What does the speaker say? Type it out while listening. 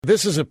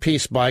This is a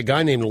piece by a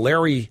guy named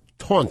Larry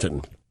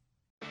Taunton.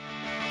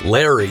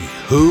 Larry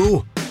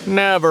who?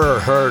 Never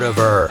heard of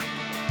her.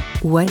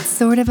 What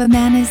sort of a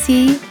man is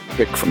he?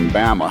 Pick from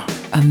Bama.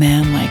 A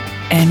man like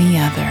any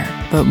other,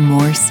 but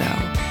more so.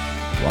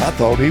 Well, I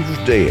thought he was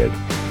dead.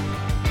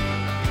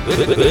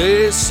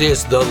 This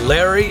is the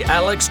Larry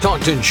Alex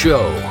Taunton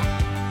Show.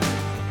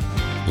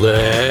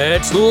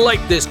 Let's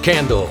light this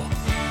candle.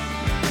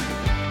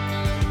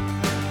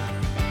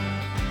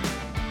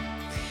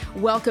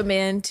 Welcome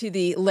in to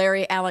the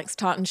Larry Alex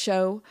Taunton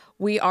Show.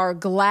 We are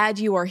glad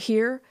you are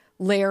here.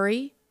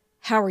 Larry,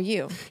 how are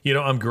you? You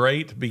know, I'm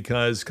great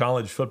because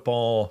college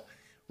football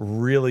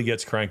really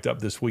gets cranked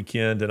up this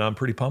weekend, and I'm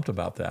pretty pumped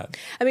about that.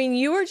 I mean,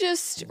 you were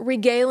just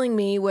regaling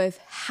me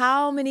with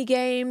how many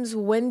games,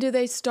 when do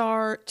they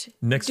start?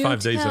 Next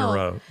 5 days in a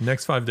row.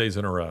 Next 5 days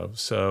in a row.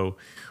 So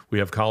we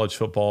have college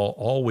football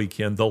all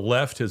weekend. The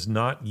left has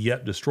not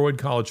yet destroyed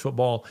college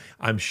football.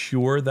 I'm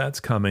sure that's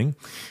coming.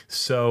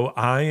 So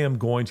I am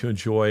going to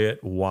enjoy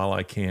it while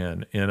I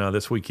can. And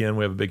this weekend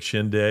we have a big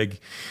shindig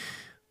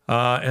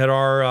at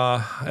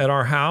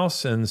our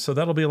house, and so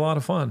that'll be a lot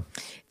of fun.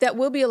 That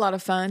will be a lot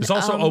of fun. It's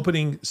also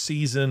opening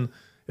season.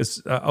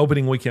 It's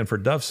opening weekend for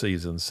dove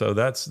season, so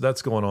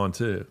that's going on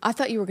too. I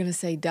thought you were going to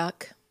say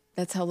duck.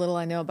 That's how little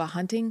I know about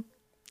hunting.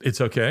 It's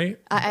okay.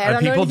 I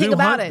don't know anything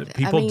about it.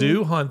 People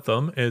do hunt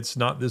them. It's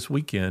not this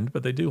weekend,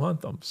 but they do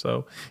hunt them.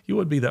 So you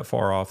wouldn't be that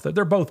far off.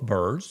 They're both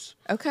birds.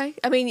 Okay.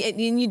 I mean,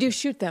 and you do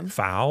shoot them.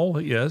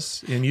 Fowl,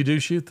 yes, and you do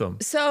shoot them.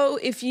 So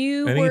if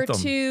you were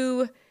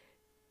to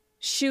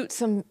shoot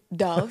some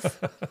dove,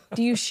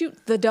 do you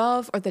shoot the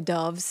dove or the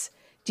doves?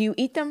 Do you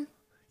eat them?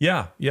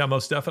 Yeah,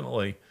 most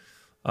definitely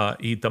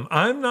eat them.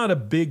 I'm not a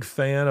big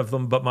fan of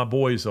them, but my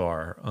boys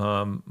are.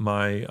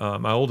 My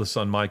oldest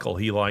son, Michael,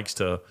 he likes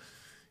to,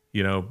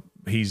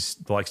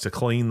 likes to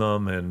clean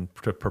them and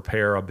to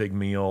prepare a big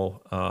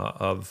meal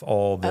of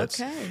all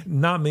that's. Okay.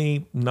 Not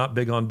me, not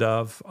big on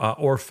dove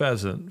or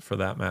pheasant for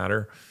that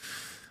matter.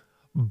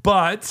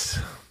 But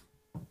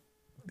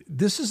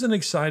this is an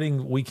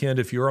exciting weekend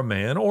if you're a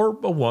man or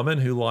a woman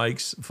who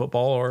likes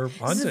football or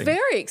hunting. This is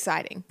very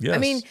exciting. Yes. I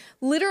mean,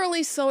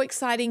 literally so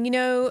exciting. You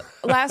know,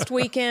 last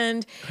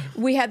weekend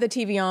we had the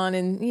TV on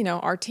and,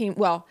 our team,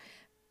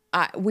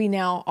 we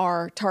now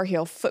are Tar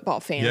Heel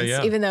football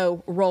fans, even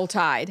though Roll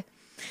Tide.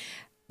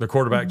 The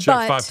quarterback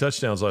chucked 5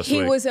 touchdowns last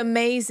week. He was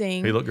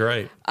amazing. He looked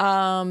great.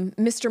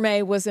 Mr.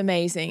 May was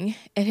amazing,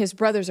 and his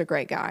brother's a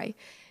great guy.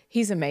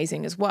 He's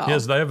amazing as well.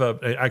 Yes, they have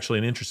actually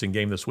an interesting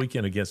game this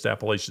weekend against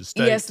Appalachian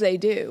State. Yes, they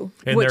do.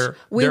 And they're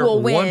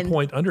will win.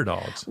 1-point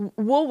underdogs.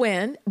 We'll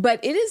win,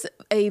 but it is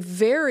a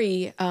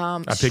very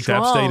I picked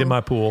App State in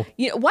my pool.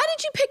 Why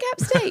did you pick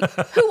App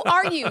State? Who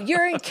are you?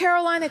 You're in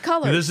Carolina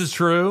colors. This is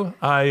true.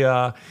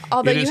 Although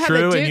it is you have true,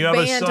 a Duke and you have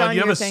a band son. on You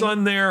have your a thing.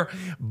 son there,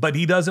 but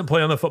he doesn't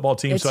play on the football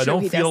team, It's so I true,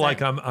 don't he feel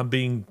doesn't. like I'm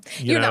being.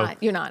 You're not.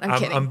 I'm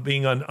kidding. I'm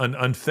being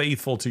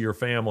unfaithful to your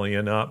family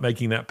and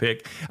making that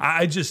pick.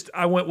 I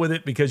went with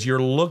it because you're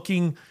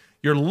looking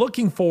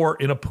for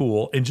in a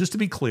pool, and just to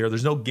be clear,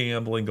 there's no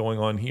gambling going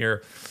on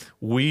here.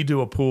 We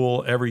do a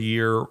pool every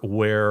year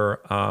where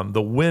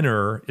the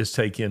winner is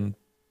taken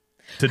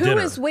to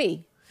dinner. Who is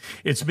we?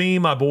 It's me,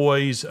 my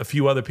boys, a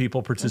few other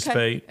people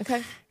participate.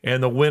 Okay.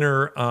 And the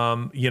winner,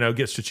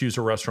 gets to choose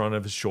a restaurant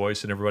of his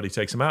choice, and everybody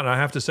takes them out. And I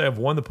have to say, I've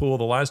won the pool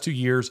the last 2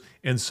 years,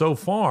 and so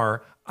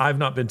far, I've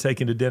not been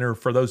taken to dinner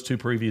for those 2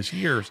 previous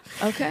years.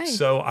 Okay.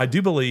 So I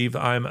do believe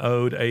I'm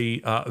owed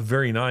a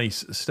very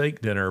nice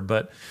steak dinner,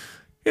 but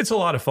it's a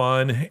lot of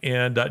fun,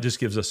 and just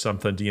gives us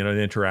something to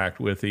interact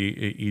with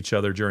each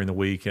other during the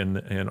week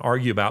and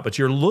argue about. But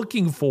you're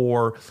looking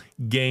for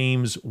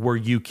games where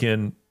you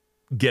can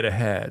get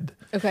ahead.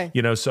 Okay.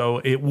 So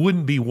it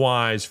wouldn't be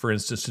wise, for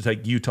instance, to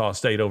take Utah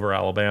State over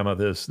Alabama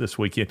this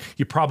weekend.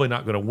 You're probably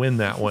not going to win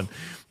that one,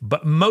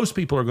 but most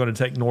people are going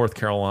to take North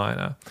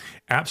Carolina.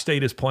 App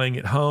State is playing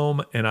at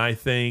home, and I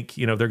think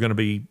they're going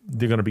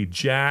to be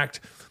jacked.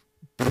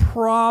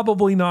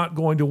 Probably not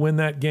going to win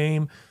that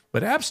game.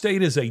 But App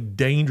State is a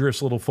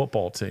dangerous little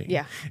football team.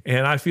 Yeah.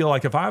 And I feel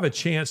like if I have a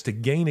chance to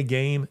gain a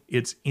game,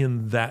 it's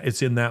in that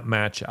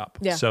matchup.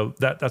 Yeah. So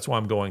that's why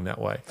I'm going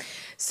that way.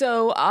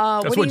 So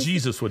that's what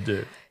Jesus would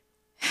do.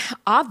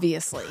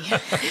 Obviously.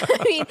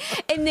 I mean,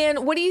 and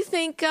then what do you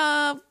think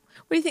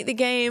the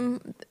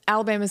game,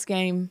 Alabama's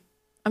game?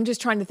 I'm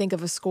just trying to think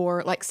of a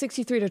score, like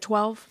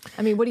 63-12.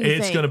 I mean, what do you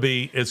think?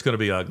 It's gonna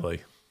be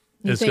ugly.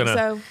 You think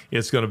so?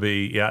 It's going to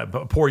be,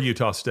 but poor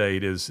Utah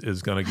State is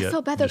going to get I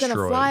feel bad they're going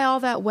to fly all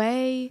that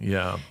way.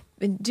 Yeah.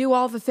 And do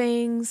all the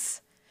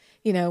things,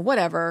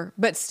 whatever.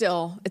 But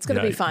still, it's going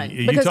to be fun.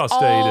 Utah Because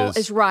State all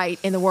is right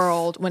in the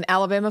world when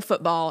Alabama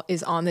football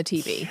is on the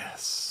TV.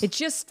 Yes. It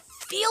just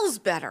feels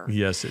better.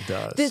 Yes, it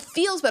does. It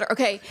feels better.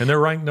 Okay. And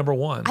they're ranked number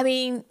 1. I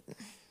mean,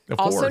 of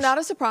also course. not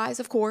a surprise,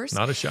 of course.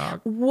 Not a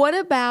shock. What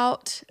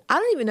about, I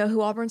don't even know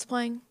who Auburn's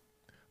playing.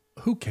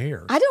 Who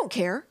cares? I don't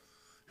care.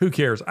 Who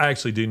cares? I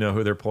actually do know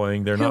who they're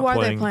playing. They're Who not are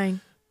playing. they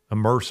playing? A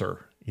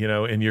Mercer.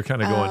 and you're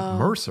kind of going,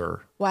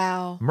 Mercer.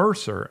 Wow.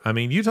 Mercer. I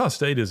mean, Utah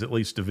State is at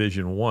least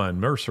Division I.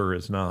 Mercer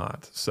is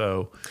not.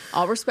 So,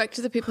 all respect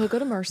to the people who go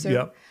to Mercer.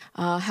 Yep.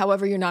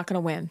 However, you're not going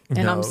to win,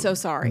 and I'm so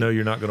sorry. No,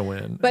 you're not going to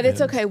win. But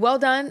it's okay. Well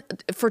done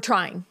for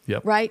trying.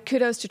 Yep. Right?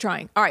 Kudos to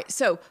trying. All right.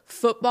 So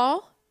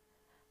football,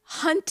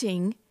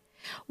 hunting.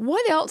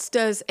 What else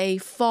does a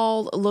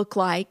fall look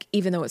like,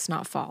 even though it's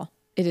not fall?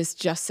 It is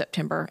just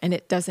September, and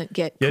it doesn't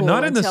get cool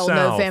not in until the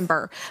South.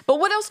 November. But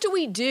what else do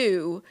we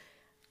do?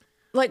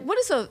 Like, what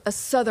does a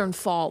southern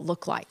fall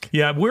look like?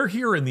 Yeah, we're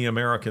here in the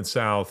American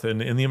South,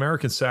 and in the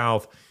American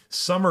South,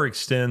 summer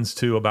extends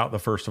to about the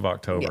 1st of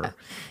October.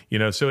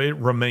 So it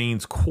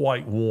remains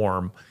quite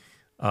warm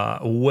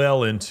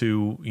well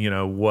into,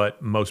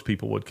 what most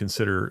people would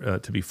consider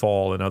to be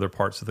fall in other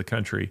parts of the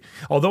country.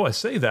 Although I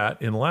say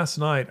that, and last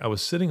night I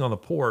was sitting on the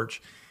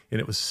porch, and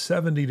it was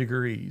 70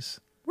 degrees.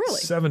 Really?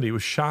 70. It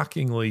was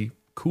shockingly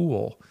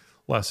cool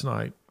last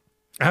night.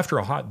 After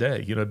a hot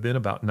day, it'd been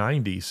about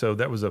 90. So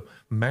that was a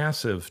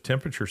massive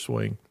temperature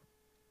swing,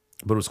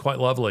 but it was quite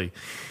lovely.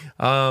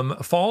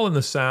 Fall in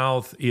the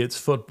South, it's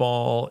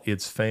football,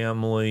 it's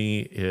family,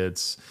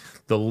 it's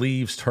the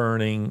leaves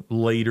turning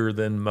later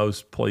than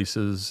most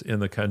places in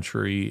the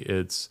country.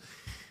 It's,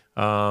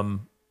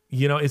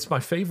 it's my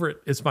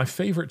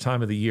favorite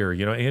time of the year.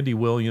 Andy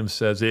Williams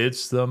says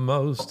it's the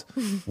most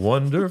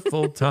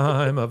wonderful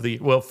time of the year.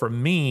 Well, for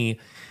me,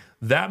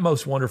 that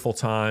most wonderful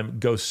time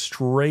goes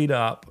straight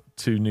up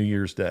to New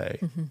Year's Day.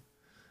 Mm-hmm.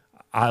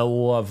 I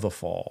love the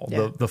fall.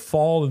 Yeah. The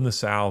fall in the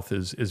South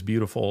is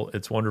beautiful.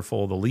 It's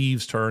wonderful. The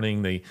leaves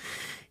turning,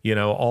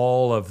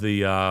 all of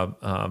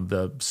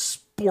the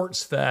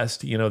sports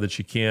fest, that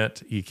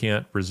you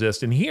can't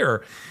resist. And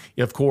here,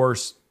 of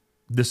course,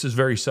 this is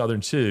very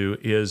Southern too,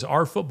 is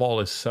our football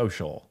is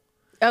social.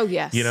 Oh,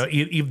 yes.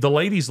 The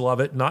ladies love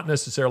it, not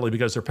necessarily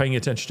because they're paying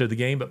attention to the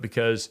game, but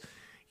because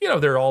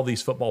there are all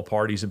these football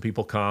parties and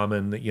people come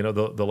and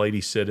the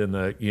ladies sit in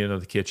the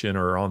the kitchen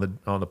or on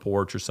the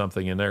porch or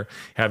something, and they're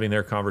having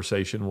their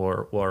conversation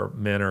while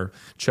men are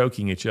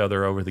choking each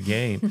other over the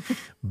game.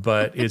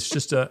 But it's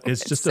just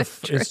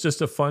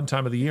a fun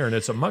time of the year, and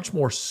it's a much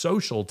more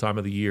social time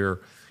of the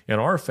year in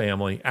our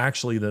family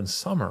actually than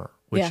summer.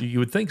 Which you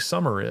would think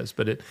summer is,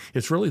 but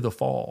it's really the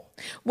fall.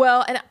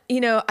 Well, and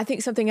I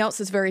think something else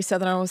is very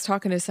Southern. I was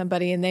talking to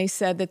somebody, and they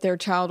said that their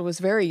child was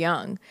very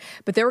young,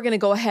 but they were going to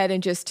go ahead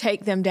and just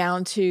take them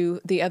down to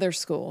the other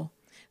school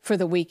for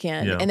the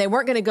weekend, and they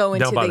weren't going to go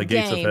into the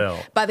game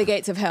by the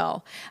gates of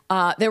hell.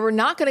 They were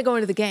not going to go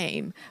into the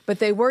game, but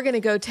they were going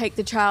to go take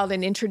the child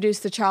and introduce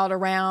the child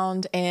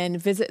around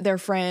and visit their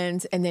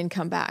friends, and then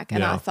come back.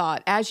 And I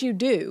thought, as you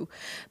do,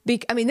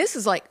 this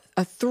is like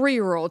a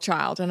 3-year-old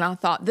child, and I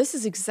thought this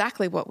is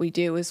exactly what we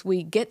do: is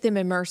we get them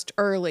immersed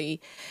early,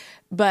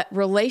 but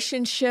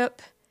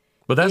relationship.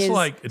 But that's is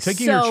like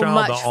taking so your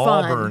child to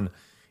fun. Auburn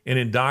and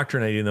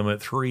indoctrinating them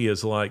at 3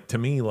 is like, to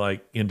me,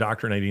 like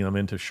indoctrinating them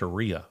into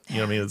Sharia.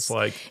 It's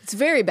like, it's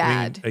very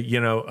bad.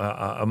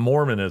 A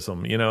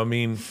Mormonism.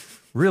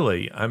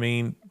 Really.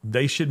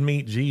 They should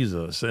meet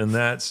Jesus,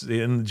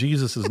 and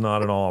Jesus is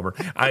not in Auburn.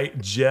 I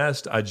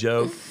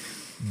joke.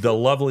 The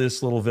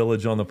loveliest little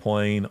village on the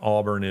plain,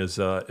 Auburn, is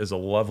a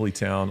lovely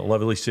town, a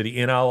lovely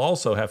city. And I'll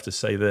also have to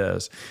say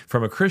this,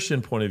 from a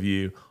Christian point of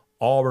view,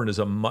 Auburn is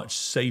a much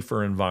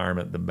safer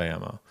environment than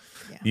Bama.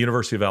 Yeah. The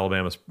University of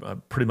Alabama is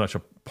pretty much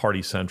a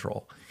party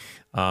central,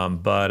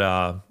 but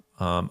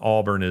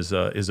Auburn is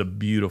a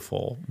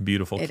beautiful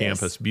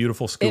campus,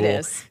 beautiful school. It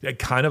is.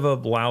 Kind of a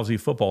lousy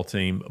football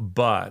team,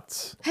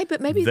 but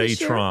maybe they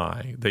this year,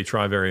 try. They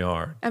try very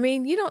hard.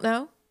 You don't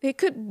know.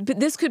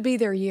 This could be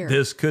their year.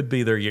 This could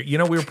be their year.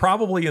 We're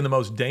probably in the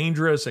most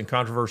dangerous and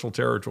controversial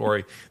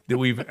territory that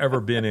we've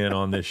ever been in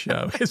on this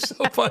show. It's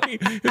so funny.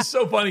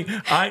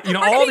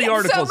 All the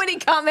articles. So many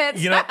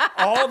comments.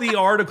 All the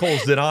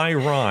articles that I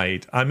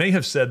write. I may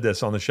have said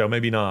this on the show,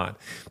 maybe not,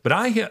 but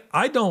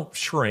I don't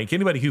shrink.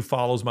 Anybody who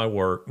follows my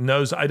work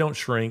knows I don't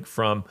shrink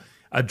from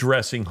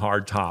addressing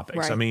hard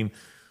topics. Right.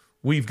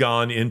 We've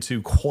gone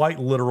into quite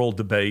literal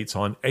debates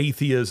on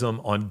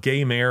atheism, on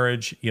gay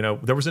marriage.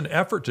 There was an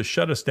effort to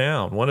shut us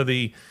down. One of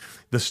the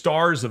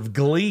stars of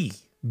Glee,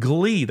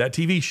 that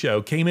TV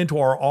show, came into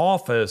our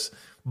office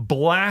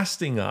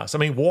blasting us.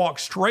 Walked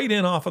straight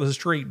in off of the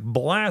street,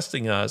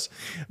 blasting us.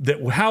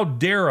 That how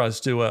dare us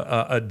do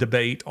a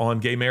debate on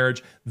gay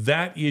marriage?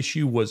 That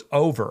issue was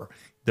over.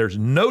 There's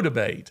no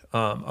debate,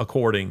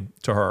 according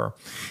to her.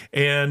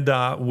 And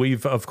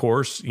we've, of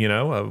course,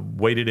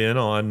 waded in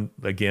on,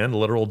 again,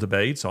 literal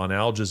debates on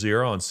Al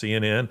Jazeera, on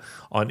CNN,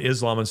 on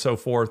Islam, and so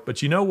forth.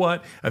 But you know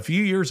what? A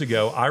few years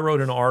ago, I wrote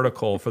an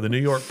article for the New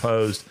York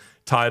Post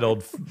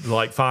titled,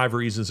 5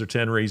 reasons or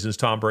 10 reasons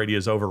Tom Brady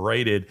is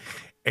overrated.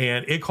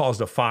 And it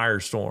caused a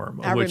firestorm.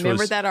 I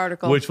remember that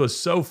article. Which was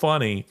so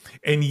funny.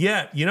 And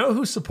yet, you know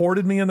who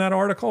supported me in that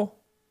article?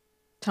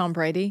 Tom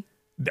Brady.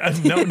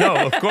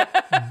 No, of course,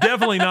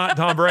 definitely not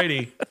Tom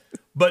Brady,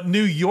 but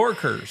New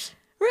Yorkers.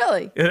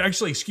 Really?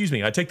 Actually, excuse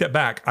me, I take that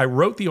back. I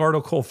wrote the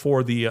article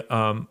for the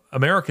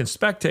American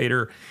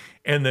Spectator,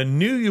 and the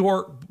New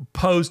York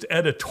Post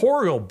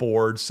editorial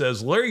board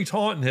says Larry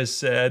Taunton has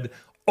said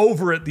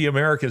over at the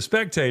American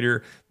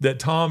Spectator that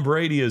Tom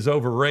Brady is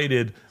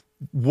overrated.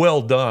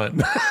 Well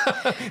done.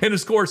 And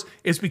of course,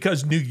 it's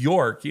because New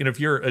York, if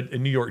you're a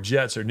New York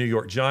Jets or New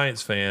York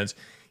Giants fans,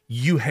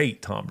 you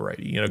hate Tom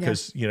Brady,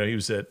 because, he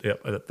was at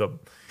the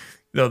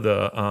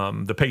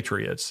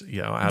Patriots,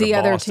 out the of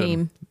other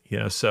Boston.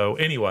 team. So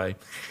anyway,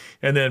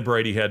 and then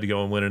Brady had to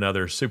go and win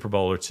another Super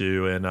Bowl or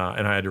two, and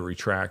I had to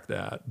retract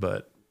that.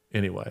 But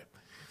anyway,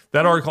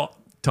 that article,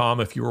 Tom,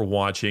 if you were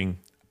watching,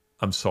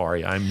 I'm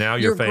sorry. I'm now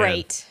your fan. You're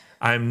great.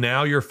 I'm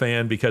now your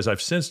fan because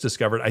I've since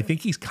discovered I think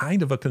he's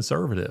kind of a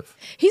conservative.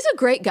 He's a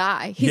great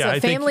guy. He's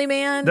a family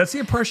man. That's the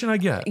impression I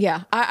get.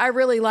 Yeah, I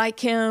really like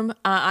him.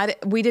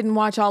 We didn't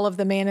watch all of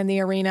The Man in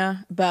the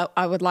Arena, but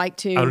I would like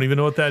to. I don't even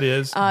know what that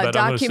is. But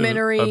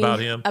Documentary I'm gonna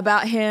assume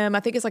about him. I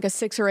think it's like a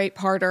 6 or 8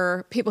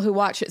 parter. People who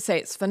watch it say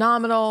it's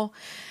phenomenal.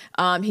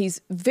 He's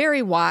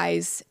very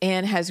wise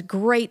and has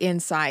great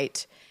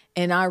insight,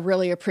 and I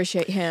really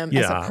appreciate him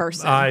as a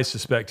person. I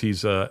suspect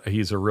he's a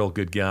real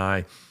good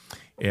guy.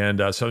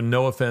 And so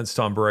no offense,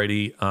 Tom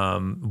Brady.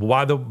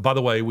 By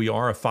the way, we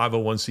are a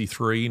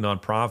 501c3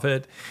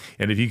 nonprofit.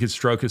 And if you could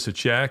stroke us a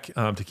check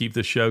to keep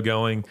this show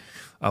going,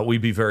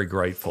 we'd be very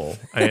grateful.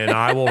 And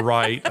I will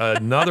write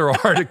another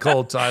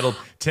article titled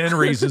 10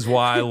 Reasons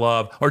Why I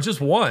Love, or just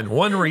one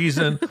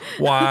reason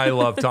why I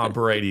love Tom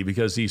Brady,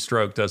 because he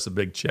stroked us a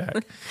big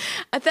check.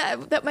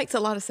 That makes a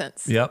lot of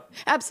sense. Yep.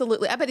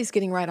 Absolutely. I bet he's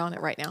getting right on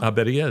it right now. I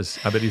bet he is.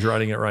 I bet he's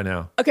writing it right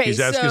now. Okay, he's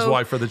asking his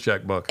wife for the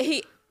checkbook.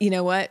 You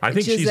know what? I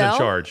think Giselle, she's in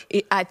charge.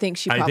 I think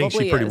she probably is. I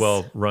think she pretty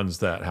well runs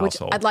that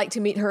household. I'd like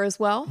to meet her as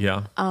well.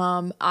 Yeah.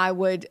 I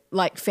would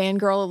like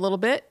fangirl a little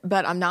bit,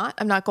 but I'm not.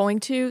 I'm not going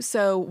to.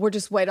 So we're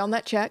just wait on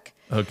that check.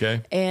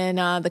 Okay. And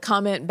the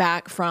comment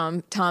back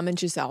from Tom and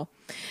Giselle.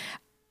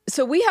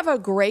 So we have a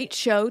great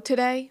show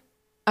today.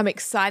 I'm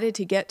excited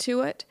to get to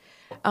it.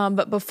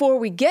 But before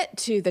we get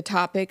to the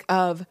topic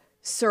of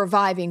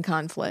surviving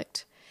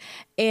conflict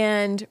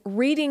and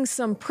reading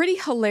some pretty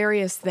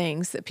hilarious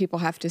things that people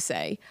have to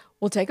say,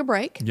 we'll take a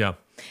break. Yeah.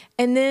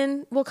 And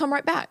then we'll come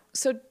right back.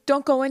 So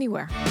don't go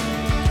anywhere.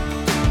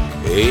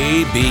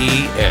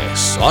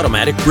 ABS,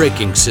 Automatic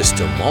Braking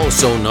System,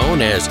 also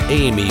known as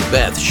Amie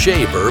Beth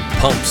Shaver,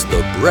 pumps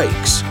the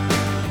brakes.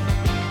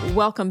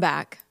 Welcome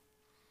back.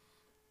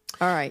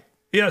 All right.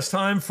 Yeah, it's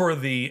time for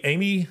the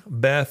Amie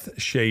Beth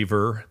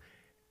Shaver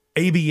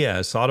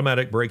ABS,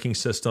 Automatic Braking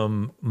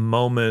System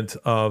moment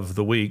of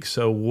the week.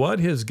 So what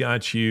has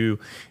got you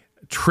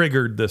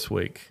triggered this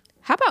week?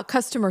 How about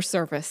customer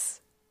service?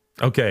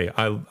 Okay,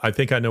 I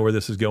think I know where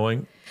this is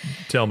going.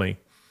 Tell me.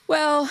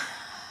 Well,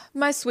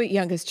 my sweet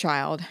youngest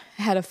child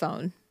had a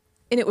phone,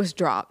 and it was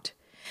dropped.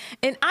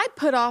 And I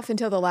put off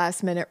until the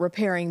last minute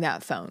repairing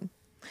that phone.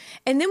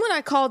 And then when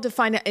I called to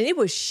find out, and it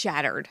was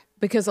shattered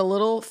because a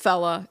little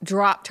fella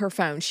dropped her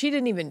phone. She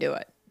didn't even do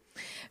it.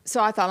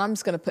 So I thought, I'm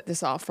just going to put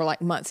this off for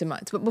like months and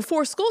months. But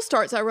before school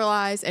starts, I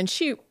realized, and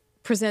she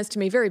presents to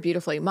me very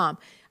beautifully, Mom,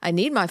 I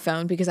need my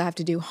phone because I have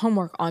to do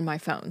homework on my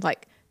phone,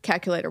 like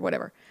calculator,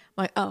 whatever.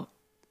 I'm like, oh,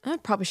 I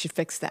probably should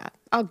fix that.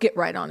 I'll get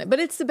right on it. But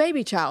it's the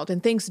baby child,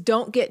 and things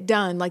don't get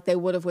done like they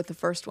would have with the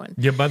first one.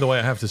 Yeah, by the way,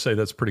 I have to say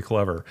that's pretty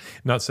clever.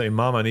 Not saying,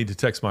 Mom, I need to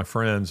text my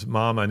friends.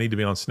 Mom, I need to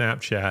be on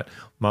Snapchat.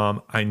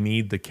 Mom, I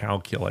need the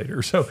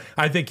calculator. So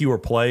I think you were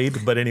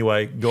played, but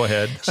anyway, go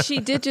ahead. She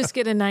did just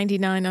get a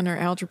 99 on her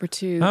Algebra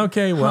 2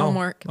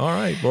 homework. All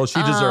right. Well,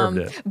 she deserved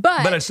it.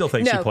 But I still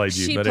think she played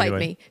you. She but played anyway.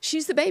 me.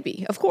 She's the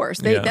baby, of course.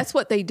 That's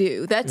what they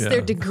do. That's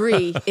their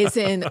degree is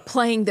in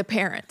playing the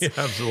parents. Yeah,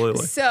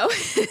 absolutely. So,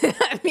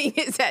 I mean,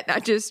 is that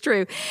not just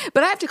true?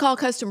 But I have to call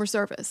customer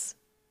service.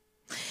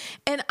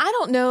 And I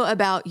don't know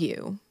about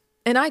you,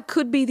 and I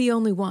could be the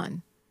only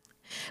one,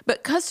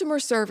 but customer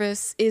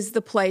service is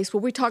the place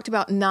where we talked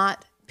about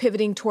not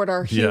pivoting toward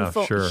our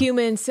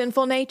human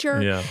sinful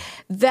nature. Yeah.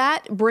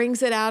 That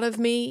brings it out of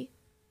me.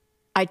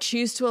 I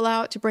choose to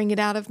allow it to bring it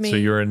out of me. So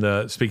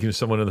you're speaking to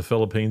someone in the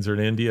Philippines or in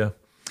India?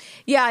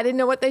 Yeah, I didn't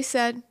know what they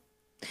said.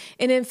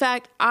 And in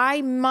fact,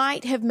 I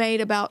might have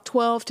made about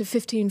 12 to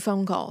 15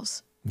 phone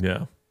calls.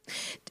 Yeah.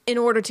 In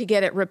order to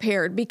get it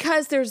repaired,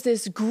 because there's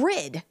this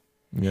grid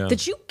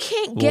that you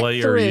can't get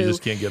through. You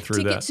just can't get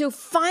through that. So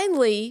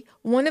finally,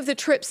 one of the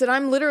trips that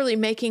I'm literally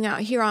making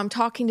out here, I'm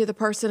talking to the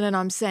person and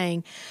I'm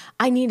saying,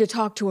 I need to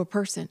talk to a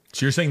person.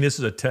 So you're saying this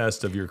is a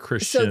test of your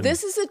Christian So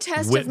this is a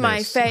test of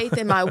my faith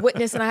and my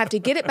witness, and I have to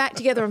get it back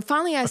together. And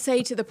finally, I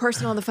say to the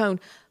person on the phone,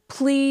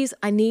 please,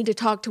 I need to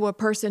talk to a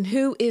person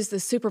who is the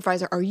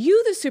supervisor. Are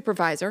you the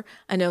supervisor?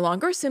 I no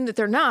longer assume that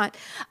they're not.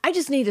 I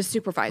just need a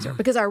supervisor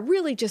because I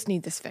really just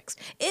need this fixed.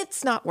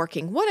 It's not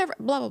working, whatever,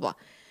 blah, blah, blah.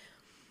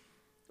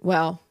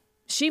 Well,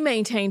 she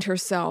maintained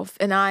herself,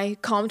 and I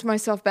calmed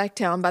myself back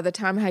down by the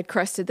time I had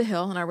crested the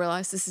hill, and I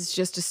realized this is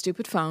just a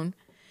stupid phone.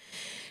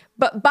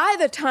 But by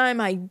the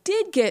time I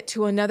did get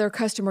to another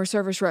customer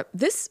service rep,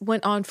 this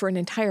went on for an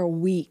entire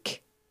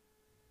week.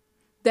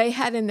 they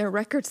had in their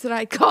records that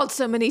I called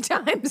so many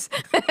times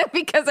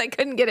because I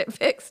couldn't get it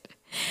fixed,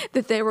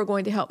 that they were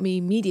going to help me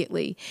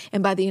immediately.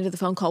 And by the end of the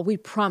phone call, we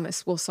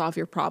promise we'll solve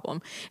your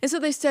problem. And so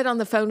they stayed on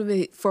the phone with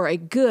me for a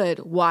good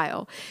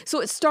while.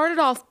 So it started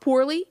off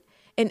poorly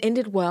and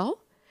ended well.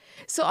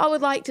 So I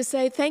would like to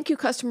say thank you,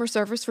 customer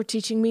service, for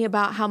teaching me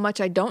about how much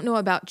I don't know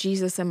about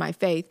Jesus and my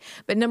faith.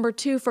 But number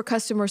 2, for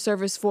customer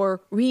service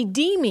for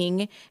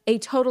redeeming a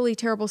totally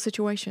terrible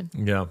situation.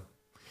 Yeah.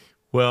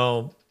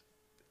 Well,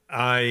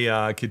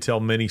 I could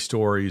tell many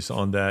stories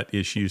on that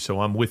issue,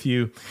 so I'm with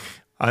you.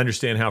 I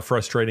understand how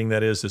frustrating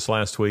that is. This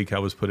last week, I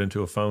was put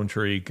into a phone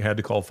tree, had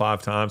to call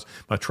 5 times.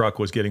 My truck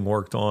was getting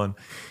worked on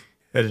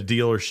at a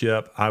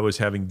dealership. I was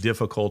having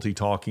difficulty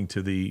talking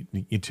to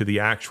the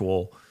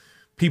actual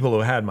people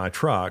who had my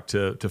truck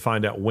to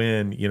find out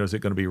when, is it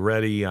going to be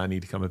ready? I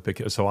need to come and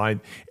pick it. So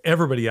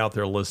everybody out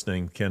there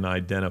listening can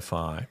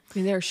identify.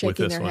 They're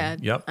shaking their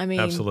head. Yep,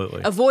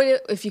 absolutely. Avoid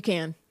it if you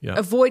can. Yeah.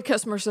 Avoid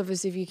customer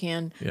service if you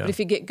can. Yeah. But if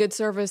you get good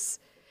service,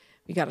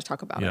 you got to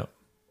talk about Yeah. it.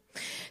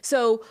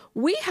 So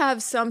we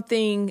have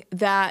something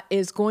that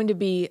is going to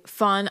be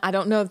fun. I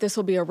don't know if this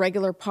will be a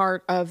regular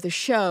part of the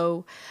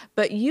show,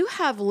 but you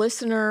have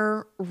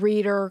listener,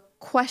 reader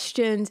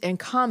questions and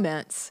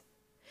comments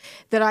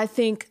that I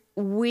think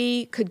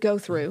we could go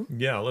through.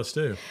 Yeah, let's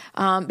do.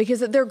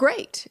 Because they're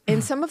great,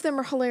 and some of them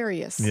are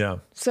hilarious. Yeah.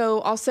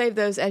 So I'll save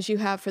those as you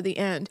have for the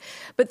end.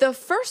 But the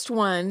first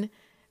one,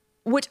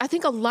 which I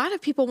think a lot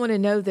of people want to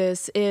know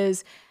this,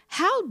 is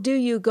how do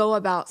you go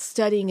about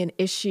studying an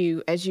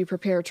issue as you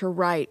prepare to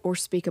write or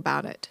speak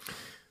about it?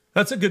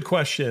 That's a good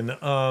question.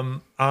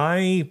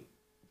 My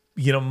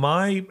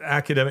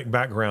academic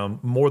background,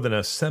 more than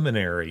a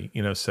seminary,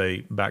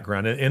 say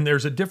background, and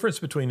there's a difference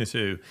between the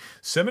two.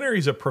 Seminary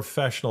is a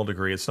professional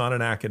degree. It's not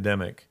an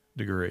academic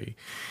degree.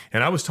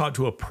 And I was taught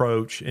to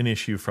approach an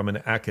issue from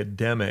an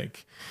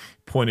academic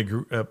point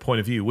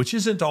of view, which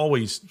isn't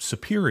always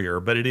superior,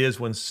 but it is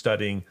when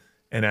studying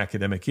an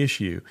academic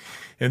issue.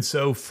 And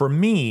so for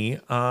me,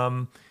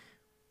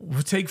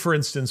 take, for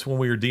instance, when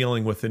we were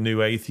dealing with the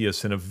new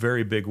atheists in a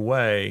very big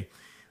way,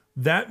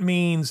 that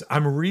means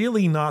I'm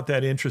really not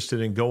that interested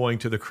in going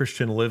to the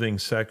Christian Living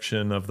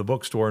section of the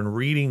bookstore and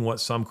reading what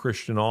some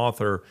Christian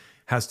author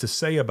has to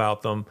say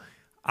about them.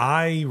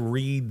 I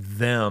read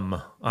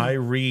them. I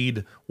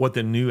read what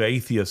the new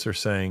atheists are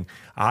saying.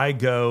 I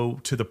go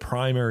to the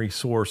primary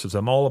sources.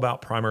 I'm all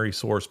about primary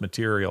source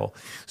material.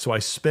 So I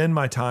spend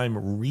my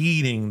time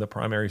reading the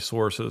primary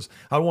sources.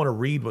 I want to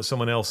read what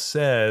someone else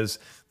says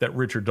that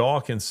Richard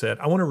Dawkins said.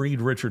 I want to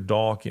read Richard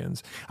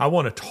Dawkins. I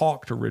want to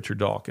talk to Richard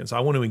Dawkins.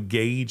 I want to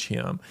engage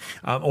him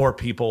or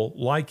people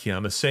like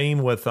him. The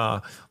same with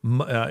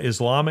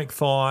Islamic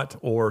thought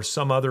or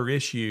some other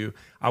issue.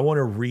 I want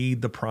to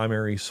read the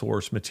primary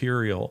source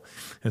material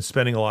and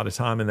spending a lot of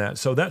time in that.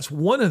 So that's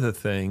one of the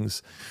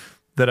things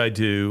that I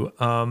do.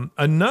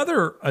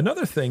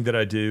 Another thing that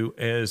I do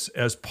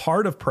as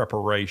part of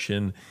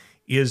preparation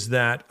is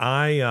that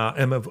I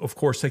am, of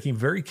course, taking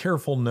very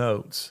careful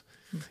notes.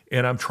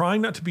 And I'm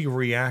trying not to be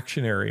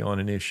reactionary on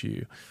an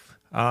issue.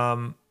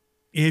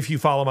 If you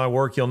follow my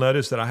work, you'll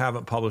notice that I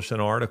haven't published an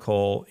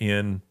article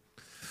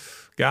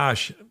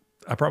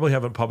I probably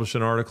haven't published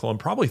an article in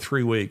probably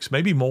 3 weeks,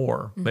 maybe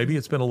more. Maybe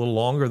it's been a little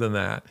longer than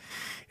that.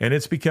 And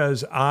it's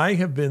because I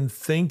have been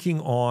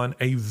thinking on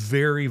a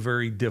very,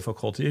 very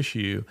difficult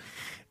issue.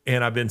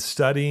 And I've been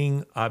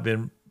studying, I've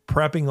been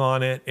prepping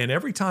on it. And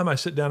every time I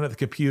sit down at the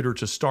computer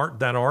to start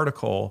that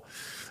article,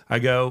 I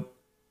go,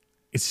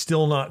 it's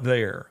still not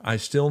there. I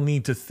still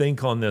need to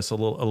think on this a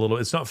little.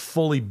 It's not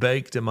fully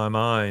baked in my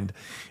mind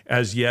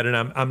as yet. And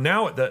I'm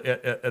now at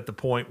the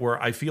point where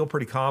I feel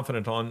pretty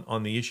confident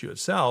on the issue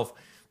itself.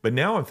 But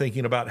now I'm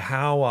thinking about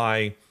how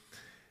I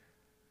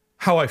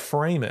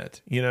frame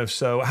it.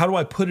 So how do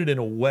I put it in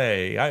a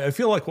way? I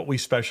feel like what we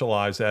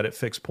specialize at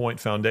Fixed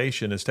Point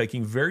Foundation is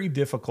taking very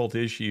difficult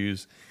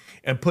issues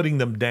and putting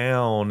them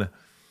down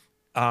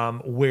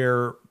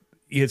where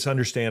it's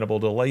understandable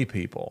to lay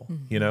people,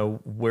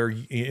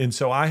 and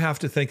so I have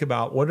to think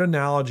about what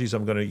analogies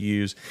I'm going to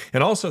use.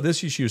 And also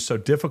this issue is so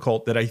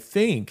difficult that I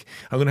think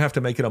I'm going to have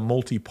to make it a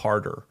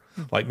multi-parter,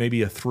 like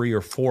maybe a 3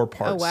 or 4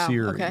 part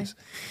series. Okay.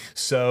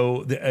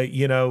 So,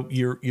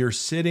 you're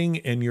sitting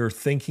and you're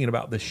thinking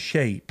about the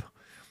shape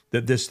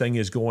that this thing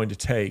is going to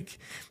take,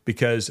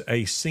 because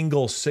a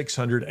single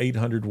 600,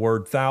 800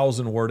 word,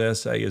 1,000 word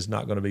essay is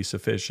not going to be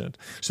sufficient.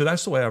 So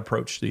that's the way I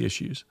approach the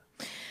issues.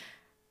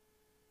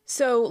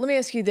 So let me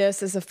ask you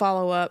this as a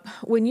follow-up.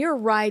 When you're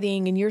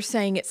writing and you're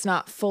saying it's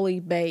not fully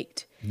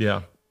baked,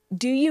 yeah,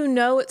 do you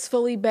know it's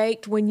fully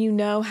baked when you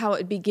know how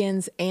it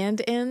begins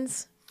and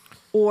ends?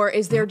 Or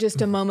is there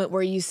just a moment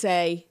where you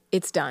say,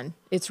 it's done,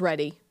 it's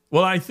ready?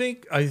 Well, I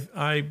think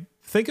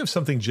of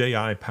something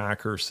J.I.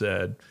 Packer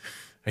said.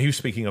 He was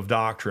speaking of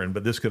doctrine,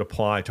 but this could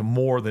apply to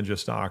more than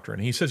just doctrine.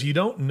 He says, you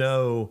don't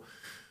know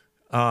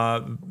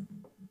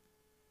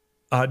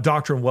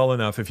doctrine well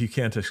enough if you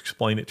can't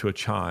explain it to a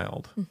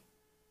child.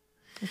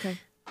 Okay.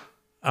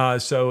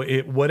 So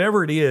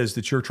whatever it is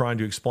that you're trying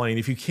to explain,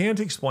 if you can't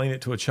explain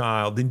it to a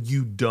child, then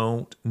you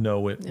don't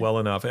know it well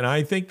enough. And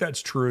I think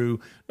that's true,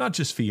 not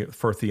just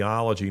for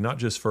theology, not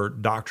just for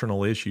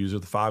doctrinal issues or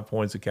the 5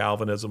 points of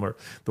Calvinism or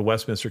the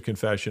Westminster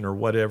Confession or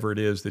whatever it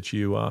is that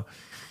you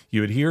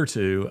adhere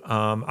to.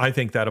 I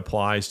think that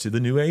applies to the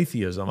new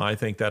atheism. I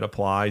think that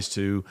applies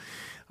to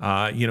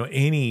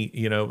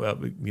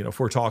if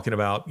we're talking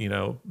about,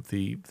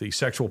 the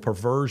sexual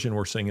perversion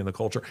we're seeing in the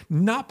culture,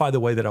 not by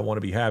the way that I want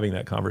to be having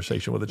that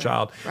conversation with a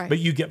child, but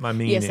you get my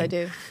meaning. Yes, I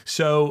do.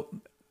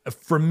 So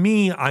for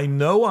me, I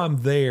know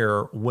I'm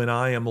there when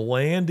I am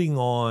landing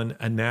on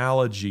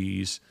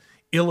analogies,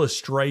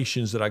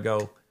 illustrations that I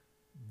go,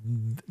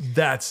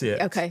 that's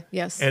it. Okay,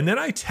 yes. And then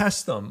I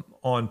test them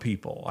on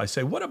people. I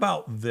say, what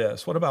about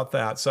this? What about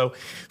that? So,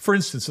 for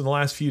instance, in the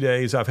last few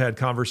days, I've had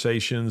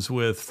conversations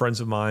with friends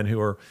of mine who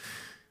are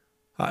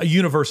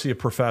university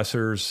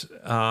professors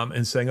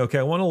and saying, okay,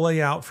 I want to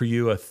lay out for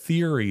you a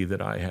theory that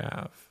I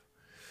have.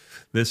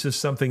 This is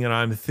something that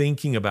I'm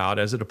thinking about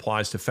as it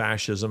applies to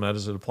fascism,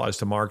 as it applies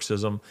to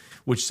Marxism,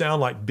 which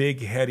sound like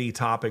big, heady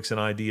topics and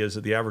ideas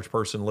that the average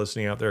person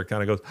listening out there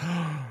kind of goes,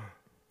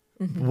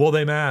 well,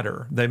 they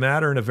matter. They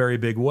matter in a very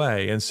big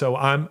way. And so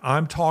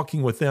I'm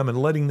talking with them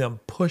and letting them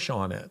push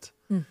on it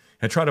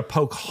and try to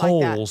poke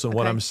holes in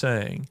what I'm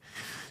saying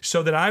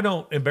so that I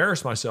don't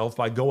embarrass myself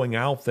by going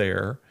out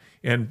there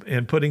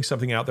and putting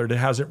something out there that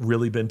hasn't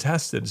really been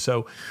tested.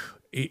 So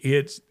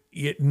it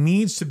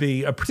needs to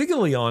be,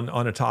 particularly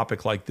on a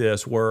topic like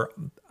this where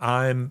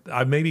I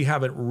maybe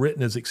haven't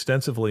written as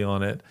extensively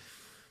on it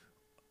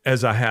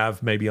as I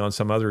have maybe on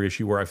some other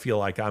issue where I feel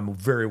like I'm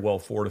very well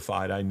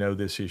fortified. I know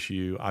this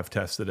issue. I've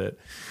tested it.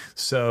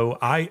 So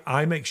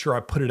I make sure I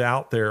put it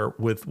out there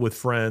with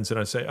friends and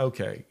I say,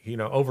 okay,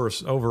 over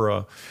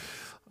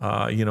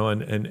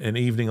an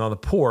evening on the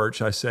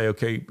porch, I say,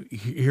 okay,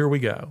 here we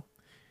go.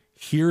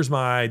 Here's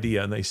my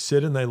idea. And they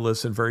sit and they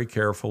listen very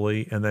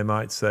carefully and they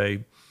might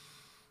say,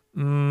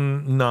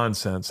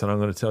 nonsense. And I'm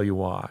going to tell you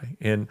why.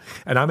 And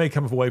I may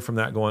come away from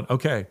that going,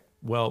 okay,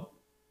 well,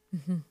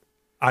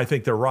 I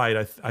think they're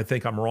right. I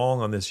think I'm wrong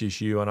on this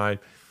issue, and I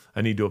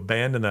need to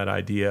abandon that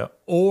idea.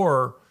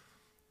 Or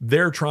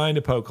they're trying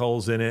to poke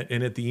holes in it,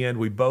 and at the end,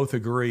 we both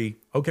agree,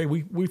 okay,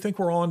 we think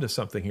we're on to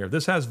something here.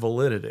 This has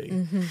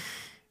validity,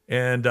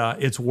 and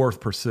it's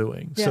worth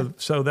pursuing. Yeah.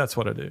 So that's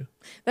what I do.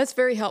 That's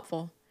very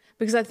helpful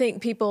because I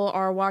think people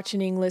are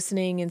watching,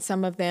 listening, and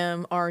some of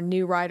them are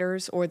new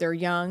writers or they're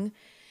young,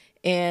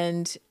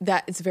 and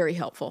that is very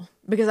helpful.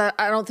 Because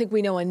I don't think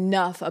we know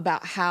enough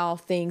about how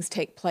things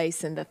take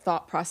place and the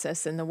thought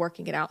process and the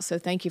working it out. So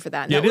thank you for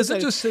that. And it isn't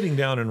just sitting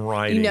down and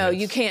writing it.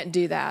 You can't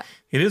do that.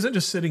 It isn't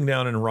just sitting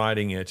down and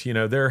writing it.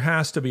 There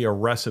has to be a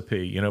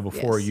recipe,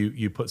 before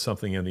you put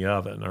something in the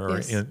oven or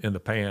in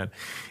the pan.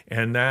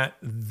 And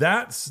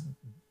that's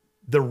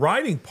the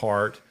writing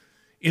part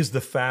is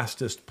the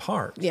fastest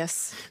part.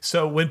 Yes.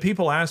 So when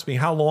people ask me,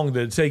 how long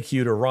did it take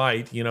you to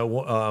write,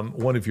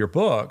 one of your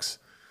books?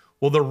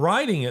 Well, the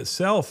writing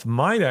itself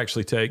might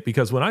actually take,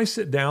 because when I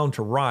sit down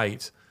to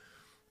write,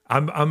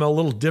 I'm a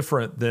little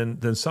different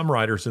than some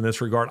writers in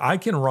this regard. I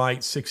can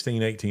write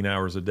 16, 18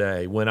 hours a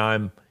day when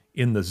I'm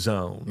in the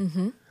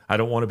zone. I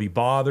don't want to be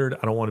bothered.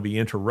 I don't want to be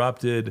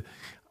interrupted.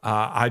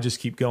 I just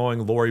keep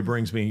going. Lori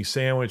brings me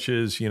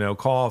sandwiches,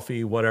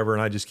 coffee, whatever,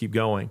 and I just keep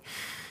going.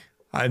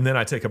 And then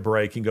I take a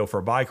break and go for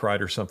a bike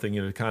ride or something,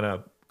 to kind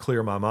of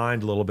clear my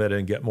mind a little bit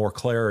and get more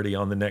clarity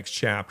on the next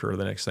chapter or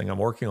the next thing I'm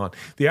working on.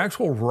 The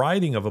actual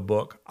writing of a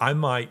book, I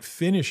might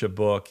finish a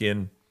book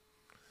in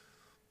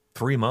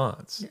 3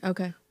 months.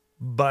 Okay.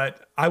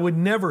 But I would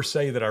never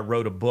say that I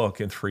wrote a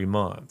book in 3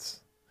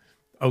 months.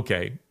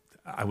 Okay,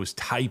 I was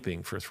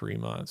typing for 3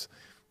 months,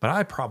 but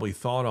I probably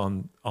thought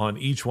on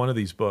each one of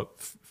these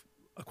books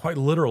quite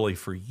literally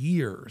for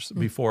years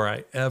before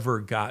I ever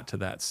got to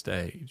that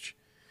stage.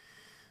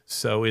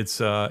 So it's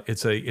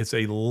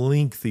a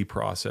lengthy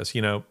process.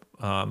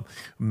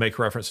 Make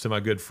reference to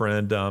my good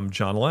friend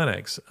John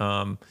Lennox.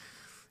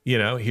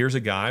 Here's a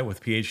guy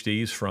with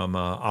PhDs from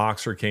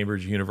Oxford,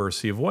 Cambridge,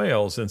 University of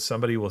Wales, and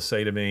somebody will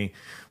say to me,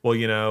 "Well,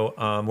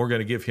 we're going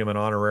to give him an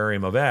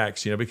honorarium of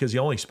X, because he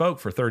only spoke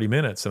for 30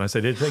 minutes." And I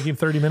said, "Did it take him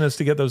 30 minutes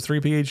to get those 3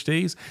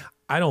 PhDs?"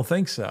 I don't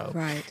think so.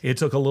 Right. It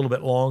took a little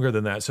bit longer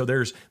than that. So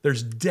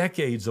there's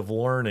decades of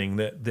learning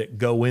that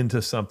go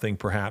into something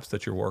perhaps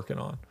that you're working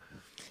on.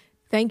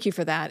 Thank you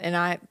for that.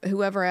 And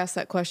whoever asked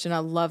that question, I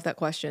love that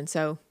question.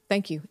 So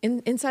thank you.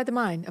 Inside the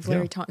Mind of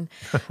Larry Taunton.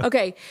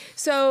 Okay,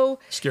 so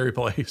scary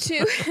place.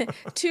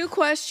 two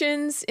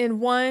questions in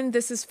one.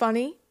 This is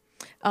funny.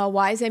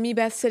 Why is Amie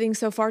Beth sitting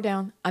so far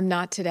down? I'm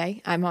not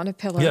today. I'm on a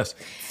pillow. Yes.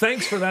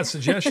 Thanks for that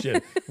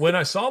suggestion. When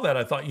I saw that,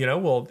 I thought,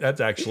 well, that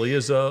actually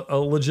is a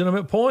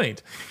legitimate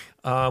point.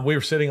 We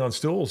were sitting on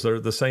stools.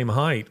 They're the same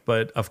height,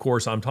 but of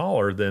course I'm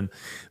taller than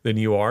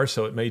you are.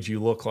 So it made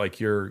you look like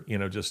you're,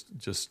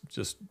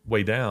 just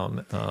way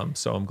down.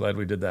 So I'm glad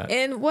we did that.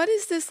 And what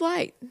is this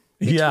light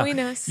between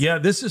us? Yeah.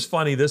 This is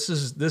funny. This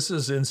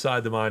is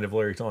inside the mind of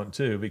Larry Taunton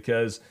too,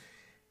 because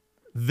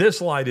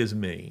this light is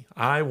me.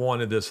 I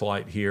wanted this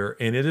light here.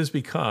 And it is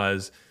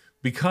because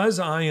because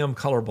I am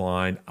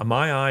colorblind,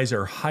 my eyes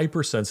are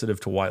hypersensitive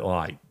to white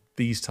light.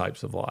 These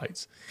types of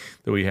lights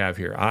that we have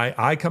here.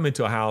 I come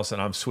into a house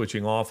and I'm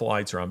switching off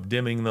lights or I'm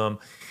dimming them.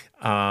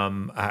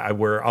 I'll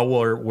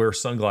wear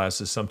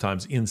sunglasses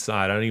sometimes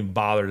inside. I don't even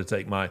bother to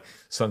take my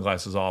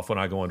sunglasses off when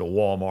I go into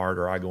Walmart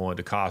or I go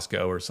into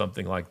Costco or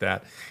something like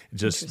that,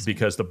 just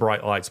because the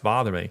bright lights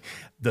bother me.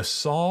 The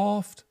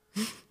soft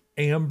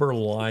amber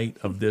light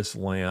of this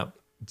lamp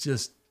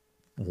just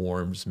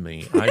warms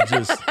me. I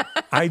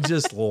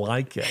just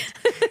like it.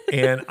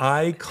 And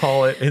I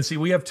call it, and see,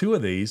 we have two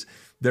of these.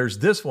 There's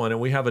this one,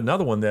 and we have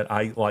another one that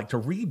I like to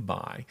read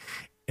by.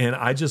 And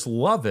I just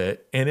love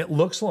it. And it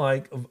looks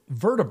like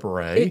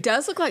vertebrae. It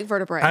does look like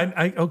vertebrae.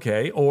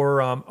 Okay.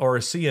 Or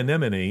a sea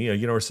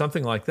anemone, or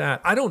something like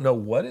that. I don't know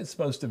what it's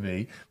supposed to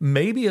be.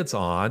 Maybe it's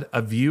odd.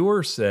 A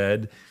viewer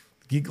said,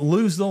 you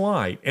lose the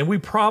light. And we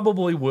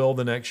probably will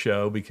the next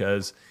show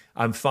because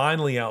I'm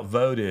finally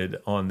outvoted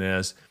on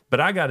this.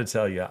 But I got to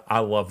tell you,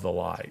 I love the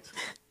light.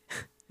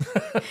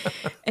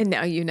 And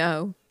now you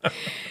know.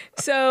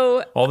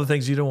 So all the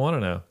things you don't want to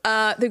know.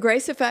 The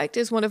Grace Effect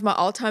is one of my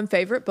all-time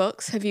favorite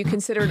books. Have you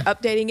considered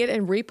updating it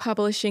and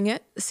republishing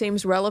it?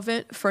 Seems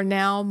relevant for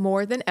now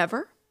more than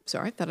ever.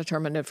 Sorry, that'll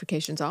turn my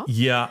notifications off.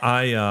 Yeah,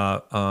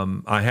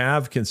 I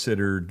have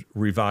considered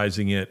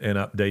revising it and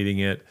updating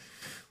it.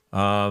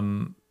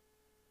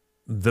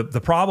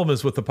 The problem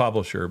is with the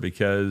publisher,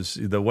 because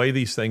the way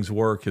these things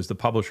work is the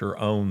publisher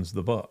owns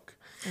the book.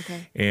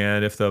 Okay.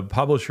 And if the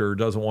publisher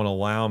doesn't want to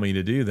allow me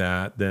to do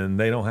that, then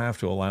they don't have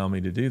to allow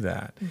me to do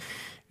that.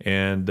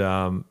 And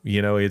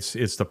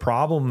it's the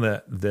problem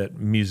that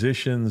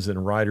musicians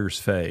and writers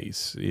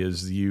face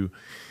is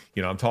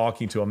I'm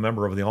talking to a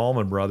member of the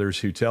Allman Brothers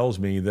who tells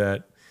me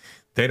that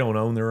they don't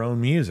own their own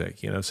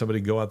music.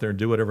 Somebody go out there and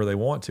do whatever they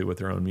want to with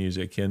their own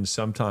music. And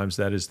sometimes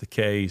that is the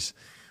case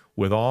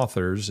with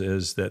authors,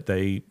 is that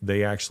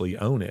they actually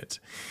own it.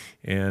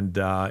 And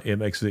it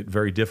makes it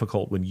very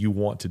difficult when you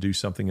want to do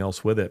something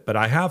else with it. But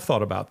I have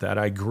thought about that.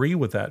 I agree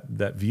with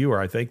that viewer.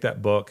 I think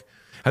that book,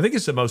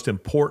 it's the most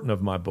important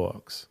of my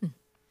books.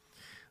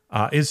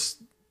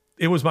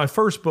 It was my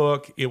first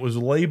book. It was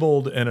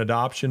labeled an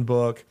adoption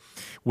book,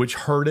 which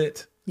hurt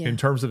it in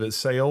terms of its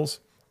sales.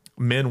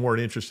 Men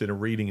weren't interested in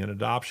reading an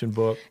adoption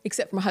book.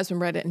 Except my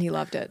husband read it and he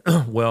loved it.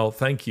 Well,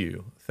 thank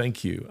you.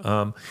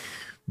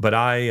 But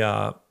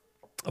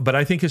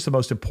I think it's the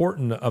most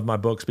important of my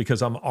books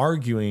because I'm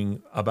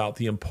arguing about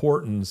the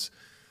importance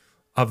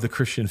of the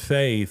Christian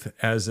faith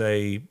as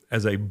a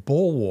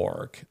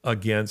bulwark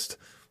against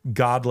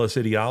godless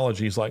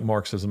ideologies like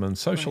Marxism and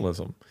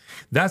socialism. Right.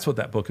 That's what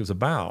that book is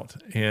about.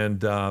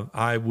 And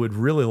I would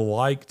really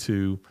like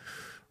to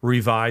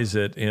revise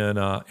it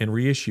and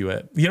reissue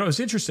it.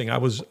 It's interesting. I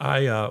was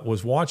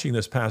watching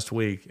this past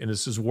week, and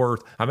this is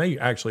I may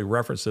actually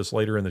reference this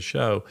later in the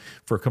show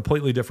for a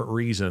completely different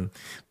reason,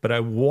 but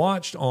I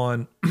watched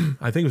on,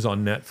 I think it was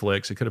on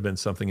Netflix, it could have been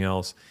something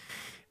else,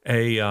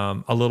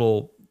 a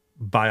little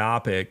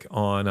biopic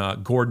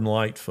on Gordon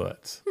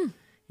Lightfoot,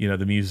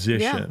 the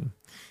musician. Yeah.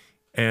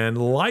 And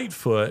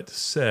Lightfoot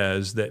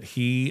says that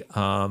he's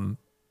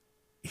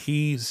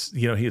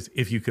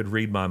if you could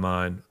read my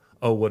mind,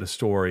 oh, what a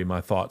story my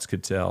thoughts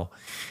could tell.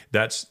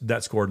 That's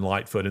Gordon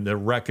Lightfoot. And The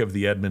Wreck of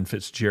the Edmund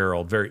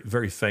Fitzgerald, very,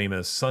 very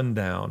famous.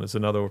 Sundown is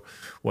another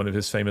one of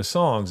his famous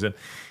songs. And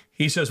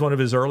he says one of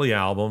his early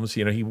albums,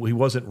 he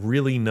wasn't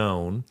really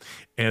known.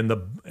 And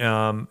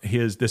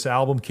this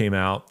album came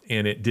out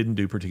and it didn't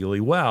do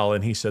particularly well.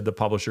 And he said the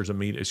publishers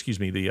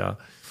the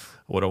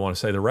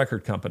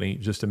record company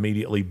just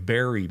immediately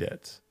buried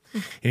it.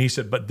 And he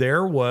said, but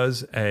there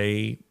was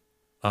an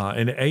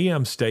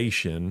AM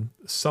station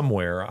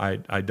somewhere,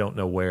 I don't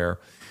know where,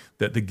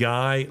 that the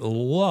guy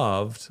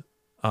loved,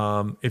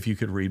 If You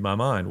Could Read My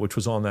Mind, which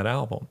was on that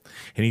album.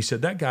 And he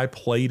said that guy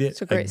played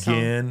it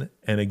again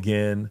and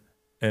again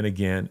and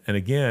again and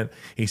again.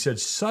 He said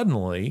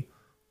suddenly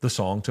the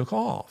song took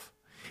off.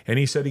 And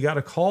he said he got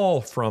a call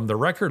from the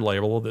record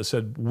label that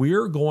said,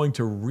 we're going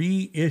to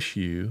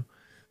reissue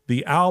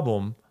the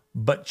album,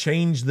 but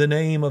change the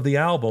name of the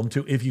album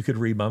to If You Could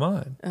Read My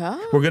Mind.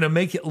 Oh. We're going to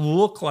make it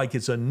look like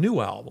it's a new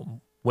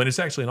album when it's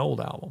actually an old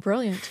album.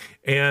 Brilliant.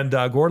 And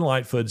Gordon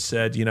Lightfoot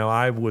said,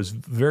 I was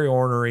very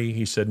ornery.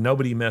 He said,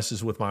 nobody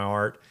messes with my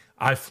art.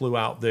 I flew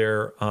out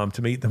there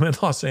to meet them in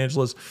Los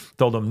Angeles,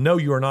 told them, no,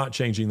 you are not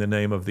changing the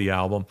name of the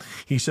album.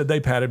 He said they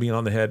patted me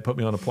on the head, put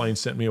me on a plane,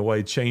 sent me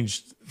away,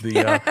 changed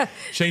the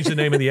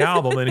name of the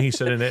album. And he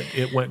said, and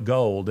it went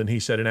gold. And he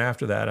said, and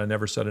after that, I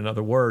never said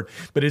another word.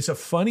 But it's a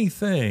funny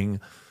thing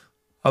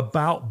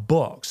about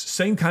books,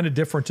 same kind of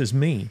difference as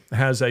Me,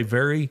 has a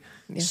very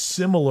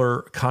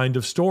similar kind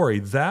of story.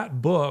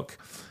 That book,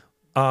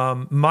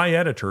 my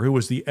editor, who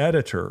was the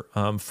editor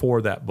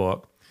for that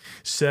book,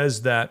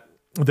 says that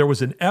there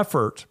was an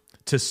effort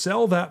to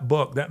sell that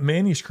book, that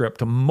manuscript,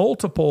 to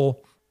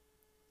multiple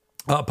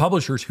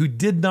publishers who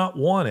did not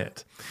want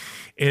it.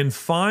 And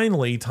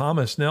finally,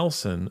 Thomas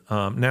Nelson,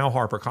 now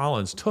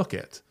HarperCollins, took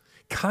it.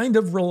 Kind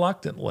of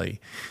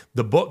reluctantly.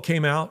 The book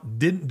came out,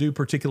 didn't do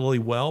particularly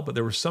well, but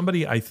there was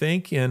somebody, I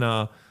think, in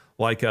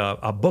like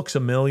a Books A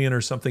Million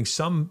or something.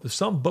 Some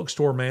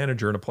bookstore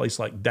manager in a place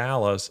like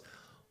Dallas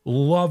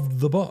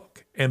loved the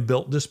book and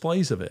built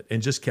displays of it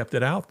and just kept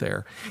it out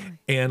there.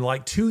 And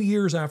like 2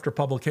 years after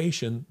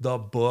publication, the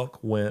book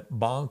went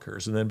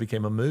bonkers and then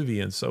became a movie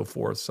and so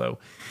forth. So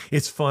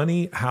it's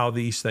funny how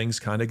these things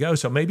kind of go.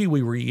 So maybe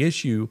we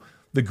reissue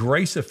The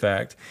Grace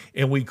Effect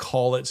and we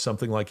call it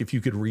something like If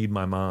You Could Read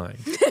My Mind.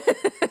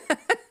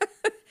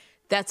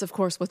 That's, of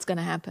course, what's going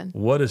to happen.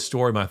 What a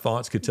story my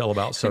thoughts could tell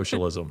about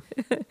socialism.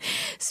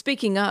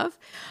 Speaking of,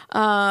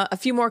 a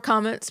few more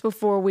comments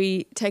before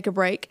we take a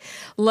break.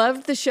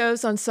 Loved the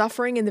shows on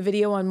suffering and the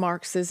video on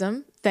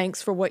Marxism.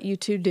 Thanks for what you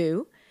two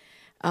do.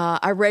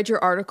 I read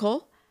your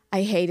article.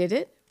 I hated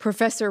it.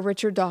 Professor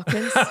Richard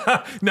Dawkins.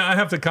 Now, I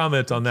have to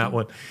comment on that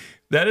one.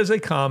 That is a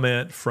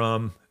comment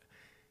from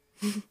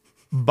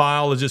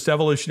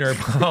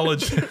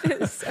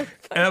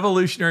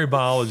evolutionary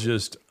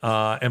biologist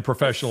and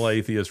professional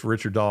atheist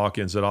Richard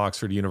Dawkins at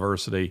Oxford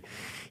University.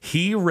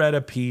 He read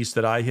a piece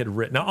that I had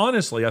written. Now,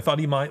 honestly, I thought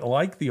he might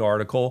like the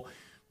article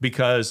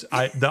because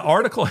the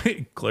article,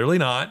 clearly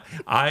not,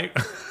 I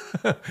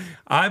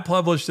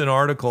published an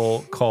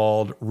article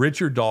called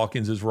Richard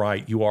Dawkins is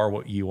Right, You Are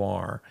What You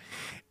Are.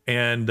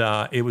 And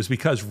it was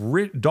because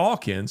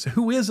Dawkins,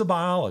 who is a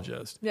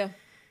biologist,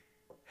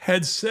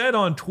 had said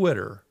on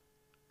Twitter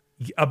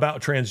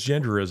about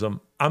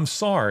transgenderism, I'm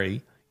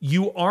sorry,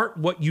 you aren't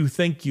what you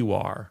think you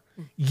are.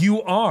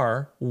 You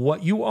are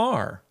what you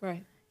are.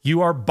 Right.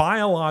 You are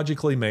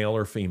biologically male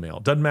or female.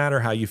 Doesn't matter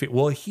how you feel.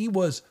 Well, he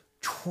was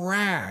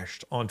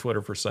trashed on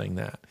Twitter for saying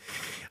that.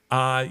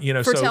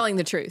 For telling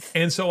the truth.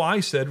 And so I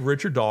said,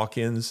 Richard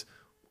Dawkins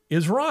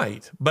is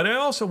right. But I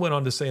also went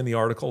on to say in the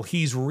article,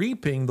 he's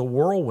reaping the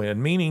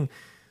whirlwind, meaning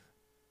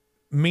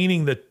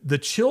that the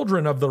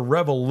children of the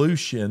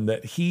revolution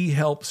that he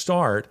helped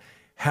start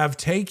have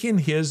taken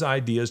his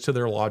ideas to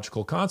their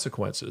logical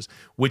consequences,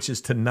 which is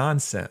to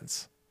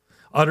nonsense,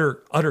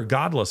 utter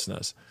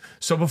godlessness.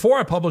 So before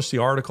I published the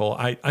article,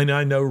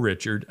 I know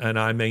Richard and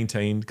I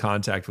maintained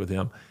contact with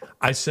him.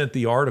 I sent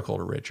the article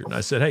to Richard and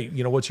I said, hey,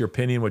 what's your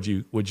opinion? Would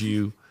you would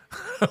you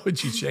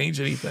change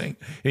anything?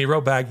 And he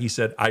wrote back, he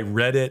said, I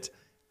read it.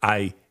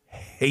 I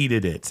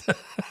hated it.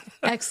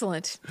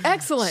 Excellent.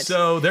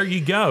 So there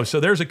you go. So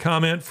there's a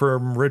comment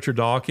from Richard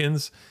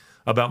Dawkins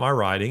about my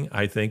writing.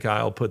 I think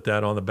I'll put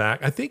that on the back.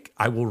 I think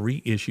I will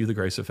reissue The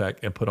Grace Effect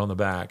and put on the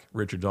back,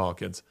 Richard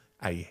Dawkins,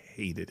 I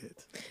hated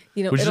it.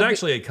 Which is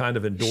actually a kind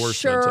of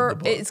endorsement of the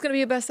book. It's going to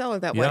be a bestseller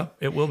that way. Yeah,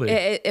 it will be.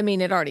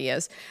 It already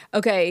is.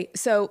 Okay,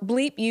 so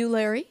bleep you,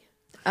 Larry.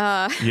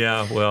 Thank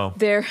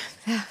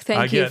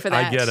you for that.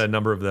 I get a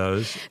number of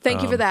those.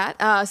 Thank you for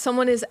that.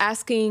 Someone is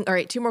asking, all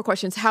right, 2 more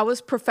questions. How is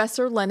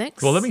Professor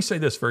Lennox? Well, let me say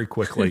this very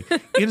quickly.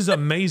 It is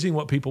amazing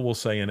what people will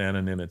say in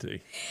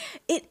anonymity.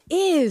 It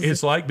is.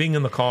 It's like being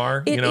in the car,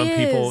 and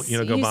people,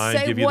 go by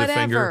and give you the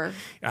finger.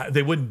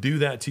 They wouldn't do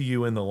that to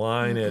you in the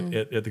line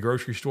at the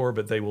grocery store,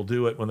 but they will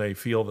do it when they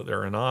feel that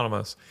they're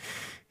anonymous.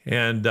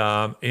 And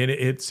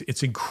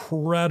it's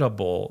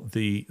incredible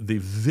the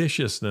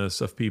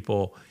viciousness of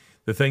people.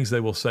 The things they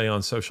will say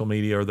on social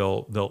media, or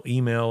they'll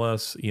email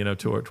us, to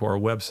our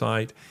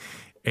website,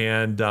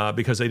 and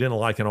because they didn't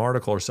like an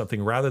article or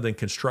something, rather than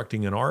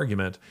constructing an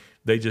argument,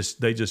 they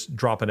just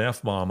drop an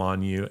F-bomb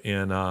on you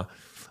and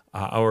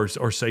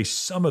or say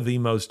some of the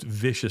most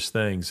vicious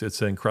things.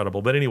 It's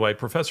incredible. But anyway,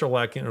 Professor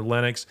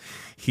Lennox,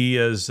 he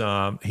is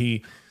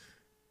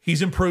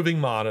he's improving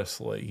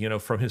modestly,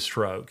 from his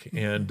stroke,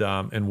 and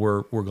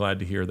we're glad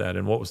to hear that.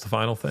 And what was the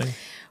final thing?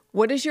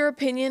 What is your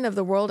opinion of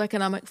the World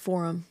Economic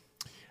Forum?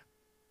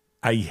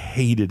 I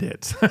hated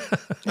it.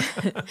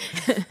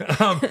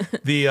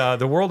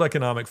 The World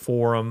Economic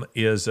Forum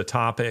is a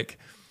topic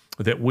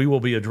that we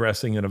will be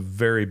addressing in a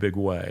very big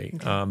way,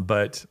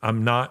 but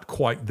I'm not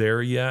quite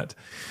there yet.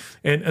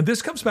 And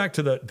this comes back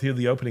to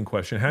the opening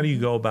question: how do you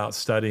go about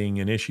studying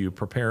an issue,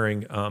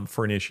 preparing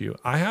for an issue?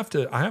 I have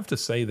to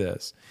say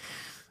this.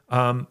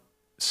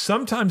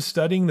 Sometimes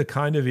studying the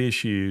kind of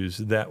issues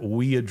that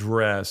we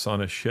address on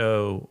a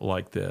show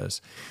like this,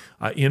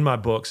 in my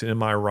books and in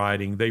my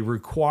writing, they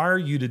require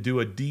you to do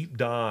a deep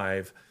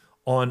dive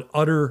on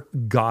utter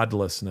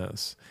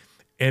godlessness,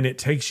 and it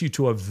takes you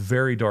to a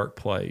very dark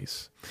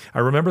place. I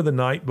remember the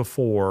night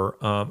before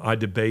I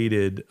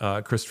debated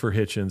Christopher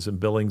Hitchens in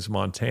Billings,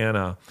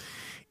 Montana.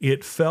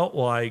 It felt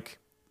like,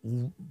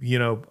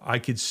 I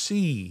could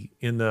see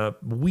in the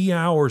wee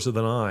hours of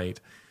the night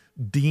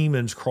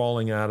demons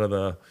crawling out of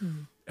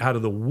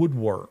the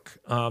woodwork,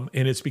 and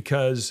it's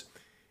because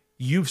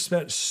you've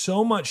spent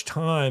so much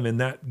time in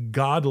that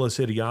godless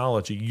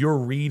ideology. You're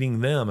reading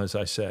them, as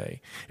I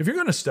say. If you're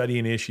going to study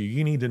an issue,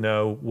 you need to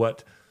know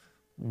what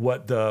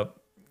the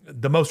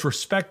most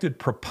respected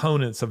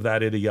proponents of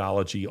that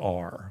ideology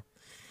are.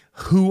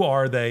 Who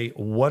are they?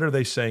 What are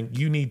they saying?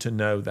 You need to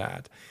know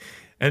that.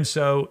 And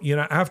so,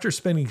 after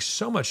spending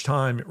so much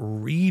time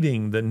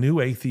reading the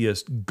new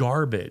atheist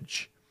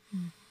garbage,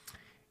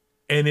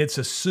 and it's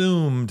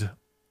assumed,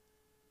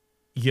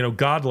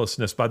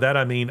 godlessness. By that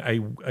I mean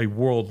a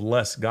world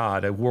less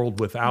God, a world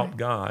without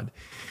God.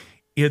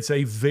 it's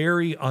a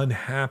very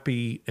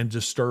unhappy and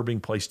disturbing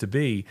place to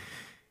be.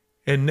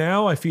 And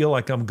now I feel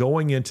like I'm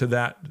going into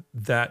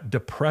that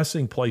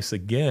depressing place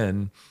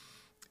again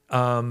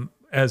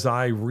as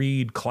I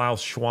read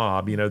Klaus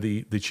Schwab,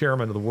 the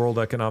chairman of the World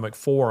Economic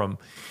Forum,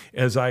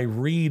 as I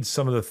read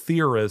some of the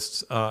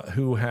theorists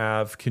who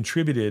have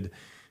contributed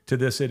to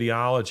this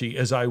ideology,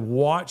 as I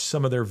watch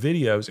some of their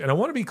videos. And I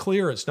want to be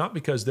clear, it's not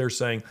because they're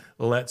saying,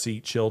 let's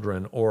eat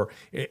children, or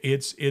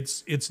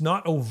it's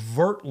not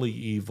overtly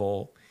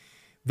evil.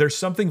 There's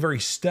something very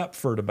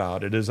Stepford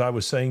about it, as I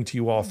was saying to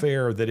you off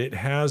air, that it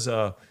has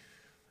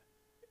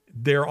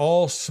they're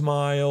all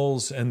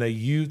smiles, and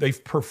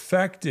they've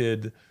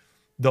perfected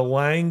the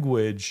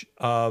language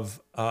of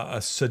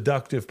a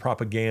seductive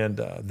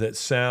propaganda that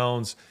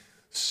sounds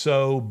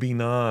so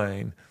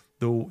benign.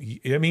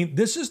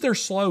 This is their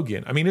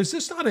slogan. Is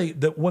this not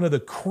one of the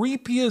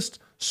creepiest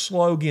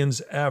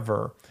slogans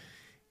ever?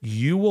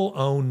 You will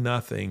own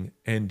nothing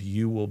and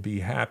you will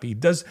be happy.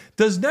 Does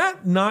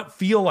that not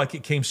feel like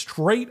it came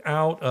straight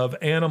out of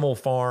Animal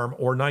Farm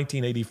or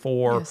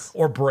 1984 Yes.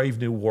 or Brave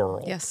New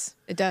World? Yes,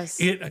 it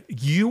does.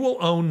 You will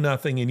own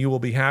nothing and you will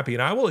be happy.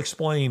 And I will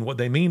explain what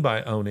they mean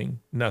by owning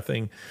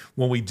nothing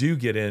when we do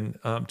get in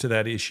to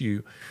that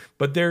issue.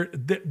 But their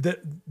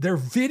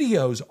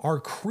videos are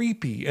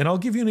creepy. And I'll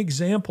give you an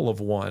example of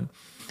one.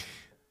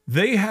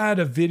 They had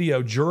a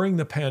video during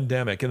the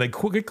pandemic, and they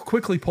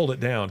quickly pulled it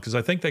down because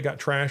I think they got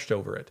trashed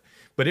over it.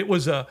 But it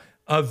was a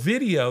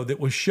video that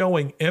was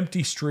showing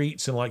empty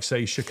streets in, like,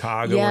 say,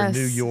 Chicago or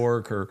New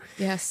York or,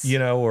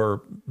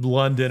 or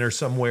London or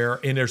somewhere.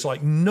 And there's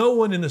like no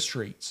one in the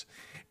streets.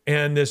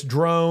 And this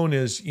drone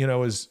is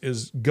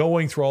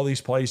going through all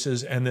these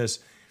places. And this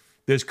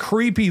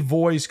creepy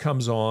voice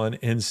comes on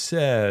and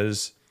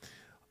says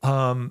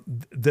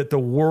that the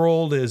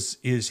world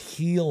is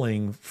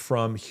healing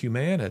from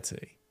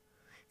humanity.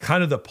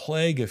 Kind of the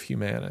plague of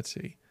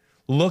humanity.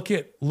 Look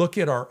at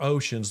our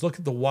oceans. Look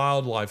at the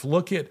wildlife.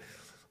 Look at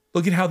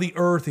how the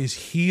earth is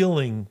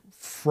healing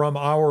from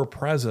our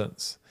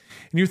presence.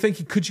 And you're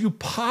thinking, could you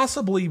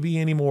possibly be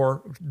any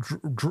more?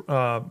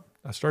 I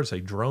started to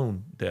say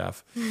drone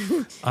deaf.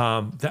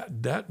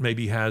 That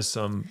maybe has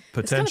some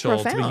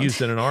potential to be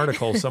used in an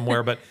article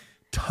somewhere. But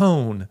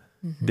tone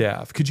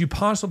deaf. Could you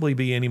possibly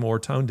be any more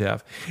tone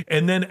deaf?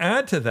 And then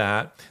add to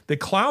that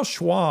Klaus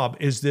Schwab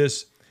is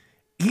this.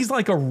 He's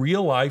like a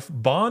real life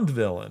Bond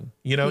villain.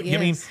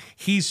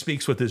 He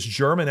speaks with this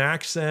German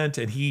accent,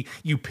 and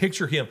you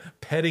picture him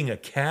petting a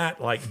cat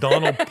like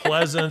Donald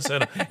Pleasance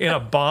in a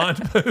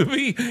Bond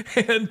movie.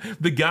 And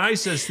the guy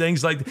says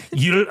things like,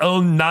 "You'll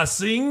own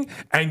nothing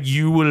and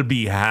you will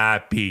be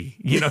happy."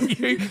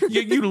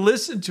 You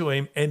listen to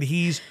him and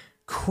he's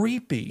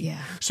creepy.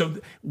 Yeah. So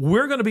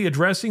we're going to be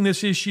addressing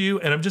this issue,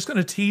 and I'm just going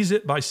to tease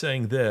it by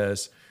saying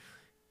this.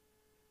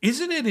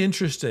 Isn't it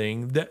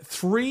interesting that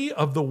three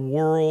of the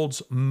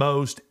world's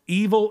most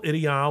evil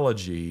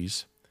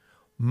ideologies,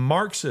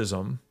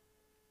 Marxism,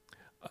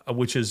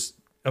 which is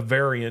a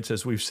variant,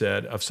 as we've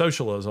said, of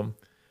socialism,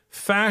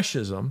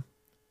 fascism,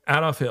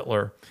 Adolf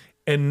Hitler,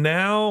 and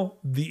now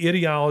the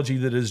ideology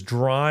that is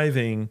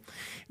driving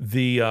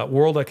the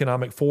World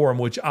Economic Forum,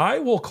 which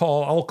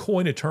I'll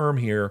coin a term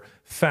here,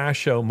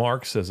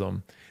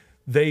 fascio-Marxism,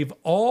 they've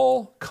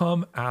all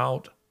come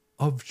out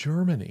of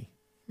Germany.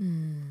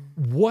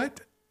 What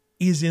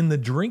is in the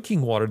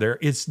drinking water there?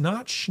 It's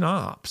not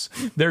schnapps.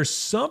 There's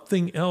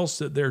something else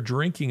that they're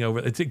drinking over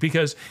it,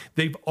 because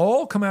they've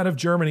all come out of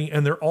Germany,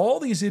 and they're all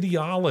these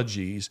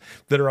ideologies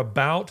that are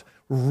about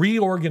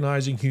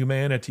reorganizing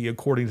humanity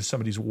according to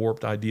some of these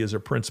warped ideas or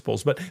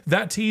principles. But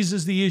that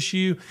teases the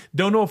issue.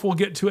 Don't know if we'll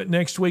get to it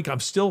next week. I'm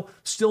still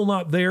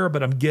not there,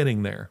 but I'm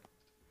getting there.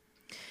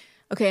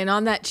 Okay, and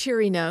on that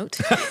cheery note,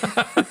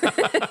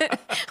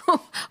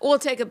 we'll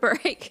take a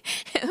break.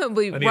 We'll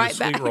be right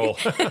back. Roll.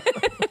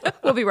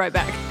 We'll be right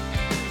back.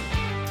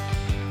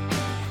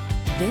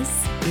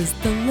 This is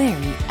the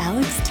Larry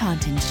Alex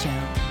Taunton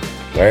Show.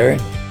 Larry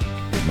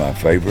is my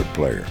favorite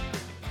player.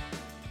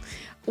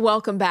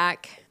 Welcome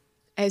back.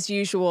 As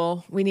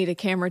usual, we need a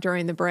camera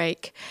during the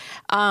break,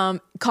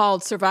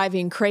 called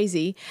Surviving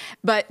Crazy.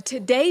 But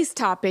today's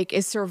topic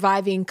is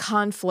surviving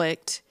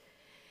conflict.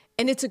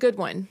 And it's a good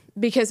one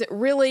because it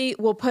really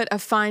will put a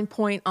fine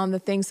point on the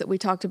things that we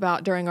talked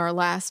about during our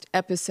last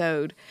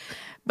episode.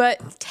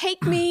 But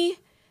take me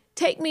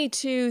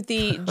to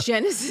the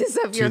genesis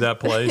of your... To that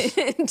place.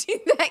 To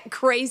that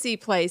crazy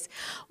place.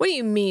 What do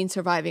you mean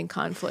surviving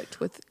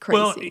conflict with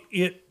crazy?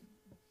 Well,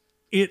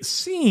 it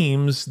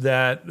seems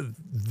that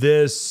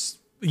this...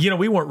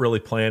 we weren't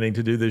really planning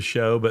to do this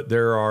show, but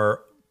there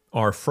are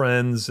our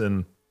friends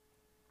and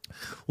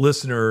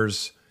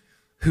listeners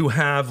who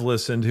have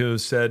listened, who have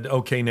said,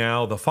 okay,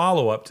 now the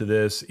follow-up to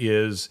this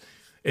is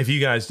if you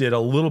guys did a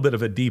little bit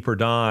of a deeper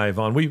dive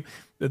on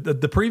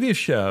the previous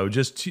show,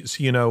 just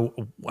so you know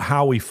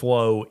how we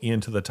flow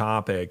into the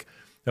topic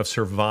of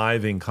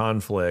surviving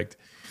conflict,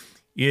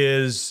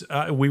 is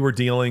we were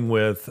dealing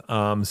with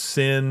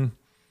sin,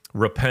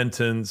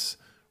 repentance,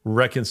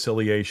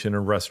 reconciliation,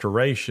 and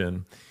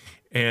restoration.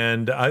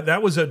 And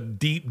that was a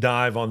deep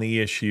dive on the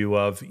issue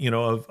of,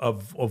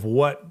 of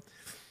what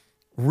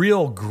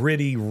real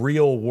gritty,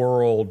 real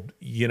world,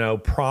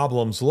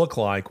 problems look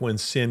like when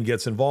sin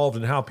gets involved,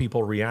 and how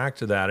people react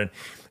to that, and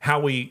how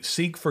we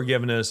seek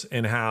forgiveness,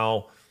 and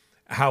how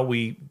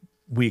we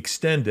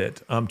extend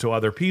it to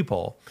other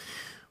people.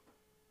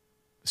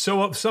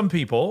 So some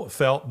people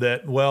felt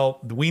that, well,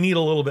 we need a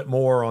little bit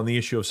more on the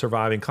issue of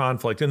surviving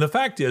conflict. And the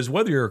fact is,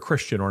 whether you're a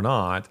Christian or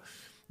not,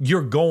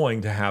 you're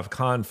going to have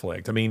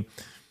conflict. I mean,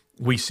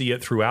 we see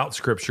it throughout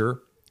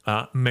Scripture.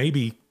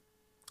 Maybe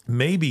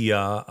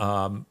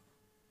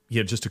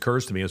it just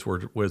occurs to me as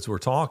we're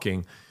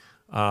talking,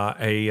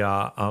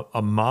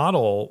 a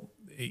model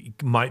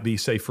might be,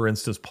 say, for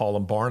instance, Paul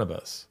and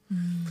Barnabas.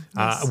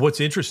 Yes. What's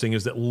interesting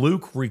is that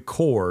Luke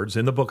records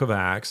in the book of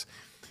Acts,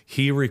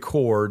 he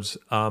records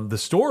the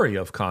story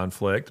of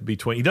conflict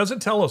between. He doesn't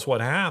tell us what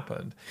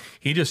happened.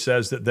 He just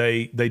says that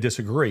they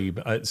disagree.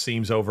 It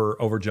seems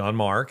over John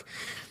Mark,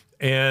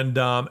 and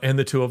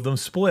the two of them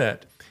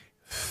split.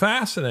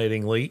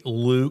 Fascinatingly,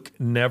 Luke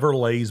never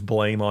lays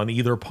blame on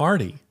either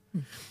party.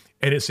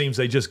 And it seems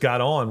they just got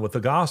on with the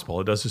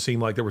gospel. It doesn't seem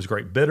like there was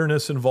great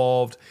bitterness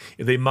involved.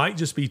 They might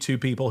just be two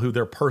people who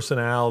their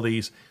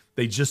personalities,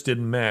 they just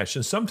didn't mesh.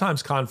 And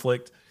sometimes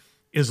conflict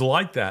is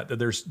like that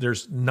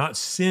there's not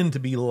sin to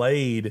be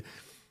laid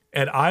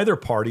at either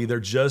party. They're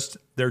just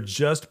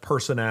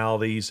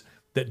personalities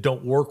that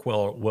don't work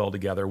well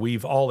together.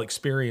 We've all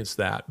experienced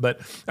that. But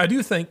I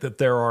do think that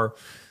there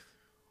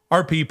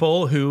are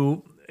people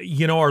who,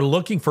 are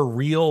looking for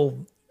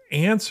real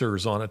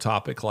answers on a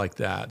topic like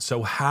that.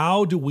 So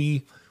how do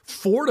we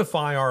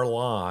fortify our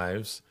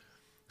lives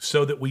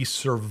so that we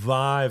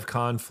survive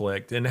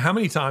conflict? And how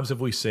many times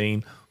have we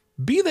seen,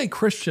 be they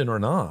Christian or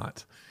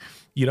not,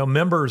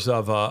 members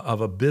of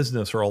a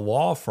business or a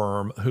law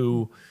firm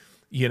who,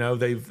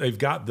 they've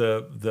got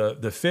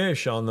the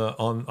fish on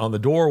the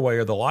doorway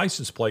or the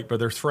license plate, but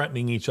they're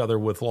threatening each other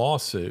with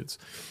lawsuits,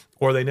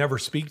 or they never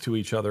speak to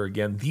each other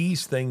again.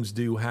 These things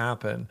do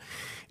happen.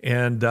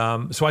 And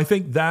so I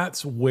think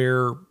that's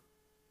where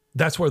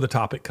the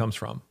topic comes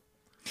from.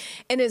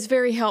 And it's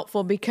very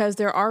helpful because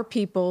there are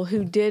people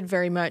who did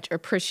very much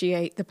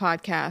appreciate the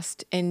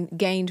podcast and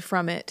gained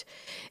from it.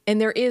 And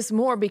there is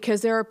more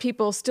because there are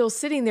people still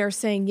sitting there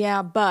saying,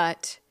 yeah,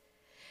 but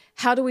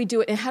how do we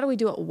do it? And how do we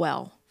do it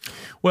well?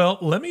 Well,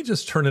 let me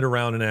just turn it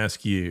around and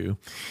ask you,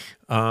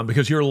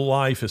 because your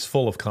life is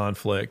full of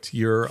conflict.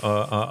 You're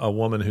a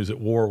woman who's at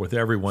war with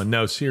everyone.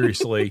 No,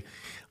 seriously.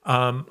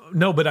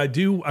 No, but I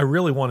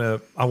really want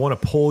to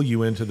pull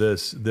you into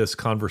this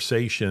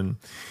conversation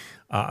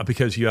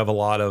because you have a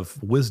lot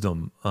of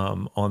wisdom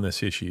on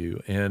this issue.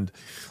 And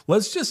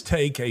let's just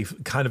take a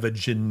kind of a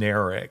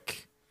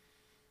generic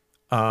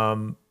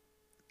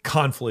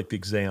conflict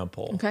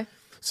example. Okay.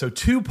 So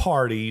two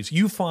parties,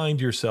 you find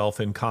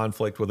yourself in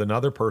conflict with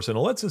another person.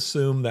 Let's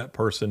assume that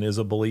person is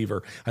a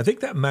believer. I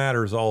think that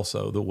matters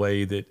also, the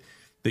way that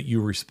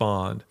you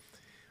respond.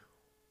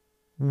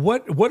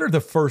 What are the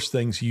first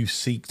things you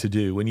seek to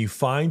do when you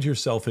find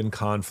yourself in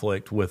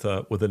conflict with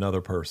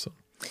another person?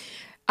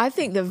 I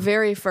think the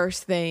very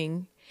first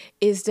thing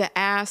is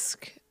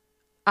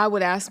I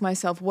would ask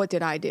myself, what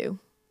did I do?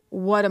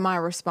 What am I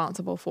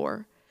responsible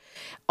for?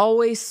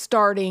 Always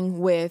starting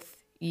with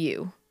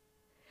you.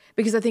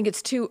 Because I think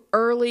it's too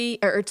early,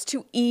 or it's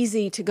too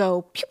easy to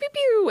go pew, pew,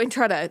 pew, and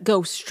try to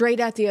go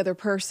straight at the other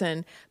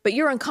person. But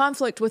you're in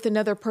conflict with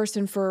another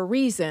person for a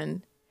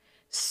reason.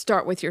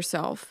 Start with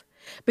yourself.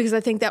 Because I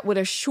think that would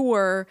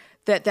assure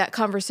that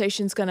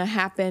conversation's going to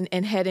happen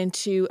and head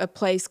into a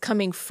place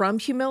coming from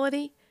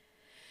humility.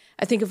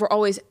 I think if we're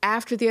always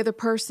after the other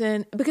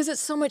person, because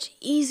it's so much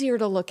easier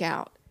to look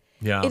out.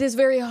 Yeah. It is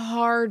very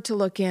hard to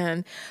look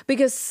in,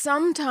 because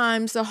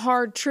sometimes the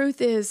hard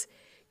truth is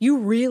you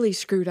really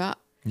screwed up.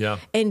 Yeah.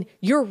 And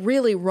you're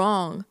really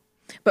wrong.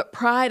 But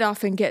pride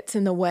often gets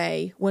in the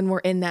way when we're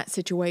in that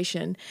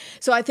situation.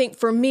 So I think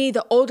for me,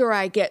 the older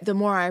I get, the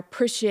more I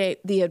appreciate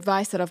the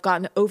advice that I've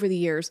gotten over the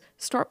years.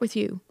 Start with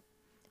you.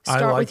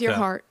 Start with your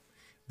heart.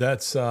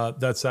 That's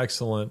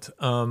excellent.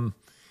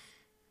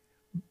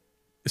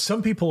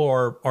 Some people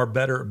are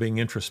better at being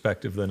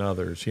introspective than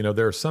others.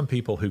 There are some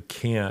people who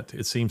can't.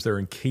 It seems they're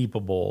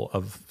incapable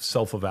of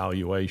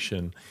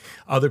self-evaluation.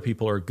 Other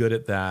people are good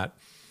at that.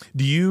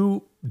 Do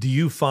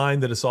you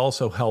find that it's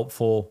also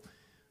helpful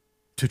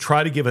to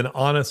try to give an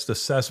honest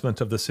assessment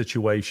of the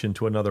situation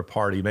to another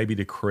party, maybe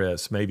to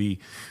Chris, maybe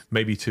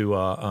to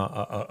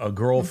a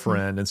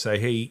girlfriend, and say,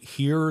 hey,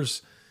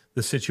 here's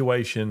the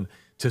situation,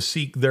 to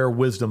seek their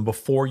wisdom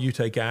before you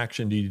take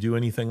action? Do you do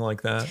anything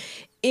like that?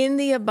 In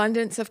the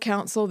abundance of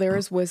counsel, there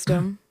is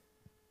wisdom,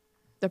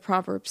 the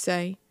Proverbs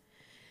say,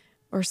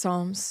 or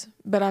Psalms.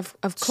 But I've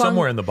clung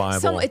somewhere in the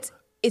Bible.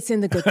 It's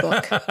in the good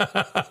book.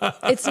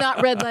 It's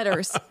not red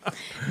letters,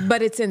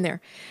 but it's in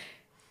there.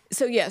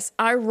 So yes,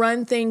 I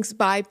run things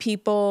by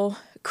people.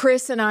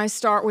 Chris and I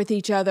start with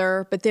each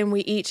other, but then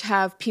we each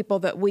have people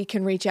that we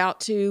can reach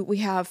out to. We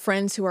have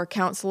friends who are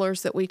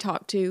counselors that we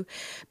talk to,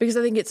 because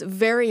I think it's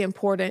very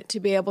important to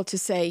be able to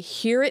say,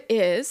 here it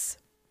is.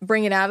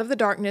 bring it out of the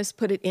darkness,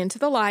 put it into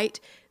the light.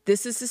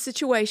 This is the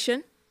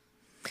situation.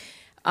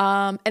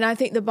 And I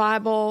think the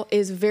Bible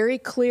is very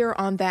clear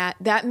on that.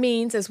 That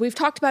means, as we've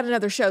talked about in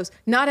other shows,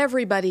 not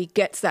everybody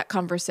gets that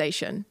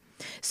conversation.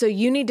 So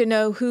you need to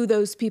know who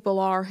those people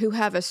are who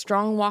have a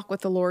strong walk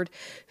with the Lord,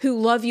 who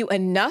love you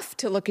enough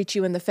to look at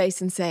you in the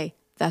face and say,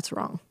 that's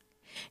wrong.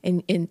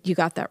 And you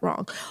got that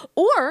wrong.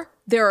 Or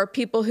there are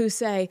people who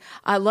say,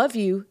 I love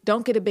you,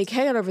 don't get a big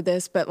head over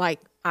this, but like,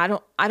 I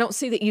don't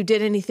see that you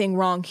did anything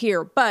wrong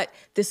here, but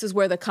this is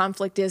where the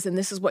conflict is, and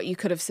this is what you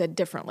could have said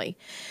differently.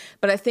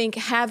 But I think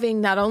having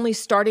not only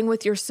starting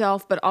with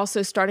yourself, but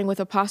also starting with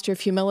a posture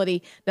of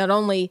humility, not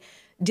only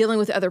dealing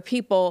with other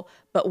people,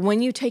 but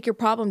when you take your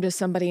problem to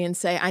somebody and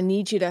say, I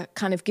need you to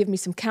kind of give me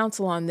some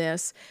counsel on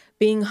this,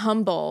 being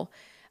humble,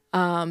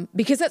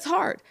 because that's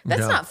hard.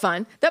 That's not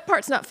fun. That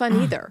part's not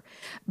fun either.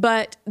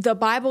 But the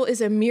Bible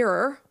is a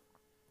mirror,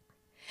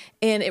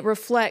 and it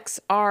reflects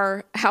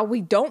how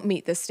we don't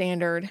meet the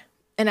standard.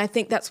 And I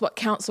think that's what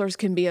counselors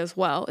can be as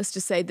well, is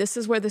to say, this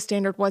is where the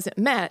standard wasn't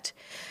met.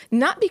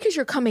 Not because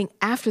you're coming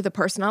after the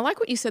person. I like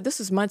what you said. This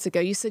was months ago.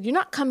 You said you're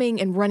not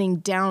coming and running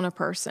down a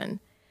person.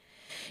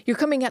 You're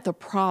coming at the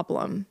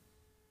problem.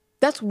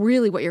 That's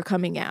really what you're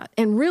coming at.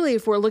 And really,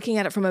 if we're looking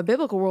at it from a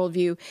biblical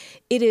worldview,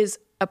 it is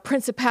a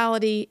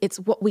principality. It's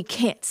what we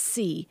can't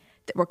see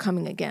that we're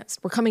coming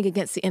against. We're coming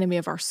against the enemy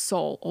of our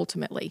soul,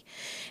 ultimately.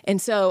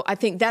 And so I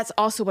think that's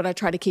also what I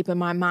try to keep in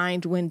my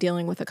mind when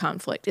dealing with a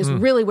conflict, is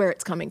really where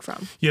it's coming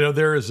from. You know,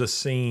 there is a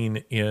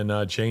scene in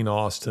Jane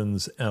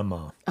Austen's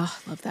Emma. Oh,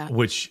 I love that.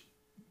 Which,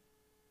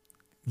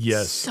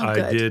 yes, So I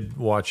good. did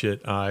watch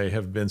it. I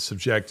have been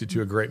subjected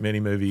to a great many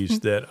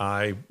movies that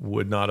I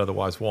would not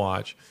otherwise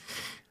watch.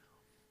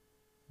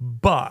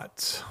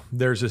 But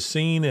there's a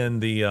scene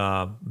in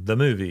the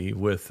movie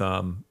with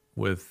Gwyneth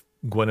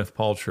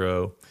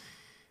Paltrow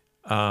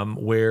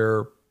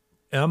where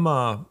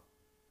Emma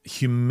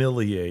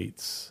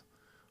humiliates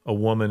a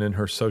woman in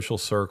her social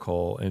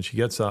circle, and she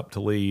gets up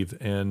to leave,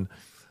 and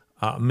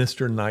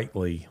Mr.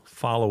 Knightley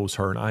follows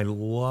her. And I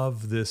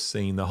love this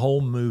scene. The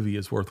whole movie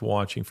is worth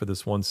watching for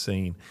this one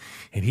scene.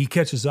 And he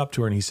catches up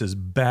to her and he says,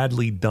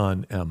 badly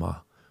done,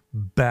 Emma,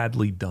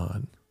 badly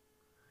done.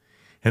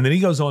 And then he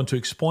goes on to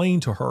explain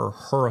to her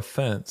her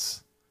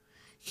offense.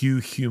 You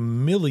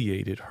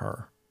humiliated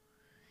her.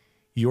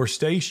 Your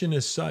station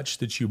is such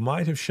that you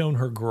might have shown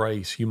her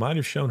grace. You might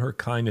have shown her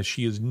kindness.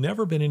 She has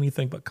never been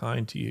anything but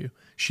kind to you.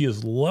 She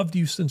has loved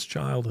you since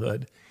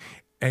childhood,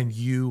 and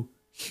you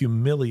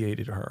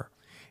humiliated her.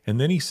 And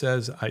then he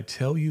says, I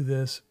tell you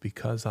this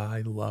because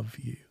I love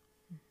you.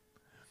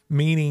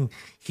 Meaning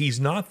he's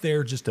not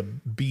there just to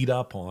beat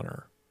up on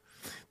her.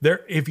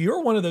 If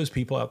you're one of those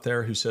people out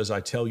there who says,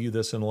 I tell you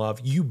this in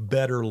love, you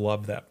better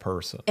love that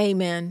person.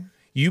 Amen.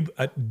 You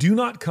do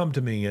not come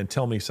to me and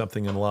tell me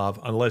something in love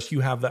unless you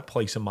have that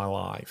place in my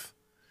life.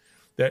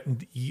 That,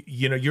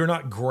 you know, you're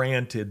not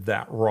granted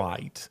that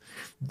right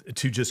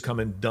to just come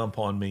and dump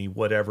on me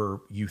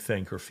whatever you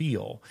think or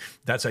feel.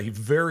 That's a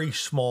very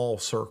small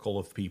circle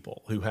of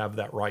people who have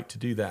that right to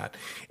do that.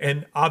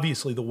 And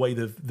obviously the way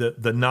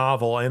the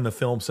novel and the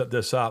film set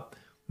this up,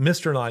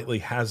 Mr. Knightley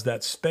has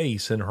that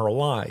space in her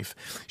life.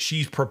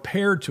 She's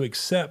prepared to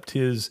accept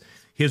his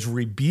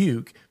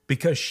rebuke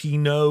because she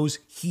knows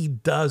he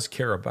does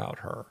care about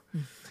her.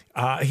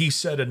 He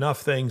said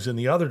enough things in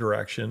the other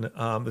direction,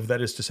 that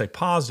is to say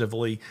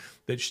positively,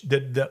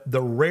 that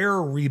the rare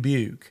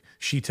rebuke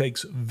she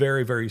takes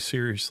very, very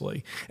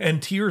seriously.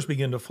 And tears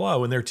begin to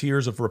flow, and they're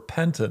tears of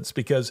repentance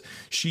because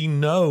she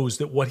knows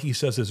that what he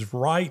says is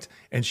right,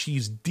 and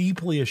she's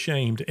deeply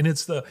ashamed. And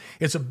it's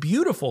a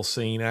beautiful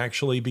scene,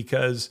 actually,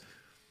 because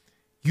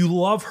you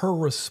love her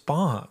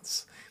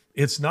response.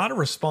 It's not a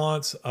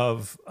response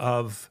of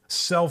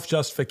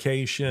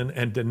self-justification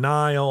and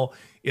denial.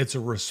 It's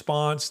a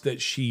response that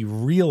she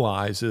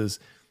realizes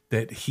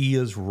that he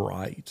is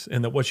right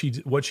and that what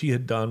she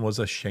had done was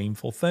a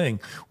shameful thing.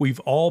 We've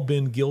all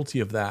been guilty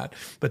of that.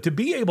 But to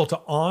be able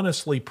to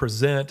honestly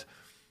present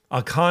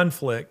a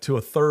conflict to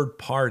a third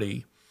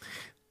party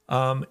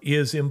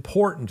is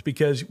important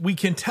because we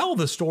can tell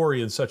the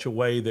story in such a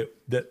way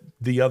that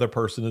the other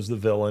person is the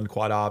villain,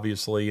 quite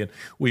obviously, and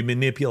we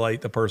manipulate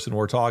the person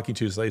we're talking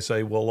to. So they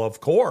say, well, of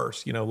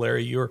course, you know,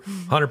 Larry, you're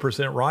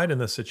 100% right in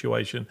this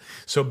situation.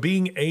 So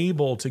being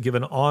able to give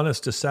an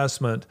honest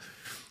assessment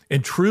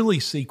and truly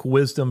seek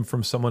wisdom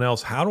from someone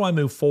else. How do I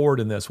move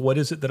forward in this? What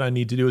is it that I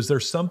need to do? Is there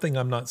something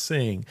I'm not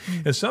seeing?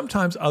 And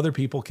sometimes other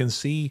people can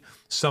see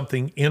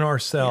something in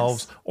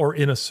ourselves or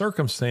in a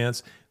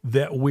circumstance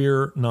that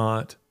we're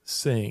not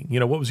seeing. You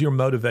know, what was your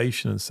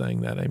motivation in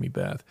saying that, Amie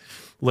Beth?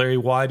 Larry,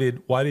 why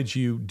did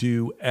you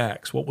do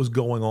X? What was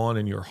going on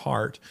in your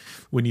heart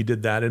when you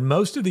did that? And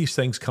most of these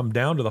things come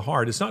down to the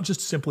heart. It's not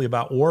just simply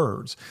about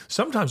words.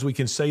 Sometimes we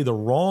can say the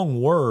wrong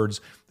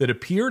words that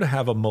appear to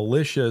have a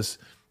malicious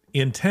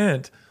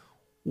intent.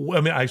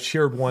 I mean, I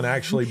shared one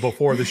actually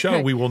before the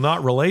show. We will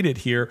not relate it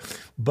here,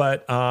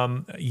 but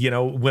you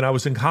know, when I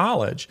was in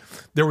college,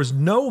 there was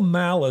no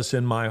malice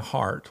in my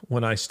heart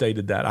when I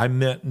stated that. I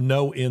meant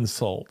no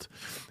insult.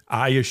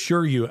 I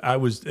assure you, I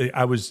was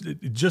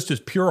just as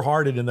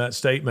pure-hearted in that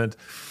statement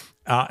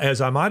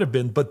as I might have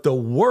been, but the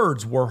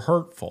words were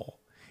hurtful.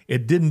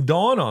 It didn't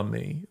dawn on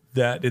me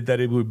that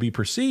it would be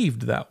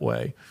perceived that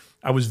way.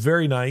 I was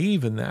very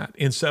naive in that.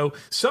 And so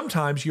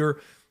sometimes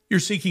you're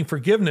seeking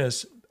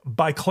forgiveness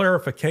by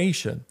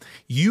clarification.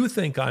 You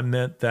think I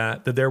meant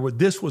that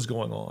this was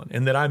going on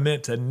and that I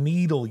meant to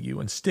needle you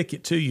and stick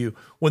it to you,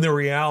 when the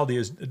reality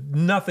is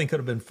nothing could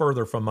have been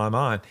further from my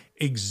mind.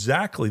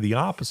 Exactly the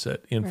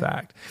opposite, in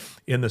fact,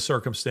 in the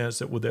circumstance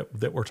that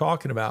we're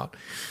talking about.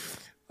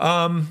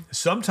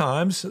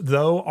 Sometimes,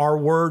 though, our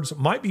words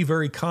might be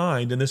very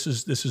kind, and this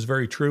is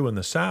very true in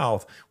the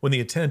South, when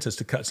the intent is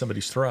to cut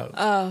somebody's throat.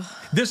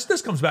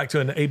 This comes back to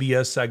an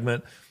ABS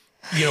segment,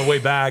 way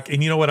back,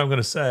 and you know what I'm going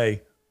to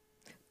say?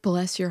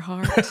 Bless your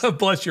heart.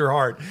 Bless your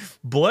heart.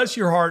 Bless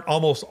your heart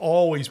almost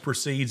always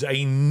precedes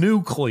a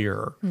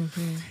nuclear,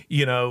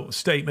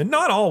 statement.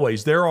 Not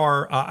always. There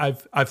are.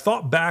 I've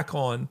thought back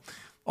on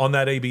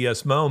that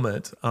ABS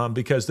moment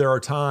because there are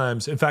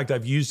times. In fact,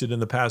 I've used it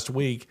in the past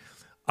week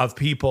of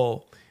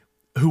people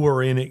who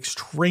are in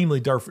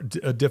extremely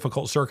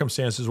difficult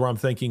circumstances where I'm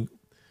thinking,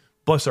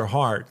 bless their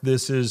heart.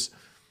 This is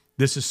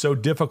so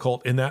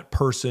difficult, and that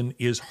person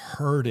is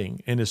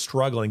hurting and is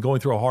struggling, going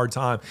through a hard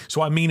time.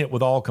 So I mean it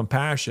with all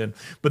compassion.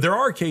 But there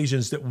are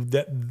occasions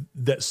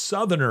that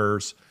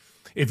Southerners,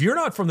 if you're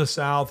not from the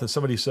South and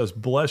somebody says,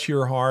 bless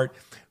your heart,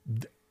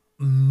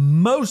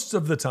 most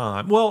of the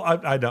time, well,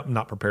 I'm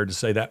not prepared to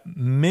say that,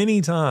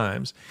 many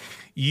times,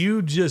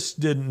 you just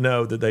didn't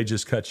know that they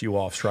just cut you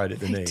off straight at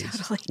the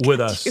knees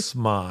with a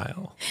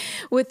smile.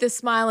 With the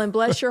smile, and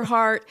bless your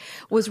heart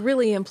was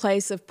really in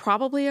place of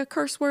probably a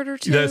curse word or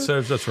two.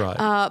 That's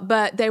right.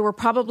 But they were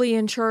probably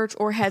in church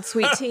or had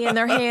sweet tea in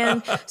their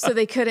hand, so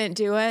they couldn't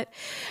do it.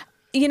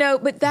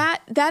 But that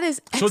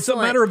is excellent. So it's a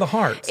matter of the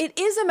heart. It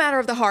is a matter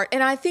of the heart.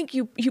 And I think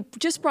you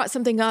just brought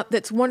something up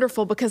that's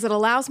wonderful, because it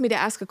allows me to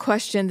ask a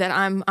question that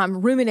I'm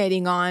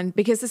ruminating on,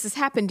 because this has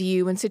happened to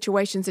you in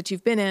situations that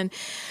you've been in.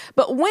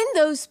 But when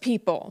those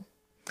people,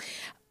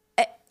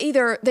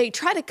 either they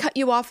try to cut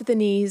you off at the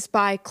knees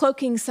by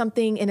cloaking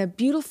something in a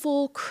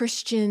beautiful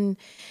Christianese,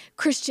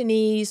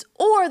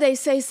 or they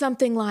say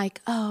something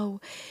like,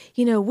 oh,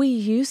 we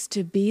used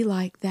to be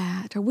like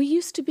that, or we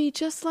used to be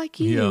just like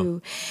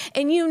you.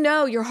 Yeah. And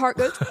your heart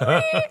goes, what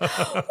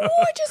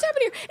just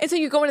happened here? And so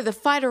you go into the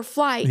fight or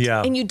flight,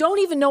 and you don't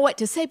even know what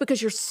to say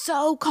because you're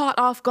so caught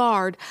off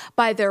guard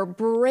by their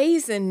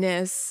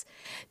brazenness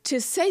to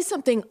say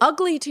something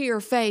ugly to your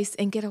face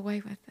and get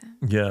away with it.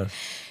 Yeah.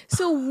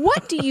 So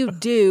what do you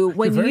do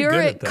when you're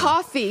at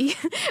coffee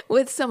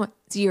with someone?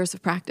 It's years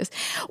of practice.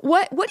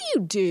 What do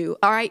you do?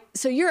 All right.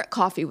 So you're at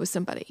coffee with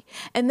somebody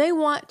and they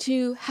want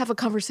to have a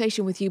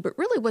conversation with you, but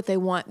really what they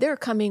want, they're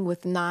coming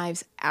with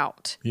knives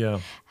out. Yeah.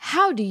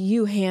 How do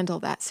you handle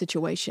that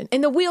situation?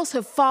 And the wheels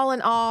have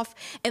fallen off,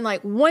 and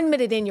like 1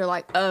 minute in, you're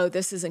like, oh,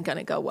 this isn't going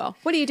to go well.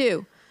 What do you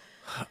do?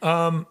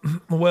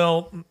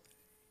 Well,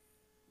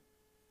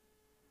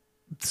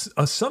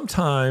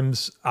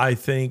 sometimes I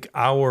think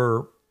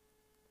our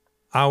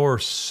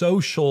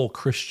social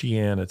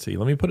Christianity,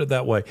 let me put it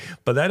that way,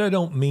 but that I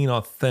don't mean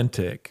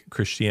authentic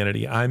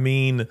Christianity. I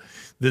mean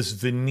this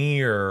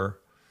veneer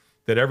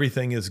that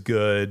everything is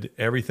good,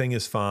 everything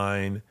is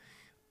fine,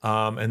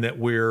 and that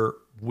we're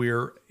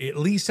at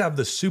least have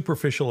the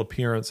superficial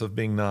appearance of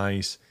being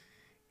nice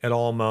at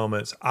all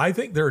moments. I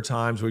think there are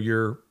times where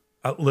you're,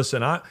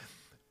 listen, I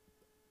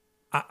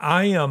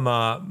am,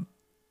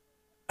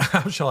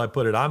 how shall I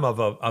put it? I'm of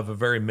a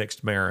very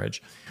mixed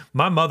marriage.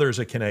 My mother is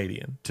a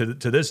Canadian. To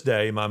this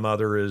day, my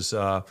mother is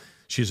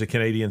she's a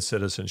Canadian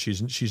citizen.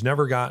 She's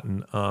never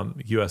gotten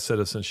U.S.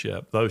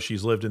 citizenship, though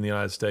she's lived in the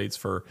United States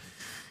for,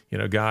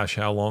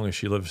 how long has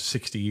she lived?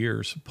 60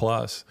 years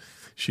plus.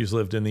 She's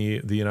lived in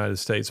the United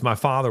States. My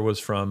father was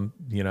from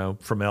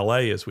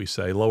L.A., as we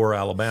say, Lower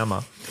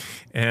Alabama,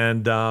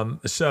 and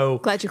so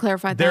glad you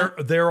clarified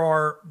that. There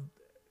are.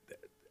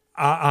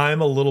 I'm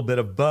a little bit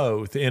of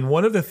both. And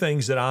one of the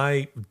things that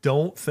I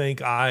don't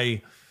think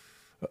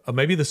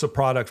maybe this is a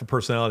product of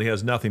personality,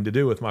 has nothing to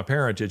do with my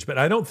parentage, but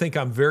I don't think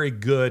I'm very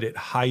good at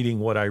hiding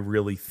what I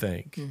really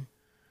think.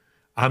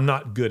 I'm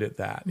not good at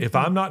that. If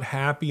I'm not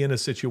happy in a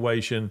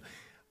situation,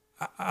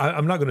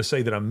 I'm not going to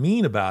say that I'm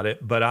mean about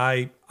it, but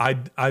I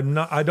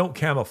don't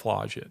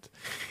camouflage it.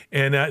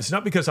 And it's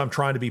not because I'm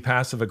trying to be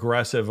passive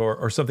aggressive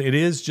or something. It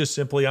is just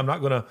simply, I'm not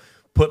going to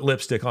put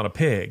lipstick on a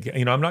pig.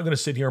 I'm not going to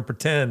sit here and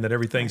pretend that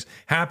everything's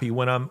happy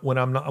when I'm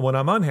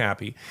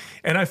unhappy.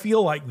 And I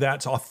feel like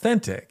that's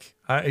authentic.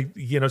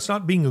 It's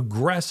not being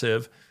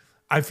aggressive.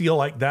 I feel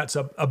like that's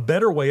a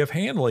better way of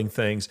handling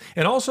things.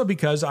 And also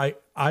because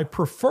I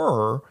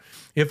prefer,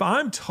 if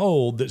I'm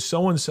told that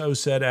so-and-so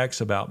said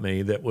X about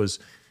me that was,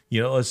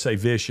 let's say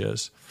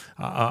vicious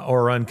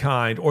or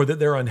unkind, or that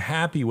they're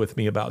unhappy with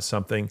me about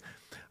something,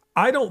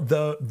 I don't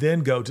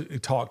then go to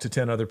talk to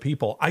 10 other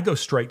people. I go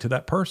straight to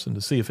that person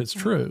to see if it's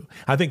true.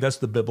 I think that's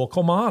the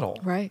biblical model.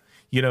 Right.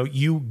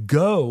 You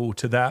go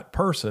to that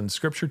person.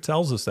 Scripture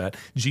tells us that.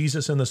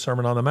 Jesus in the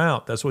Sermon on the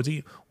Mount, that's what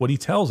he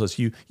tells us.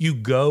 You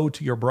go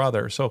to your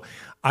brother. So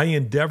I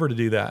endeavor to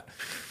do that.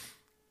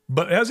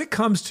 But as it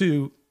comes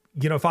to,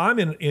 if I'm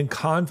in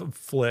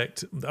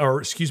conflict,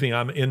 or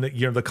I'm in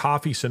the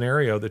coffee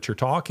scenario that you're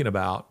talking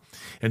about,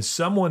 and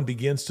someone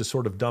begins to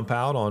sort of dump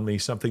out on me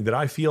something that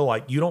I feel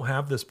like you don't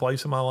have this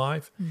place in my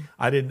life.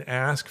 I didn't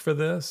ask for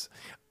this.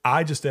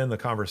 I just end the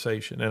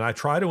conversation, and I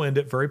try to end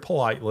it very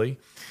politely.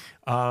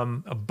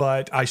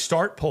 But I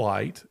start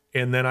polite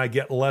and then I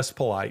get less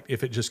polite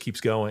if it just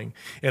keeps going.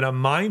 And I'm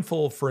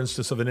mindful, for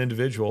instance, of an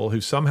individual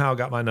who somehow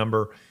got my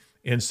number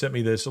and sent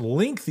me this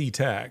lengthy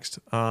text,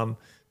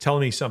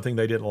 telling me something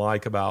they didn't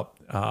like about,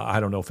 I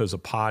don't know if it was a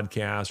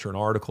podcast or an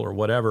article or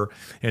whatever,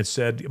 and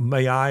said,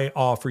 may I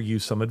offer you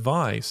some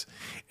advice?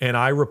 And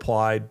I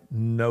replied,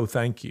 no,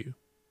 thank you.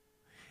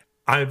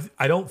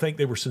 I don't think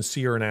they were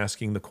sincere in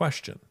asking the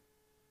question.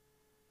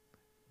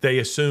 They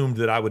assumed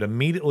that I would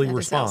immediately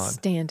respond. That is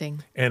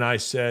outstanding. And I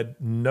said,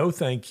 no,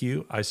 thank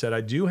you. I said,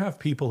 I do have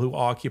people who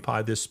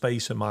occupy this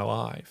space in my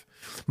life,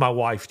 my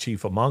wife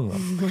chief among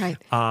them,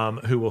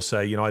 right. Who will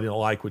say, I didn't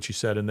like what you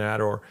said in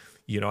that, or,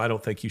 I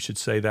don't think you should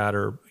say that,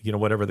 or,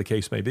 whatever the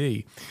case may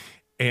be.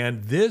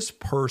 And this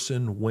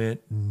person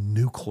went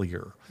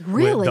nuclear.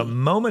 Really? The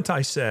moment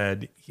I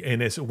said,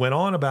 and it went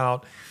on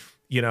about,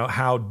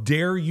 how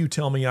dare you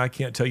tell me I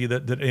can't tell you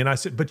that, and I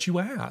said, but you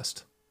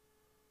asked.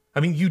 I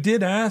mean, you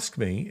did ask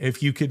me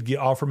if you could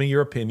offer me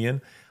your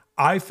opinion.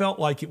 I felt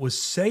like it was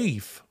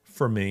safe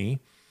for me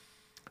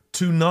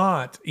to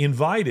not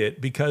invite it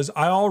because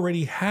I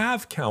already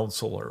have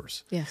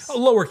counselors, yes,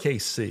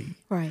 lowercase c,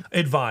 right,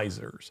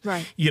 advisors,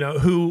 right,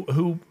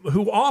 who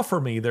offer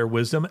me their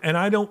wisdom, and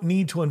I don't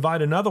need to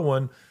invite another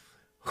one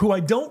who I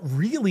don't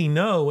really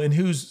know and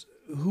whose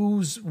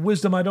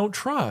wisdom I don't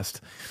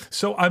trust.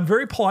 So I'm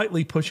very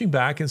politely pushing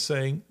back and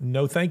saying,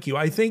 no, thank you.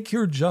 I think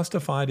you're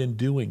justified in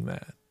doing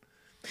that.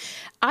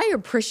 I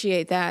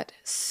appreciate that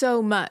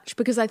so much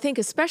because I think,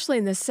 especially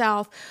in the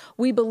South,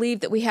 we believe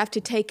that we have to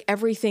take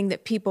everything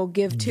that people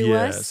give to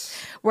us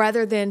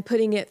rather than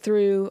putting it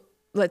through,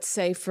 let's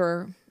say,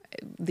 for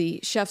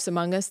the chefs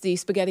among us, the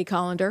spaghetti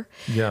colander,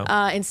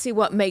 and see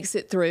what makes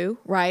it through,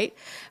 right?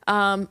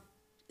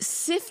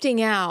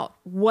 Sifting out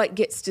what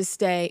gets to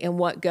stay and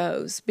what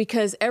goes,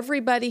 because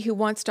everybody who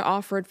wants to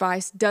offer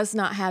advice does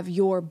not have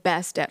your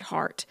best at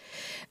heart.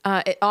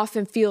 It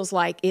often feels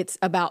like it's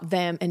about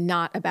them and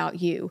not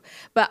about you.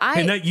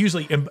 And that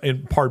usually,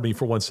 and pardon me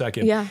for 1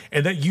 second,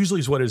 and that usually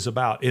is what it's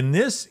about. In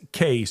this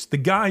case, the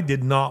guy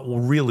did not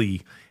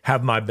really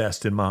have my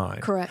best in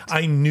mind. Correct.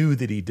 I knew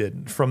that he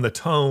didn't from the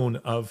tone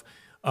of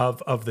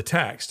the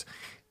text.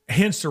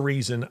 Hence the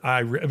reason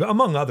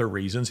among other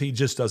reasons, he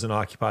just doesn't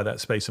occupy that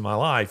space in my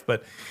life.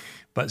 But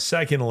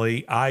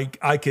secondly,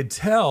 I could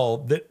tell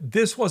that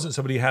this wasn't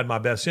somebody who had my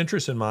best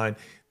interest in mind.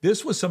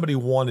 This was somebody who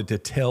wanted to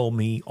tell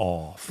me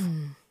off.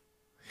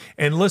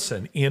 And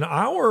listen, in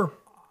our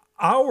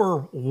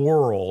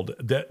world,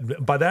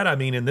 by that I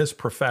mean in this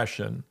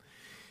profession,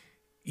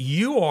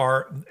 you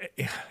are,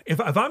 if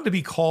I'm to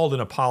be called an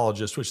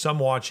apologist, which some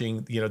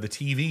watching, the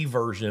TV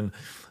version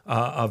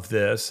of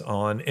this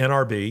on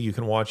NRB, you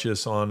can watch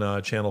this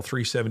on channel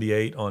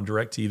 378 on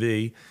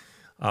DirecTV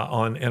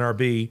on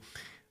NRB.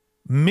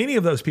 Many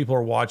of those people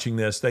are watching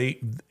this.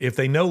 If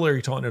they know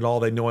Larry Taunton at all,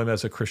 they know him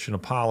as a Christian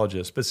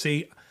apologist. But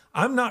see,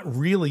 I'm not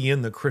really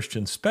in the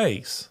Christian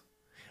space.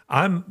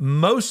 I'm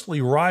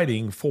mostly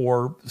writing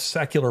for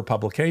secular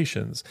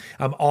publications.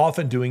 I'm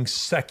often doing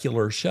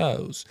secular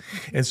shows.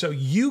 And so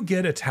you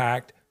get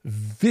attacked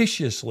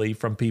viciously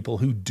from people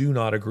who do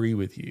not agree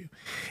with you.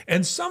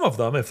 And some of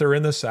them, if they're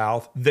in the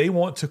South, they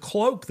want to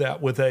cloak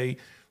that with a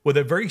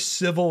very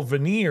civil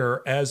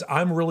veneer as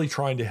I'm really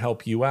trying to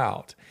help you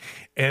out.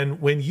 And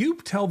when you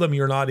tell them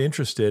you're not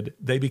interested,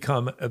 they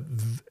become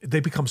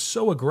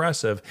so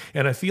aggressive.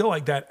 And I feel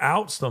like that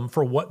outs them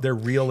for what their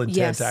real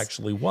intent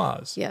actually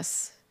was.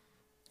 Yes.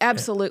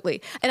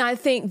 Absolutely. And I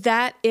think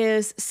that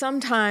is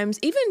sometimes,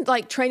 even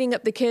like training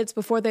up the kids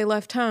before they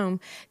left home,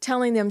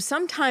 telling them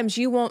sometimes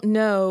you won't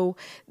know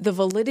the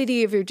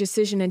validity of your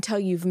decision until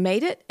you've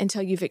made it,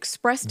 until you've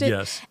expressed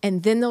it,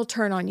 and then they'll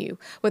turn on you.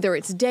 Whether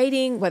it's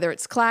dating, whether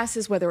it's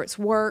classes, whether it's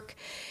work,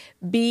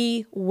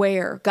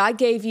 beware. God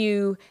gave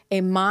you a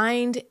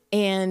mind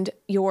and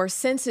your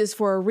senses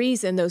for a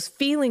reason. Those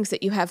feelings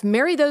that you have,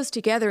 marry those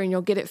together and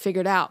you'll get it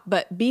figured out.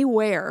 But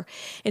beware.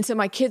 And so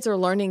my kids are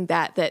learning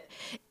that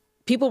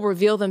people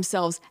reveal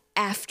themselves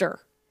after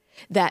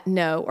that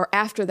no, or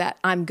after that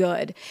I'm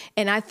good.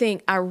 And I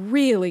think I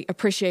really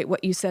appreciate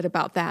what you said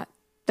about that.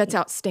 That's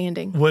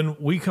outstanding. When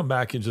we come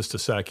back in just a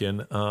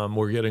second,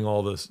 we're getting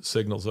all the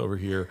signals over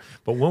here.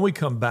 But when we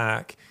come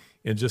back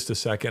in just a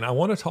second, I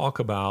want to talk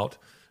about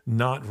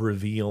not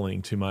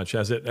revealing too much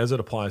as it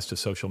applies to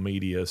social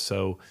media.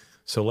 So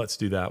let's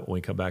do that when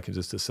we come back in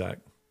just a sec.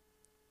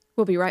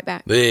 We'll be right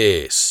back.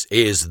 This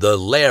is the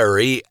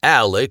Larry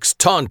Alex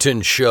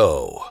Taunton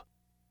Show.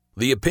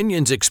 The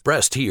opinions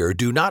expressed here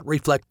do not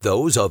reflect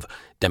those of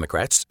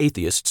Democrats,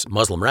 atheists,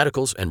 Muslim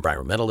radicals,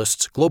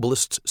 environmentalists,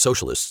 globalists,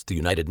 socialists, the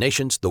United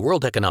Nations, the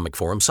World Economic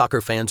Forum,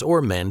 soccer fans,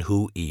 or men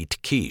who eat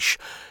quiche.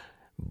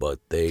 But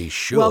they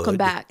should. Welcome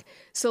back.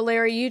 So,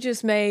 Larry, you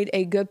just made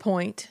a good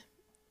point.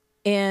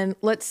 And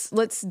let's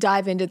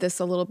dive into this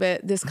a little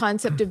bit. This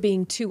concept of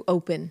being too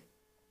open.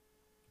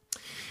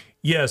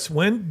 Yes,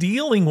 when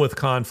dealing with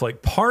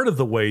conflict, part of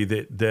the way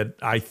that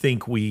I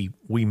think we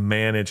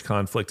manage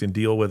conflict and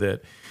deal with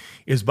it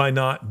is by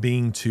not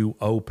being too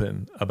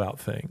open about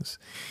things.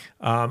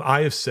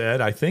 I have said,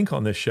 I think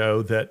on this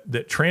show,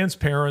 that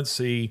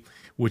transparency,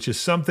 which is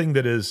something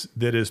that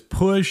is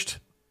pushed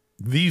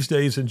these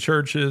days in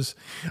churches,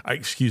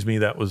 excuse me,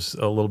 that was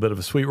a little bit of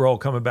a sweet roll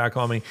coming back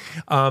on me.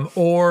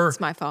 Or it's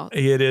my fault.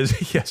 It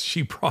is. Yes,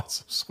 she brought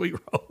some sweet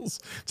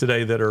rolls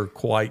today that are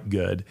quite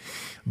good.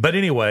 But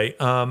anyway,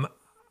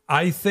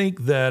 I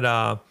think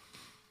that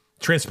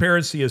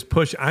transparency is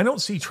pushed. I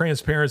don't see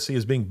transparency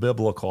as being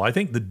biblical. I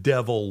think the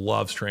devil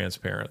loves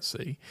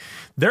transparency.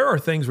 There are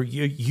things where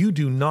you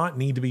do not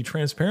need to be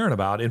transparent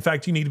about. In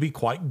fact, you need to be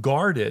quite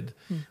guarded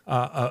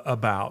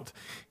about.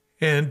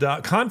 And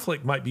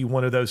conflict might be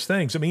one of those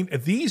things. I mean,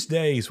 these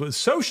days with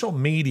social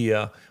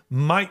media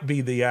might be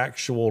the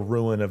actual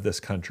ruin of this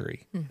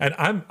country. And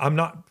I'm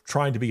not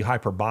trying to be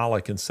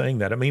hyperbolic in saying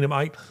that. I mean, it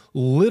might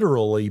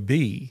literally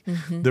be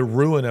the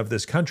ruin of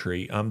this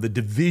country, the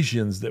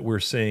divisions that we're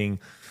seeing,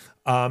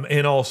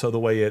 and also the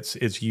way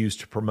it's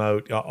used to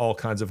promote all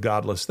kinds of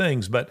godless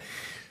things. But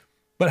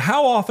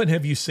how often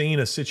have you seen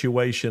a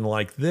situation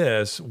like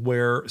this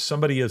where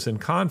somebody is in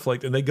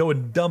conflict and they go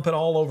and dump it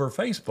all over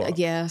Facebook?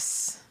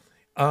 Yes.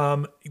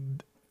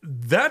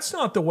 That's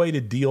not the way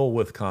to deal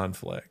with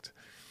conflict.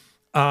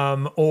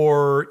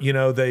 Or,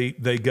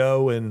 they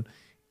go and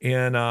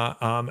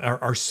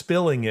are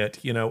spilling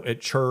it,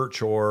 at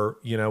church or,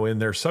 in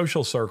their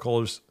social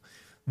circles.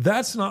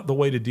 That's not the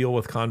way to deal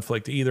with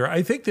conflict either.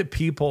 I think that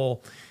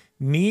people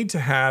need to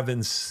have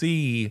and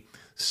see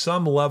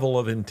some level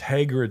of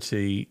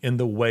integrity in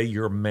the way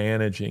you're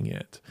managing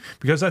it,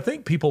 because I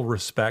think people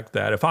respect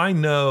that. If I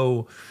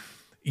know,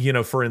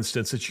 for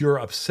instance, that you're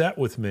upset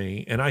with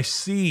me and I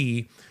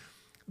see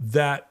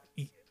that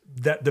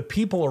the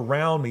people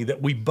around me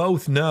that we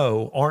both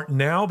know aren't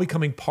now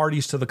becoming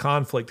parties to the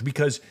conflict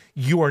because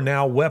you are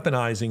now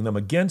weaponizing them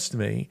against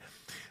me,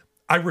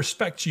 I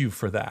respect you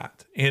for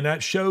that. And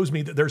that shows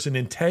me that there's an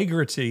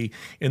integrity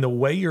in the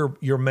way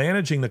you're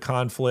managing the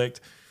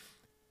conflict.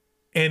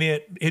 And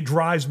it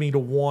drives me to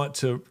want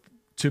to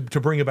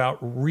bring about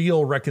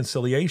real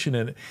reconciliation.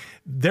 And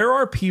there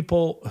are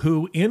people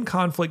who in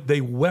conflict, they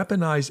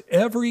weaponize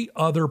every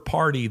other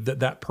party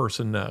that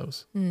person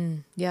knows.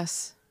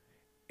 Yes.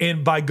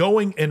 And by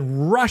going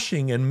and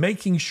rushing and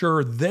making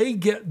sure they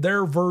get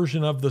their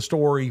version of the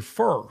story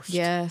first.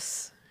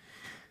 Yes.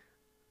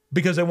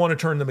 Because they want to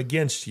turn them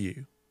against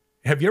you.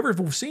 Have you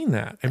ever seen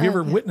that? Have you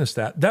ever witnessed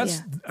that?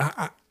 That's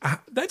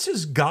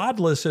as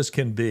godless as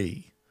can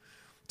be.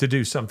 To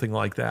do something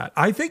like that.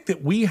 I think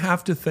that we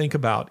have to think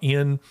about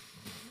in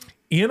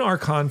our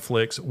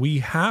conflicts, we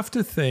have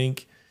to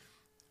think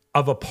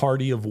of a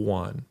party of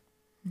one.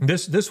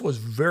 This was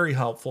very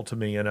helpful to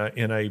me in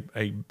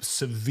a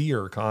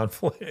severe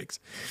conflict,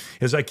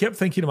 as I kept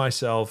thinking to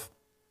myself,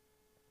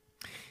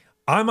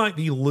 I might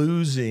be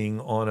losing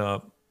on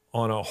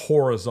a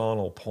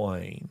horizontal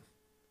plane.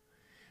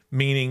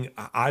 Meaning,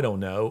 I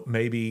don't know,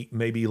 maybe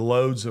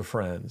loads of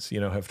friends,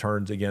 have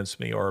turned against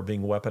me or are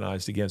being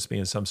weaponized against me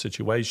in some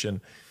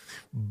situation.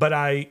 But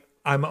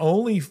I'm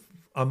only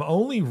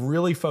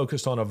really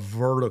focused on a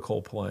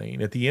vertical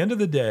plane. At the end of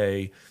the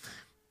day,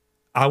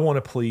 I want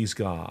to please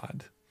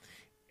God.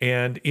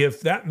 And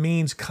if that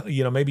means,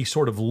 maybe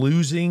sort of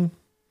losing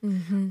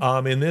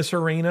in this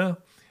arena,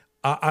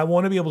 I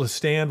want to be able to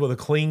stand with a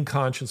clean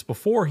conscience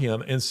before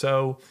Him. And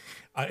so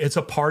it's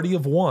a party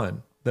of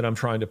one that I'm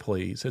trying to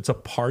please. It's a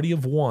party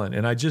of one.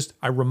 And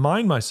I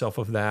remind myself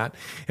of that.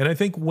 And I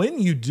think when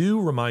you do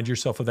remind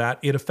yourself of that,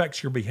 it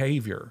affects your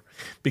behavior,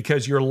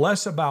 because you're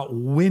less about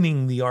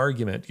winning the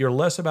argument. You're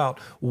less about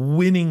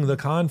winning the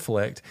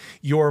conflict.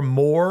 You're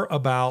more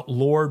about,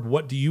 Lord,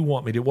 what do you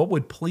want me to do? What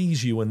would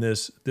please you in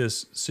this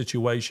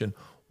situation?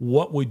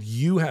 What would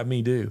you have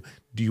me do?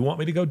 Do you want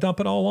me to go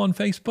dump it all on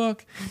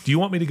Facebook? Do you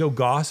want me to go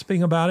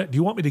gossiping about it? Do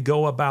you want me to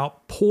go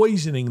about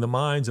poisoning the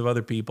minds of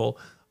other people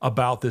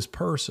about this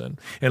person?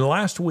 And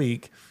last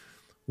week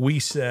I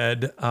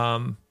said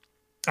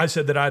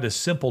that I had a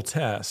simple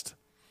test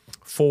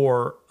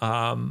for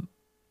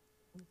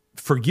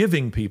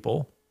forgiving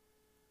people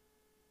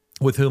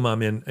with whom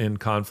I'm in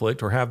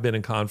conflict or have been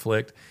in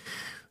conflict.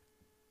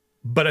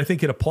 But I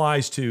think it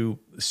applies to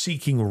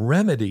seeking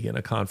remedy in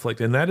a conflict.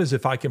 And that is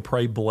if I can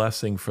pray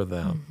blessing for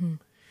them.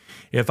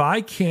 If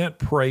I can't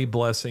pray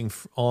blessing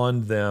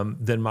on them,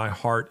 then my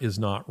heart is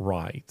not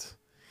right.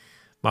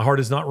 My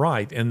heart is not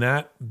right. And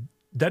that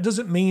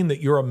doesn't mean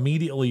that you're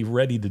immediately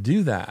ready to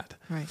do that.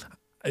 Right.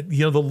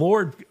 the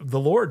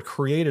Lord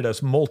created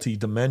us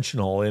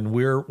multidimensional, and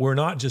we're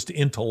not just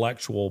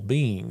intellectual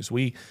beings.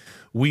 We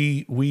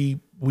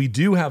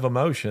do have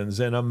emotions,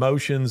 and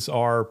emotions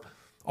are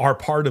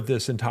part of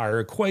this entire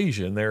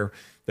equation. There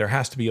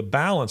has to be a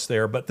balance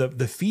there, but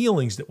the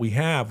feelings that we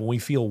have when we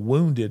feel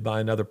wounded by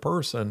another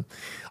person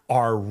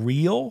are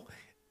real.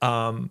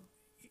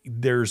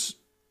 There's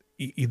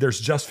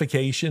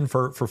justification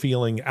for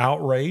feeling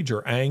outrage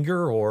or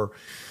anger or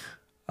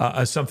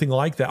something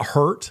like that,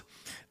 hurt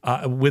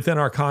within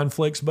our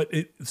conflicts, but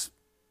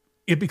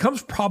it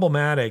becomes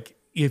problematic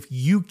if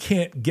you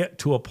can't get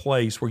to a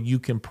place where you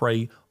can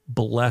pray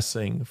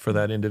blessing for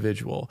that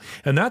individual.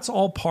 And that's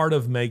all part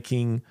of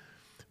making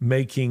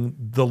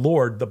the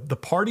Lord the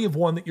party of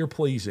one that you're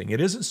pleasing.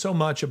 It isn't so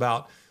much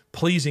about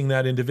pleasing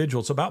that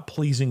individual. It's about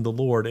pleasing the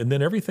Lord. And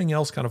then everything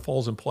else kind of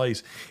falls in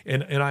place.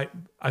 And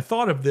I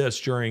thought of this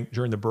during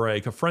the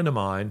break. A friend of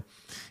mine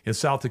in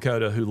South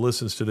Dakota who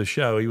listens to the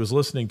show, he was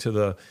listening to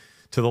the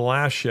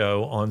last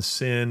show on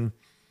sin,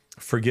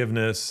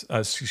 forgiveness,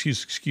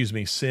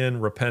 sin,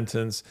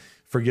 repentance,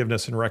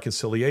 forgiveness, and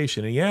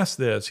reconciliation. And he asked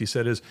this, he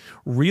said, is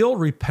real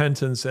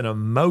repentance an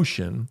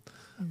emotion,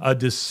 a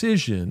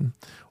decision,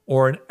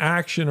 or an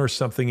action or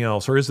something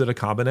else, or is it a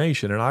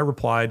combination? And I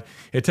replied,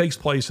 it takes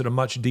place at a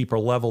much deeper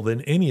level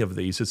than any of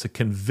these. It's a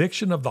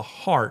conviction of the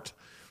heart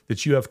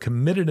that you have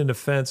committed an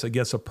offense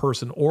against a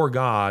person or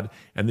God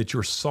and that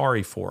you're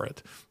sorry for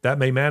it. That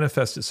may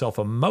manifest itself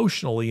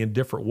emotionally in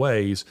different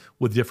ways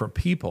with different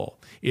people.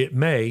 It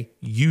may,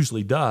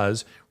 usually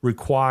does,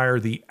 require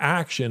the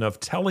action of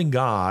telling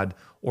God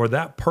or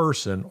that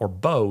person or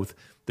both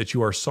that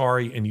you are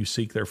sorry and you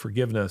seek their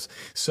forgiveness.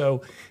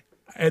 So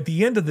at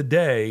the end of the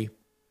day,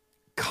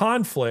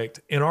 conflict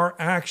and our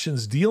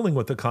actions dealing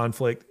with the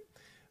conflict,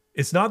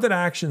 it's not that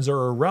actions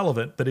are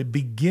irrelevant, but it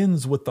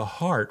begins with the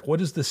heart.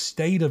 What is the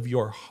state of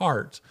your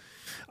heart?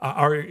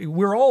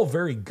 We're all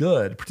very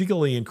good,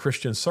 particularly in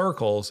Christian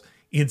circles,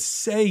 in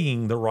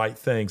saying the right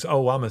things.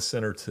 Oh, I'm a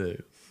sinner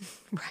too.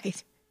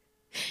 Right.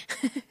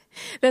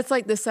 That's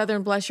like the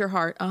Southern bless your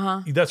heart.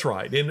 Uh-huh. That's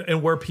right.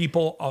 And where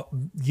people,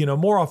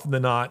 more often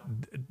than not,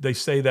 they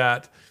say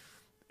that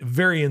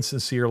very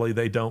insincerely,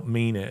 they don't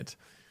mean it.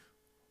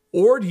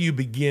 Or do you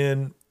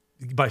begin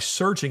by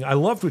searching? I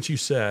loved what you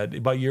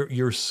said, by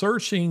you're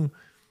searching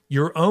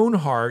your own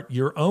heart,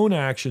 your own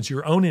actions,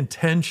 your own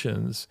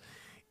intentions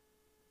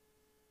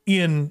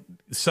in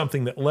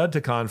something that led to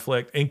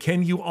conflict. And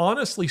can you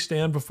honestly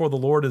stand before the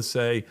Lord and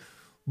say,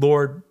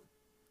 Lord,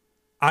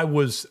 I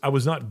was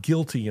not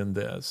guilty in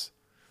this.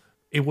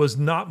 It was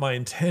not my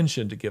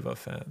intention to give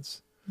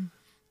offense.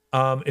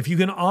 If you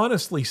can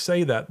honestly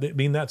say that, I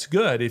mean, that's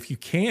good. If you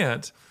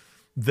can't,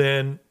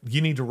 then you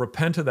need to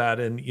repent of that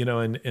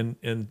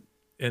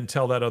and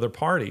tell that other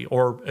party.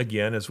 Or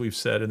again, as we've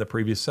said in the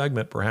previous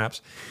segment,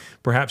 perhaps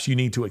you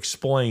need to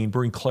explain,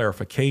 bring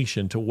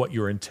clarification to what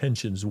your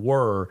intentions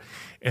were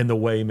and the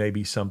way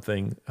maybe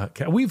something,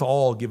 we've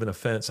all given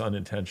offense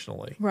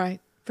unintentionally. Right.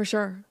 For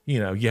sure.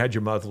 You had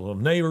your Muslim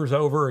neighbors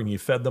over and you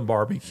fed them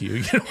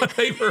barbecue.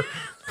 They were...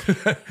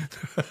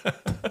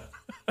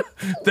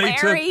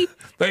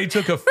 They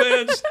took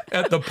offense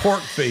at the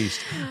pork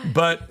feast,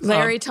 but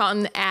Larry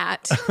Taunton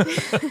at.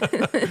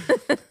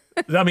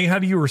 I mean, how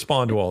do you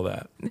respond to all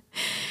that?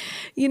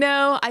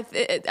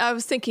 I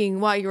was thinking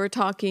while you were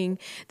talking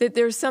that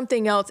there's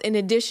something else in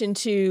addition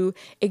to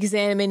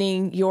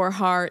examining your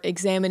heart,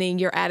 examining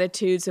your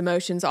attitudes,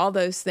 emotions, all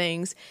those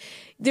things.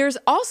 There's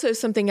also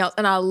something else,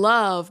 and I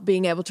love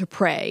being able to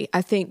pray.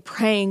 I think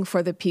praying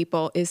for the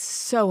people is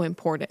so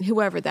important,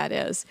 whoever that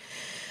is.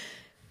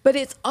 But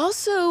it's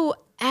also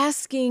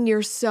asking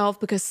yourself,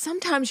 because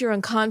sometimes you're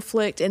in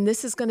conflict and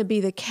this is going to be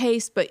the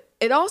case, but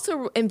it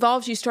also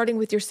involves you starting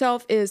with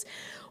yourself is,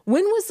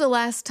 when was the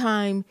last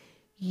time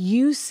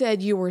you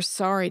said you were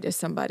sorry to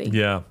somebody?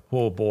 Yeah.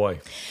 Oh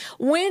boy.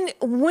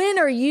 When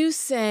are you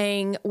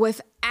saying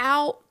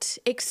without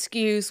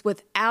excuse,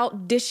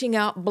 without dishing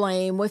out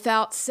blame,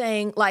 without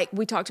saying, like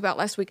we talked about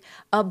last week,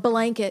 a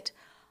blanket,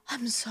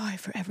 I'm sorry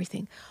for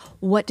everything.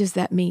 What does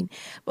that mean?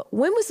 But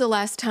when was the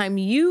last time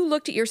you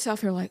looked at yourself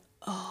and you're like,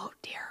 oh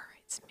dear,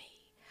 it's me.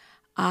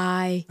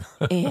 I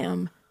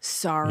am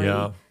sorry,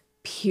 yeah.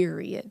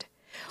 Period.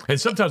 And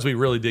sometimes we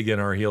really dig in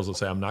our heels and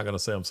say, I'm not going to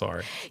say I'm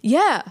sorry.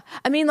 Yeah.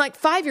 I mean, like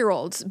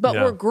 5-year-olds, but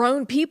Yeah. we're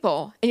grown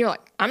people. And you're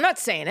like, I'm not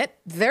saying it.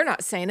 They're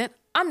not saying it.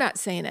 I'm not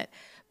saying it.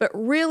 But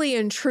really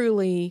and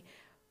truly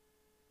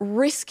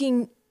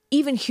risking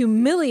even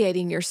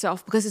humiliating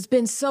yourself because it's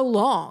been so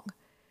long.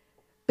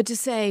 But to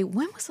say,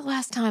 when was the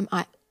last time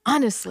I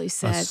honestly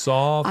said, A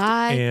soft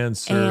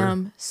answer. I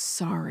am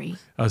sorry.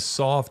 A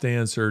soft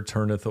answer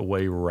turneth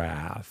away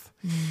wrath.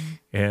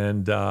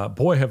 And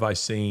boy, have I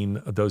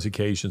seen those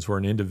occasions where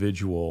an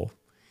individual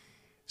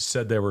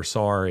said they were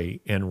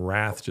sorry and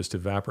wrath just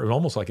evaporated,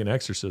 almost like an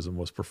exorcism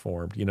was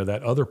performed.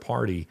 That other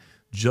party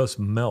just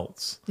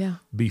melts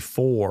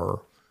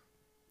before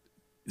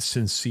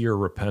sincere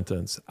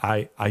repentance.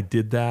 I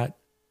did that.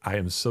 I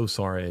am so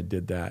sorry I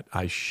did that.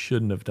 I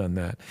shouldn't have done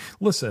that.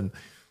 Listen,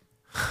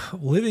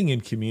 living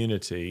in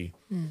community,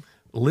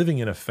 living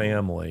in a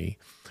family,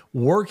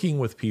 working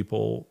with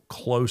people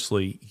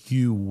closely,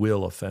 you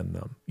will offend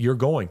them. You're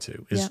going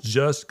to. It's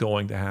just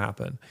going to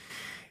happen.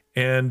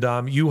 And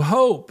you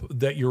hope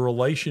that your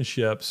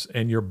relationships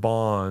and your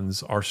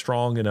bonds are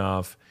strong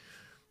enough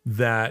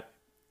that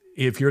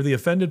if you're the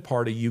offended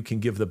party, you can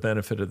give the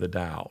benefit of the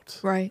doubt.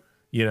 Right.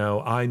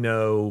 I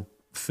know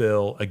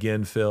Phil,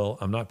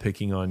 I'm not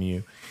picking on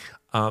you.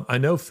 I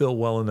know Phil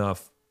well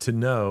enough to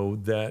know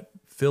that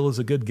Phil is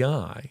a good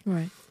guy.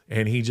 Right.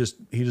 And he just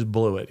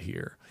blew it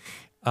here.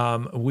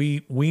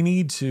 We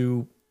need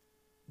to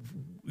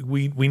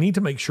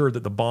make sure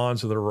that the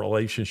bonds of the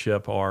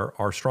relationship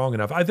are strong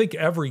enough. I think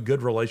every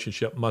good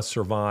relationship must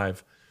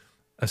survive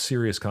a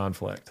serious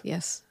conflict.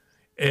 Yes.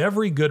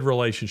 Every good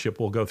relationship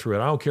will go through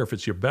it. I don't care if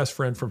it's your best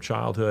friend from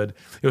childhood.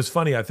 It was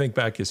funny, I think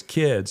back as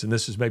kids, and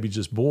this is maybe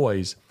just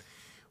boys,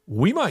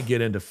 we might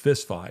get into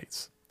fist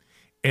fights.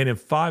 And in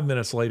 5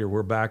 minutes later,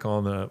 we're back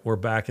in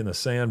the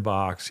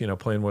sandbox,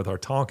 playing with our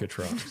Tonka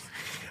trucks.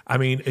 I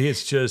mean,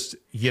 it's just,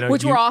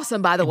 which were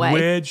awesome, by the way.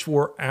 Which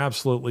were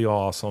absolutely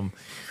awesome.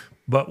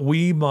 But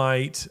we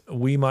might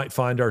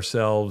find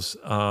ourselves,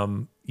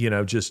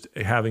 just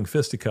having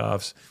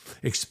fisticuffs,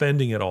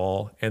 expending it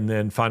all, and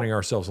then finding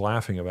ourselves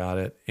laughing about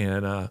it,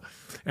 and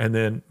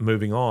then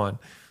moving on.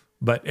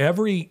 But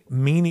every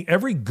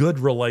good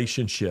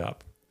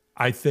relationship,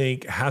 I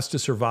think, has to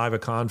survive a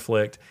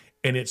conflict,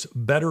 and it's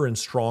better and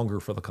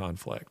stronger for the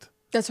conflict.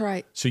 That's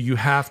right. So you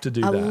have to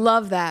do that. I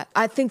love that.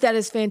 I think that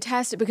is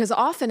fantastic because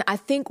often I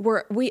think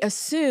we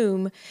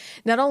assume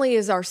not only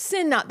is our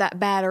sin not that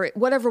bad or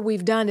whatever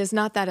we've done is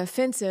not that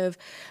offensive,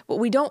 but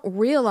we don't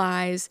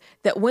realize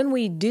that when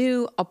we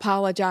do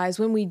apologize,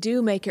 when we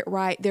do make it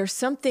right, there's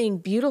something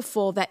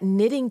beautiful, that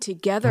knitting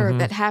together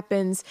that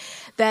happens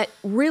that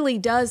really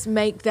does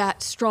make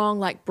that strong,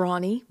 like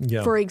brawny,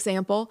 for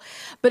example.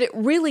 But it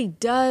really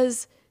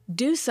does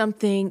do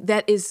something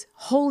that is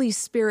Holy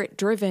Spirit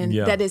driven,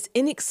 that is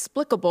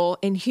inexplicable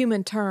in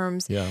human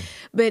terms.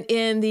 But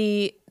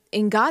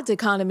in God's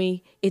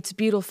economy, it's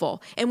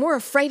beautiful. And we're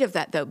afraid of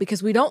that though,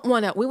 because we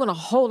want to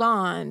hold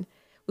on.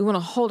 We want to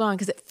hold on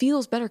because it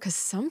feels better, because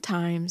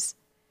sometimes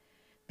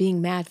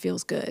being mad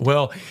feels good.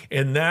 Well,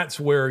 and that's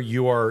where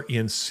you are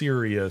in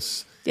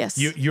serious. Yes.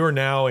 You're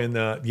now in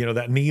the,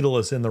 that needle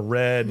is in the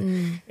red,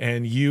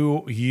 and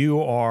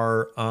you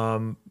are,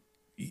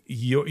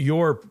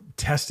 you're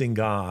testing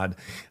God.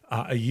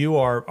 You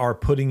are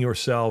putting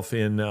yourself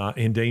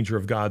in danger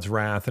of God's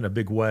wrath in a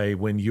big way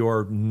when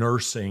you're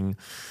nursing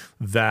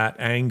that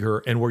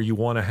anger and where you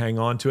want to hang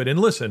on to it. And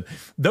listen,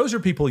 those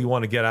are people you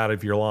want to get out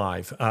of your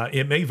life.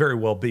 It may very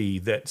well be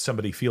that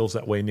somebody feels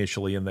that way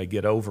initially and they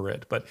get over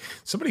it, but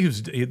somebody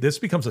this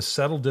becomes a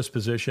settled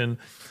disposition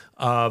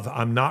of,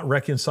 I'm not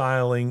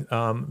reconciling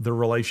the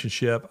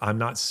relationship. I'm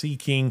not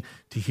seeking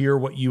to hear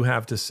what you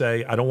have to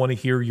say. I don't want to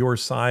hear your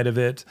side of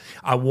it.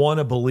 I want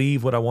to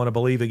believe what I want to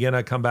believe. Again,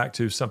 I come back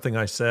to something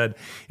I said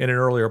in an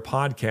earlier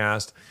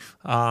podcast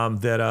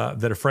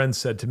that a friend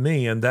said to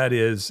me, and that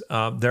is,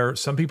 there are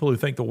some people who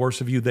think the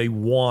worst of you. They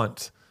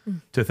want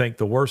to think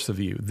the worst of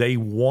you. They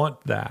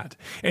want that.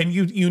 And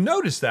you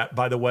notice that,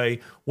 by the way,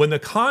 when the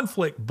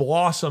conflict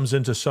blossoms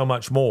into so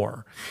much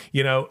more.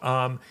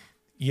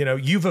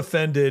 You've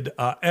offended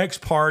X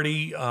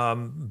party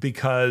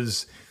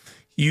because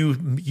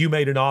you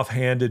made an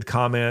offhanded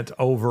comment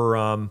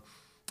over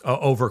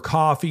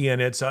coffee,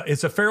 and it's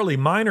a fairly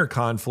minor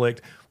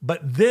conflict.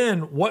 But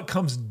then what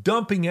comes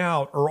dumping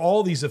out are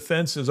all these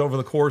offenses over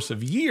the course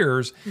of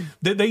years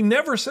that they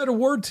never said a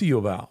word to you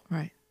about.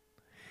 Right.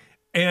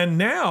 And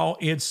now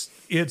it's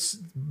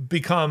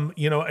become,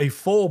 a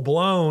full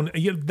blown,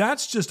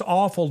 that's just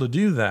awful to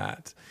do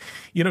that.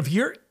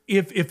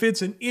 If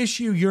it's an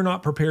issue you're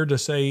not prepared to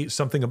say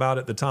something about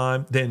at the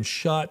time, then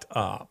shut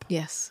up.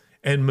 Yes.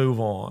 And move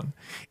on.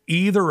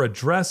 Either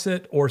address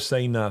it or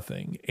say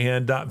nothing.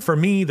 And for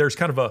me, there's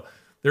kind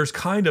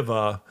of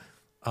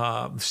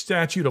a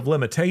statute of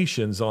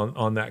limitations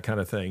on that kind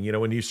of thing.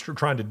 When you're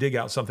trying to dig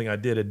out something I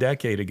did a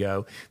decade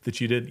ago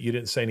that you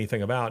didn't say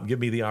anything about, give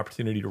me the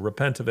opportunity to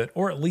repent of it,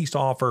 or at least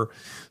offer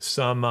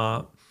some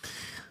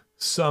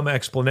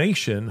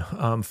explanation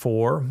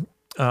for.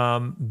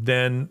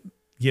 Then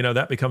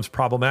that becomes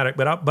problematic.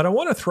 But I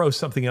want to throw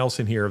something else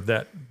in here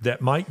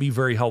that might be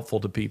very helpful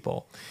to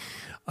people.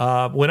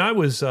 When I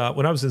was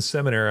in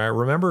seminary, I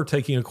remember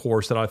taking a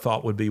course that I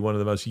thought would be one of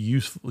the most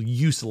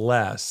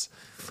useless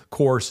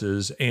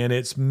courses, and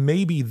it's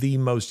maybe the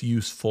most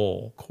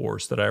useful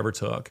course that I ever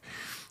took.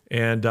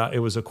 And it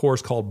was a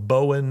course called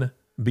Bowen,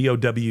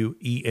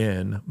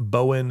 Bowen,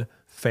 Bowen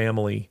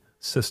Family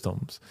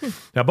Systems.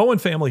 Now, Bowen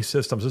Family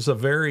Systems is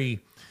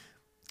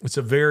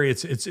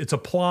it's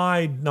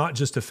applied not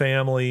just to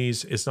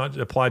families. It's not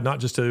applied not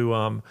just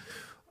to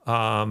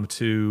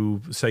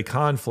say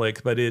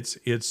conflict, but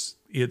it's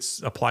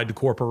applied to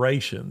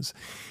corporations.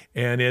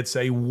 And it's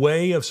a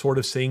way of sort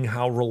of seeing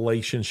how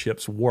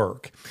relationships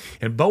work.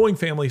 And Bowen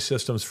Family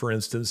Systems, for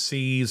instance,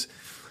 sees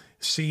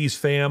sees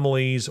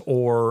families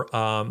or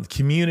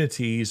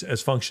communities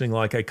as functioning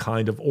like a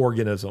kind of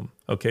organism.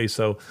 Okay,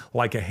 so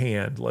like a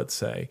hand, let's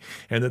say,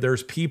 and that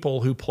there's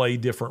people who play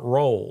different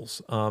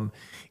roles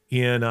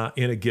in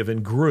a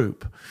given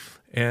group.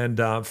 And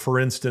for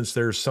instance,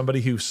 there's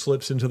somebody who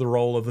slips into the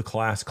role of the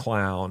class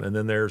clown, and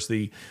then there's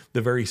the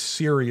very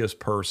serious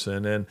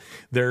person, and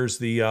there's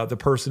the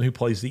person who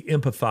plays the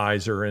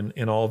empathizer,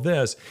 and all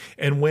this.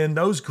 And when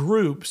those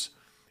groups,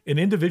 an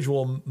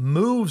individual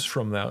moves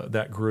from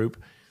that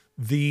group,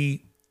 the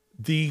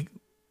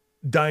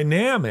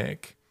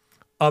dynamic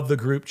of the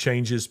group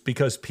changes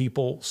because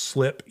people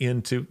slip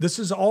into, this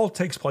is all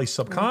takes place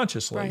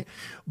subconsciously, right.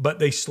 But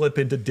they slip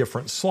into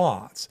different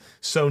slots.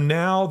 So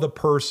now the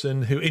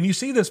person who, and you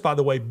see this, by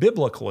the way,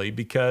 biblically,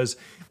 because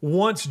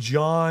once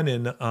John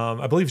and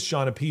I believe it's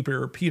John and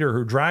Peter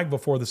who dragged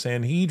before the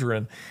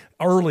Sanhedrin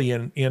early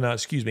in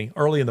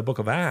the book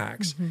of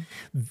Acts,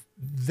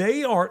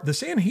 they are, the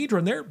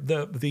Sanhedrin,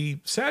 the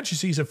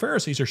Sadducees and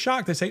Pharisees are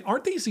shocked. They say,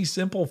 aren't these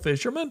simple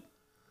fishermen?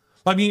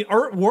 I mean,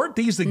 weren't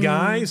these the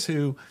guys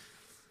who,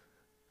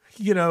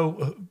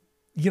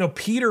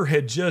 Peter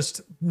had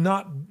just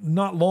not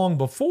long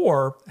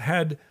before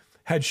had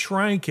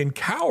shrank in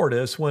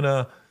cowardice when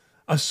a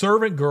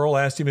servant girl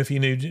asked him if he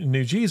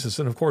knew Jesus,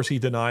 and of course he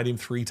denied him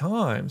 3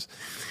 times.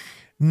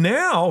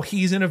 Now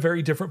he's in a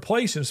very different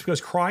place, and it's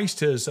because Christ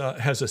has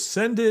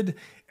ascended,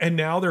 and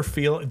now they're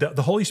feeling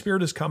the Holy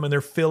Spirit has come, and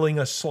they're filling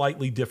a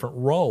slightly different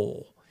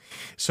role.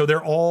 So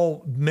they're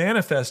all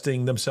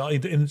manifesting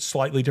themselves in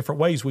slightly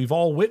different ways. We've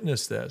all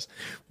witnessed this,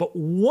 but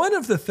one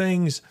of the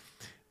things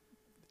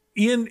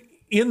in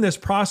this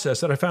process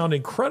that I found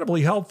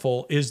incredibly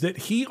helpful is that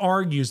he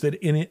argues that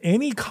in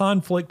any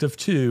conflict of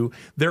two,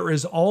 there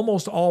is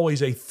almost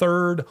always a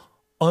third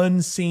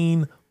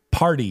unseen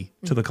party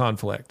to the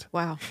conflict.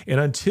 Wow. And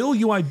until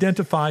you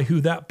identify who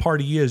that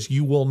party is,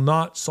 you will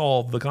not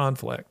solve the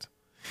conflict.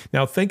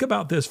 Now, think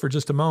about this for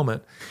just a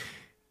moment.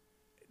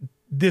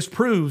 This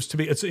proves to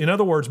be, in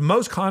other words,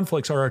 most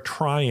conflicts are a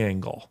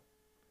triangle,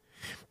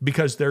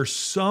 because there's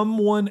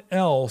someone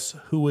else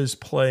who is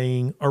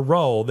playing a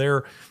role.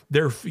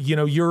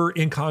 You're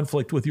in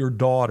conflict with your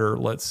daughter,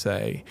 let's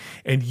say,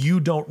 and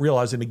you don't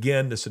realize, and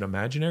again, this is an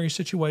imaginary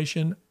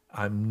situation.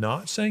 I'm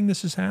not saying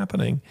this is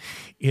happening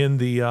in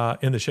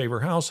the Shaver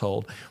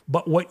household,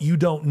 but what you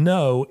don't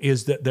know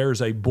is that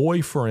there's a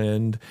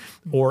boyfriend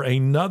or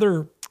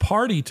another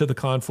party to the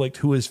conflict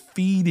who is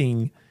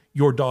feeding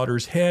your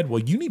daughter's head.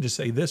 Well, you need to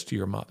say this to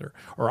your mother,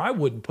 or I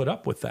wouldn't put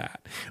up with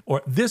that,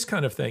 or this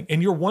kind of thing.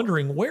 And you're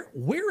wondering,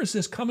 where is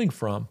this coming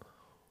from?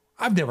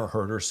 I've never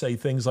heard her say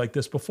things like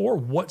this before.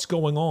 What's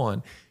going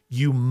on?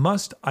 You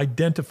must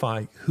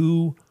identify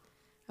who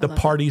the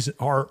parties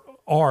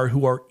are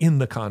who are in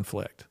the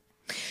conflict.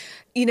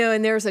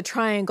 And there's a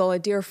triangle. A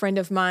dear friend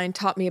of mine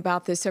taught me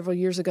about this several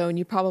years ago, and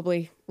you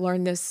probably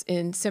learned this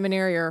in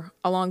seminary or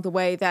along the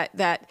way,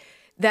 that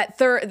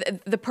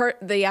third,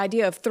 the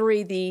idea of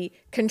 3, the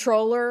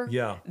controller,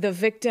 the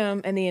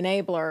victim, and the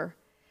enabler.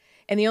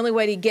 And the only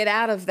way to get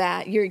out of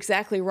that, you're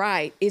exactly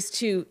right, is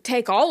to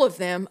take all of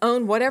them,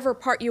 own whatever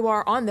part you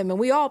are on them. And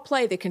we all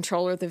play the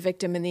controller, the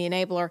victim, and the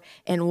enabler,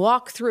 and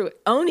walk through it.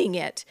 Owning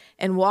it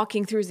and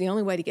walking through is the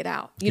only way to get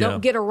out. You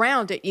don't get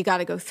around it. You got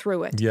to go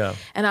through it. Yeah.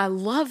 And I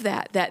love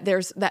that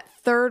there's that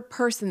third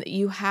person that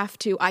you have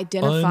to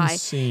identify.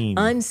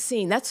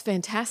 Unseen. That's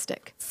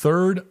fantastic.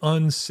 Third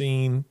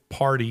unseen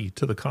party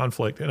to the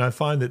conflict. And I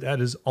find that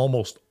is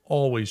almost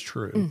always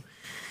true.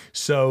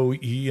 So,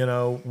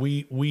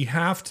 we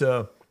have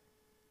to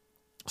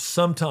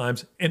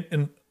sometimes,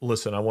 and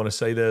listen, I want to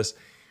say this.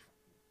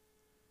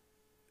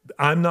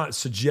 I'm not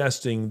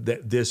suggesting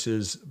that this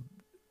is,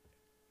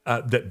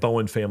 that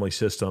Bowen Family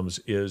Systems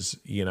is,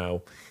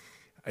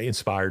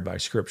 inspired by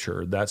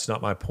Scripture. That's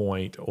not my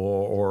point,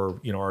 or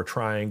our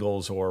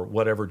triangles or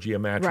whatever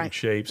geometric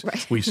shapes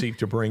we seek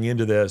to bring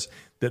into this,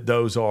 that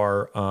those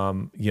are,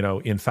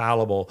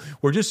 infallible.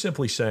 We're just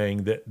simply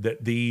saying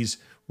that these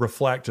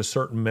reflect a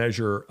certain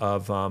measure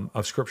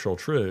of scriptural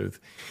truth.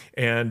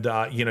 And,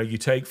 you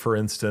take, for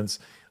instance,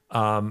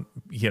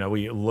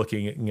 we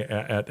looking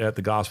at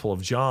the Gospel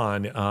of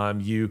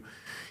John,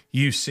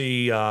 you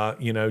see,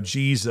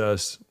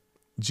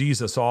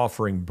 Jesus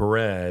offering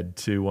bread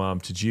to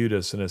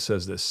Judas, and it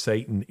says that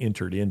Satan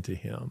entered into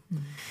him,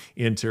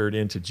 entered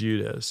into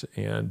Judas,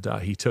 and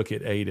he took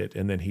it, ate it,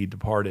 and then he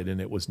departed, and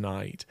it was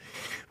night.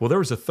 Well, there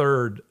was a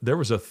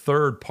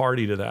third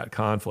party to that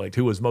conflict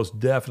who was most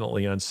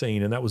definitely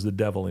unseen, and that was the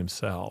devil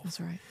himself. That's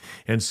right.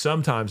 And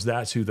sometimes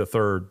that's who the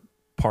third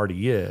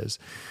party is,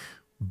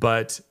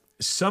 but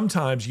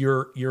sometimes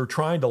you're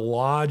trying to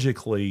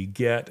logically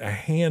get a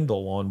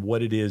handle on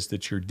what it is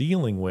that you're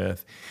dealing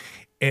with.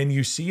 And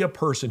you see a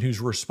person who's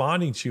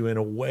responding to you in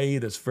a way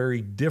that's very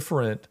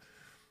different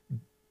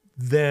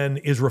than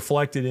is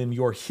reflected in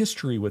your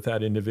history with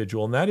that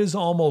individual. And that is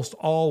almost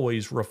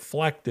always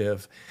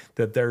reflective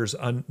that there's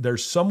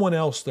someone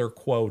else they're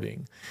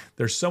quoting.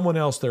 There's someone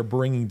else they're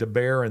bringing to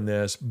bear in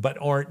this, but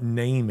aren't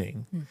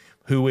naming.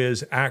 who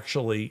is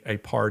actually a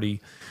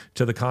party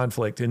to the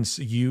conflict. And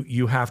so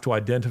you have to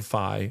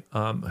identify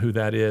who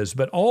that is.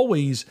 But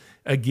always,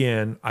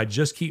 again, I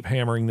just keep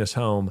hammering this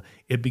home,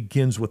 it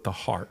begins with the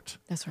heart.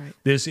 That's right.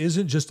 This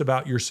isn't just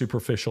about your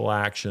superficial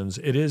actions.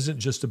 It isn't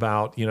just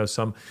about,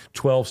 some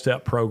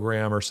 12-step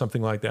program or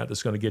something like that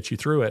that's going to get you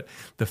through it.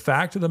 The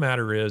fact of the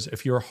matter is,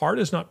 if your heart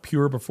is not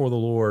pure before the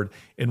Lord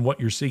in what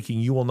you're seeking,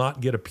 you will not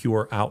get a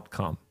pure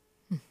outcome.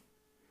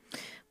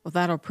 Well,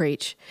 that'll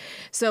preach.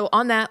 So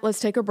on that, let's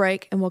take a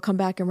break and we'll come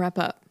back and wrap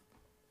up.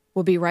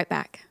 We'll be right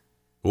back.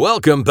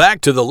 Welcome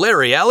back to the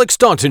Larry Alex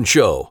Taunton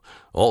Show,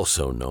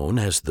 also known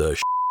as the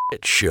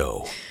Shit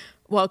Show.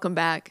 Welcome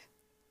back.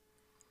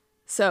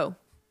 So,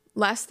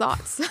 last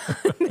thoughts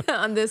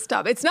on this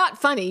topic. It's not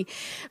funny,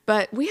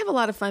 but we have a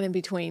lot of fun in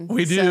between.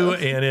 We do,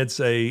 and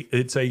it's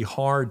a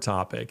hard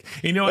topic.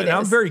 And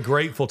I'm very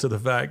grateful to the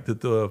fact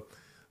that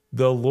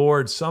the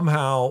Lord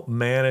somehow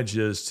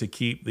manages to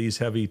keep these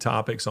heavy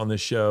topics on this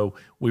show.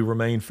 We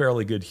remain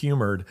fairly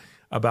good-humored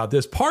about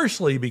this,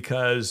 partially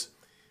because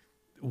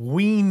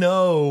we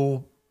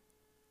know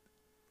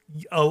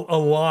a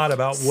lot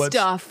about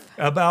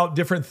about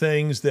different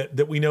things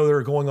that we know that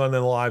are going on in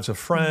the lives of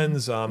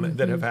friends,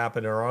 that have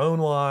happened in our own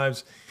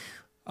lives,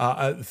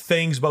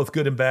 things both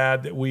good and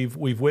bad that we've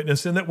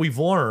witnessed and that we've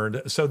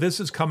learned. So this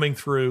is coming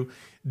through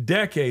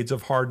decades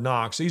of hard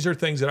knocks. These are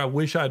things that I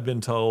wish I'd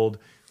been told,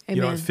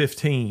 at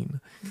 15.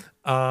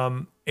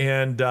 I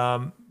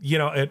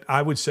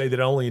would say that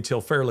only until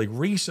fairly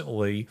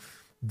recently,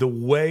 the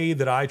way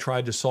that I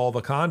tried to solve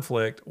a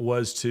conflict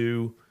was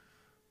to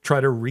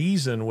try to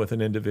reason with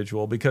an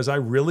individual, because I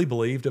really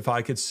believed if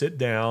I could sit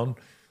down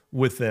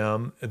with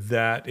them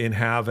and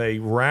have a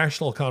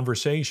rational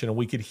conversation and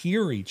we could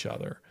hear each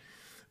other,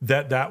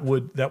 that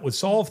would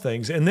solve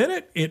things. And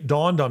then it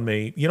dawned on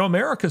me,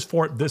 America's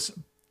this.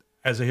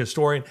 As a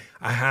historian,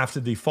 I have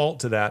to default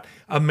to that.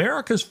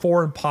 America's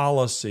foreign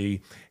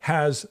policy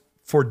has,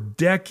 for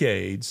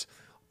decades,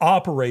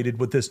 operated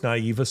with this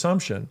naive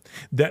assumption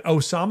that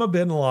Osama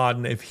bin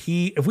Laden, if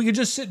we could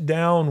just sit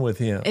down with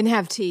him and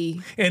have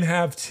tea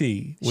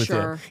with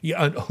him,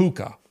 a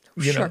hookah.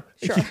 Sure.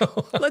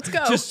 Let's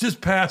go.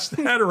 Just pass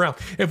that around.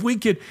 If we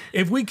could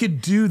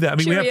do that, I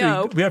mean,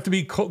 we have to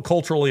be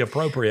culturally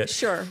appropriate.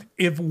 Sure.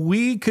 If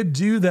we could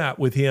do that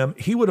with him,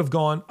 he would have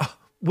gone,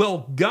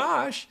 well,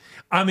 gosh,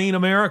 I mean,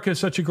 America is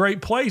such a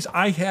great place.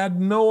 I had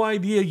no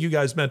idea you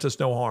guys meant us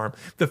no harm.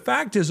 The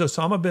fact is,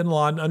 Osama bin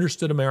Laden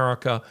understood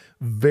America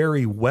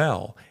very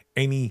well,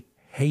 and he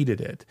hated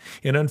it.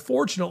 And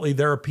unfortunately,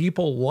 there are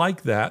people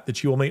like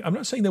that you will meet. I'm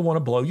not saying they want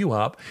to blow you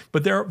up,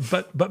 but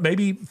but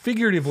maybe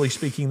figuratively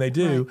speaking, they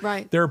do.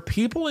 Right. There are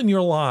people in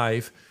your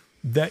life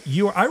that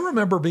I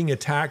remember being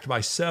attacked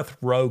by Seth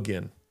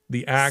Rogen,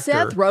 the actor.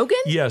 Seth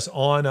Rogen? Yes,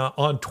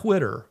 on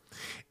Twitter.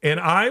 And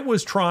I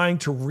was trying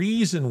to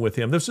reason with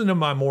him. This is in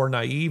my more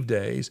naive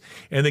days.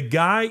 And the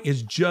guy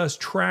is just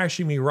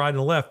trashing me right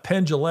and left.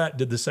 Penn Jillette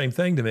did the same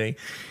thing to me.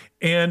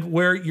 And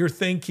where you're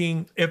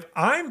thinking, if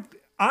I'm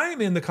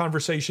in the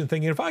conversation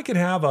thinking, if I could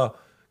have a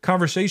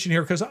conversation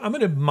here, because I'm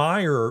an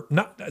admirer,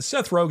 not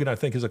Seth Rogen, I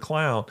think, is a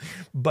clown,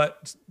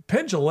 but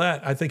Penn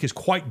Jillette, I think, is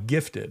quite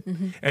gifted.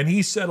 Mm-hmm. And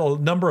he said a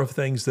number of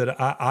things that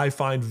I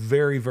find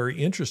very,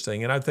 very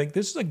interesting. And I think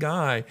this is a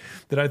guy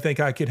that I think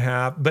I could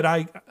have, but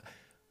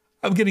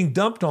I'm getting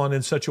dumped on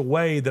in such a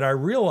way that I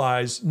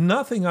realize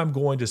nothing I'm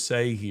going to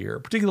say here,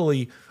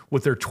 particularly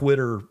with their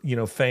Twitter,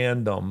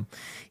 fandom,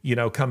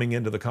 coming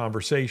into the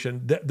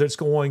conversation that's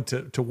going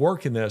to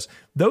work in this.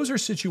 Those are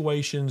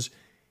situations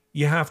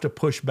you have to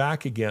push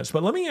back against.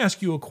 But let me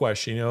ask you a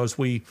question, as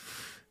we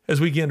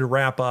begin to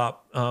wrap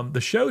up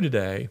the show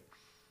today,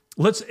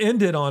 let's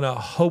end it on a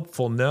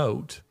hopeful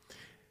note.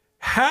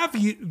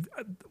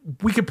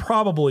 We could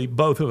probably,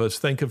 both of us,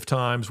 think of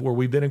times where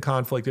we've been in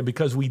conflict and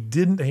because we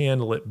didn't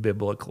handle it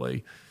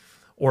biblically,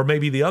 or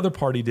maybe the other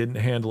party didn't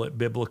handle it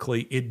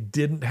biblically, it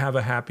didn't have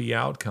a happy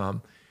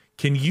outcome.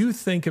 Can you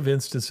think of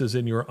instances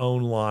in your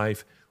own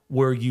life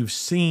where you've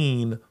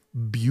seen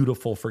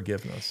beautiful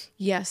forgiveness?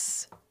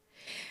 Yes.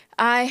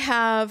 I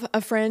have a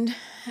friend,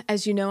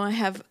 as you know, I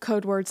have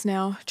code words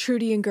now,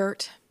 Trudy and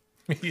Gert.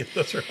 Yeah,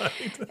 that's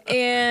right.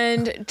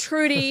 And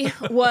Trudy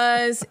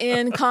was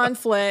in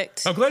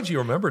conflict. I'm glad you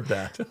remembered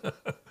that.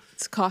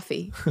 It's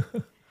coffee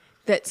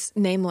that's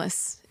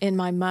nameless in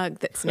my mug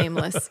that's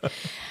nameless.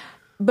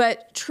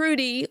 But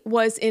Trudy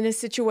was in a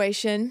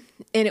situation,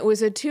 and it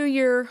was a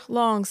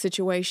 2-year-long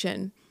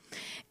situation,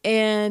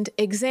 and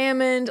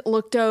examined,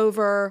 looked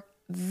over,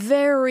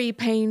 very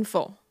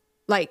painful,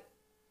 like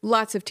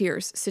lots of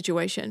tears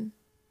situation.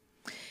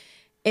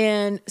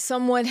 And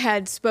someone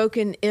had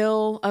spoken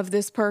ill of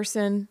this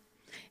person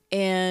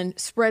and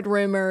spread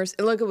rumors.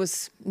 Look, it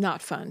was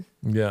not fun.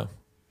 Yeah.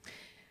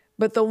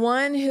 But the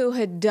one who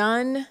had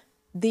done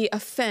the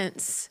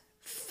offense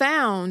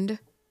found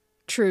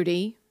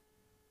Trudy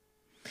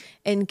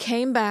and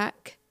came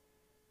back.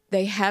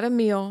 They had a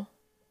meal.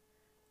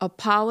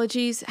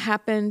 Apologies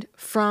happened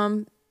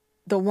from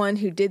the one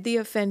who did the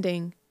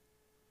offending,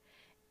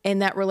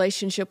 and that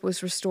relationship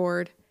was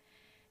restored,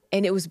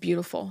 and it was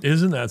beautiful.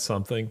 Isn't that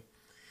something?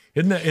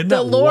 Isn't the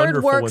that Lord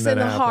wonderful works when that in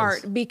the happens?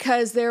 heart,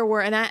 because there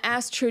were, and I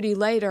asked Trudy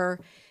later,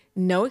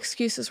 no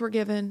excuses were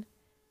given.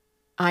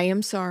 I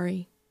am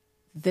sorry.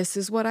 This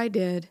is what I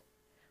did.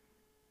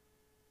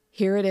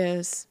 Here it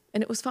is.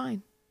 And it was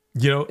fine.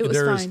 It was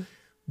fine.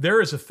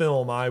 There is a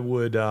film I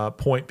would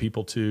point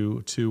people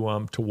to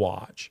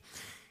watch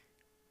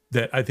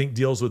that I think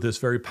deals with this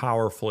very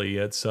powerfully.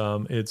 It's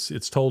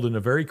told in a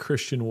very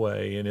Christian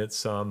way, and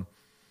it's a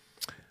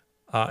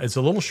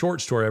little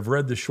short story. I've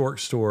read the short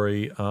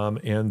story,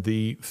 and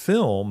the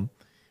film,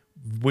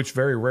 which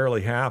very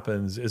rarely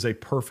happens, is a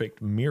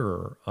perfect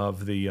mirror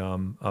of the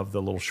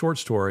little short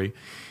story,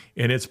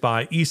 and it's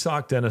by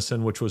Isak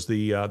Dinesen, which was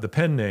the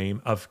pen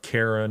name of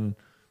Karen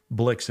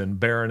Blixen,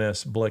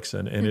 Baroness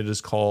Blixen, and it is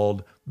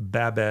called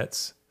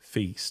Babette's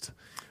Feast.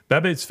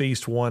 Babette's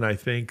Feast won, I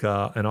think,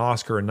 an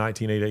Oscar in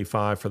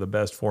 1985 for the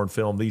best foreign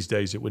film. These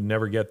days, it would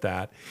never get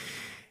that.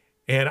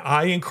 And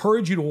I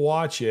encourage you to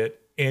watch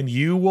it, and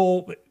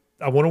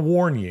I want to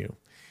warn you,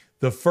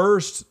 the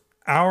first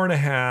hour and a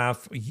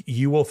half,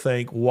 you will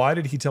think, why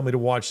did he tell me to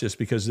watch this?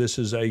 Because this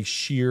is a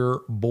sheer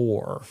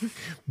bore.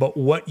 But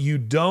what you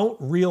don't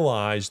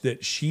realize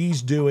that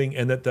she's doing,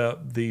 and that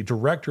the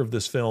director of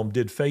this film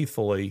did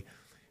faithfully,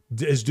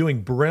 is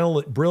doing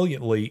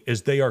brilliantly,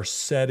 is they are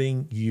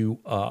setting you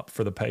up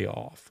for the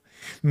payoff.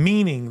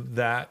 Meaning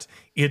that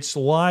it's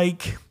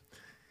like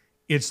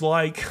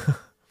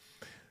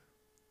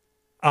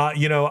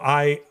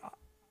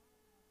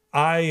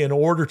I, in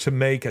order to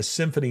make a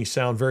symphony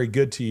sound very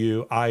good to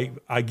you,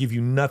 I give you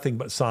nothing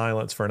but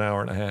silence for an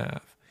hour and a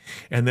half.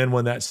 And then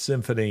when that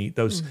symphony,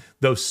 those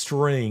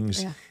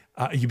strings,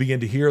 you begin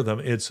to hear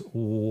them, it's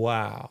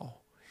wow,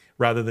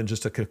 rather than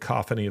just a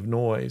cacophony of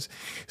noise.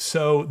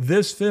 So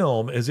this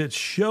film, as it's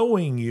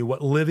showing you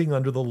what living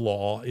under the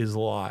law is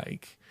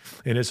like,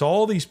 and it's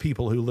all these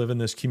people who live in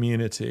this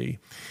community,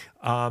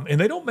 and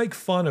they don't make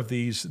fun of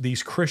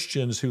these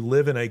Christians who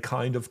live in a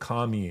kind of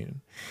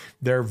commune.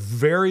 They're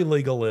very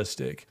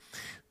legalistic.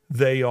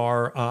 They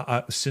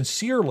are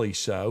sincerely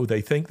so.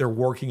 They think they're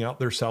working out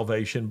their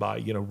salvation by,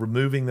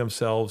 removing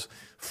themselves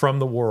from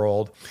the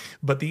world.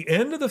 But the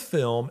end of the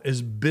film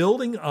is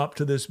building up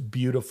to this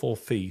beautiful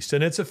feast.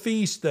 And it's a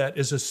feast that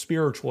is a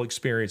spiritual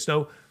experience.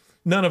 No,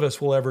 none of us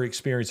will ever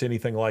experience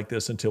anything like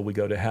this until we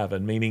go to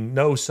heaven, meaning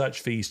no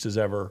such feast has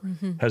ever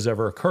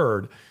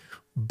occurred.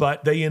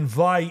 But they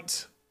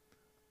invite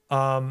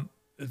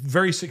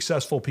very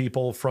successful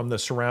people from the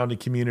surrounding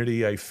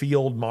community, a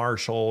field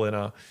marshal and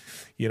a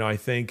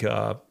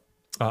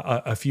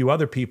few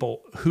other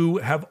people who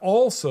have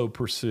also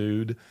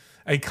pursued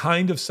a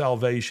kind of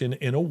salvation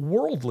in a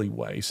worldly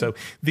way. So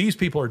these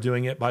people are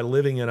doing it by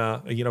living in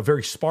a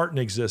very Spartan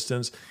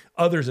existence,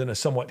 others in a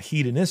somewhat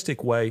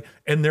hedonistic way,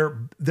 and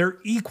they're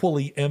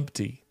equally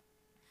empty.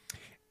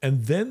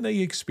 And then they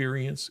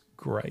experience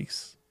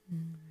grace.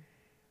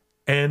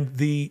 And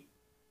the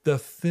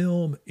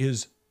film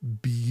is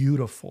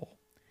beautiful.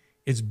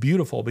 It's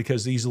beautiful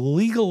because these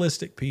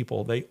legalistic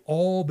people, they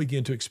all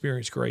begin to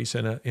experience grace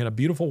in a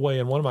beautiful way.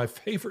 And one of my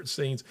favorite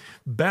scenes,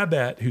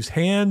 Babette, whose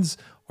hands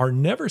are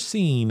never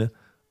seen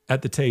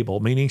at the table,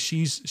 meaning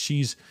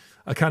she's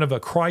a kind of a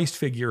Christ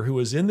figure who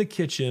is in the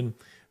kitchen,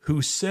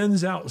 who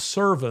sends out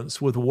servants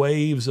with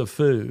waves of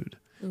food.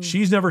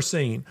 She's never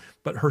seen,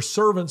 but her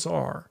servants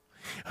are.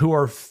 Who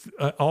are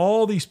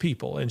all these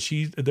people, and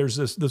there's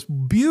this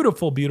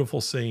beautiful, beautiful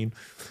scene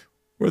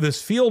where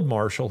this field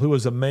marshal, who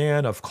is a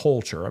man of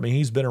culture, I mean,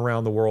 he's been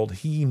around the world,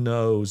 he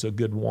knows a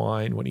good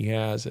wine when he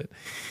has it,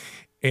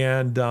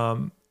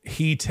 and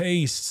he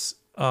takes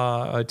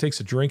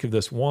a drink of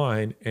this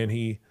wine, and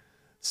he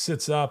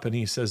sits up and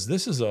he says,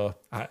 "This is a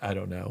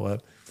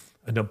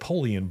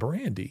Napoleon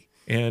brandy,"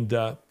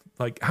 and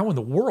how in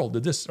the world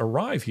did this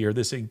arrive here?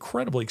 This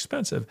incredibly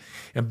expensive.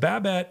 And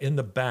Babette in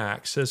the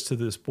back says to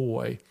this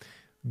boy,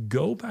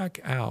 "Go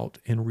back out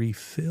and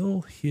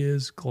refill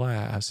his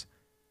glass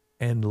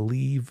and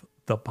leave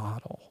the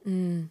bottle."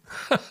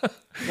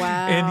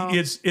 Wow. And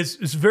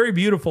it's very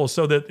beautiful,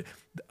 so that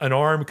an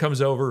arm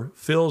comes over,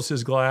 fills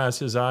his glass,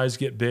 his eyes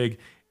get big,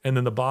 and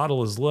then the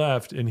bottle is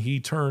left, and he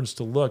turns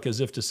to look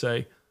as if to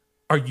say,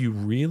 "Are you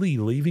really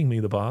leaving me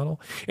the bottle?"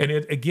 And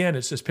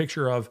it's this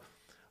picture of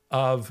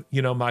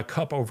my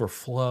cup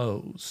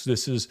overflows.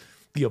 This is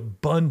the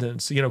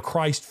abundance,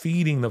 Christ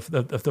feeding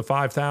the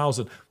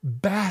 5,000.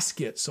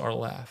 Baskets are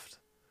left.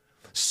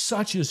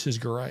 Such is his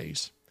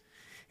grace.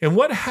 And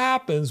what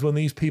happens when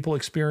these people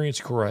experience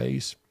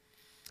grace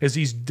is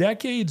these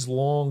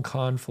decades-long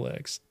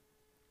conflicts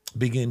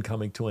begin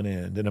coming to an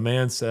end. And a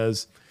man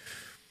says,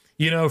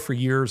 for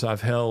years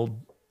I've held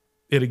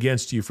it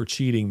against you for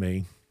cheating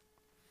me.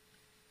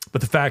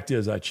 But the fact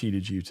is, I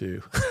cheated you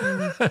too.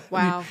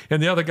 Wow.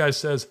 And the other guy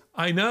says,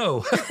 "I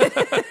know."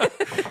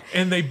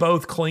 And they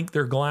both clink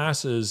their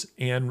glasses,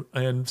 and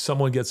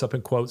someone gets up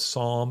and quotes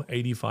Psalm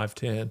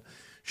 85:10.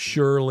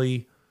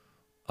 "Surely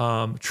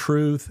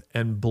truth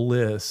and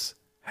bliss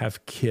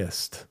have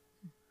kissed."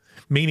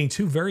 Meaning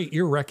two very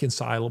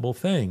irreconcilable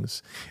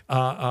things.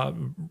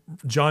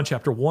 John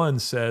chapter 1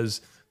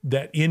 says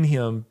that in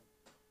him,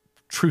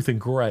 truth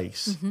and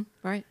grace.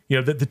 Right.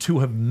 That the two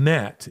have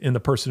met in the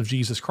person of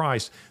Jesus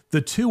Christ.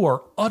 The two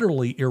are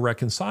utterly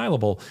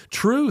irreconcilable.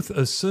 Truth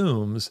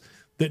assumes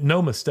that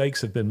no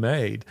mistakes have been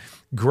made.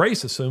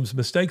 Grace assumes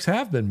mistakes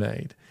have been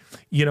made.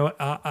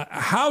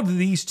 How do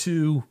these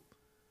two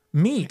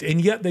meet?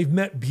 And yet they've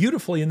met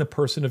beautifully in the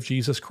person of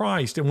Jesus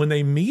Christ. And when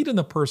they meet in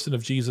the person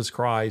of Jesus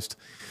Christ,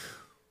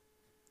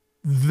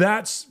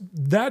 that's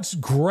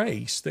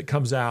grace that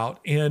comes out.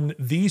 And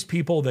these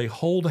people, they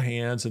hold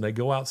hands and they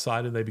go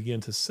outside and they begin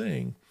to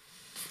sing.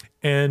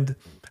 And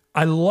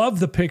I love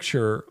the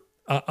picture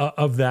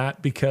of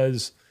that,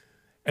 because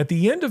at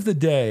the end of the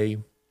day,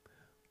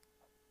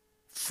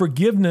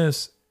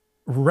 forgiveness,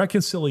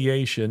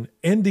 reconciliation,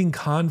 ending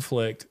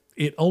conflict,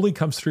 it only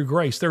comes through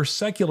grace. There are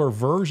secular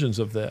versions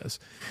of this,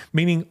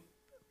 meaning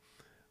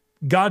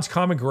God's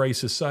common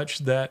grace is such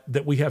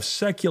that we have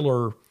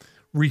secular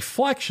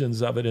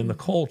reflections of it in the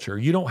culture.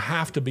 You don't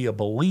have to be a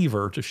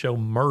believer to show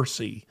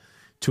mercy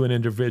to an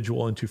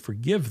individual and to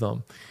forgive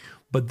them.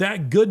 But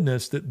that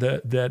goodness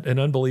that an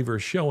unbeliever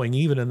is showing,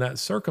 even in that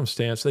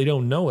circumstance, they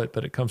don't know it,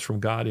 but it comes from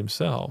God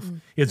himself.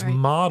 It's right.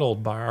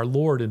 modeled by our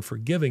Lord in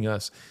forgiving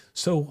us.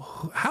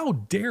 So how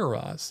dare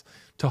us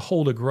to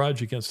hold a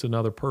grudge against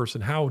another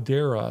person? How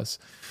dare us,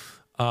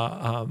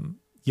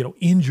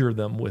 injure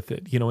them with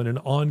it, in an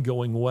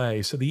ongoing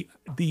way? So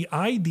the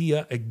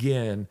idea,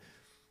 again,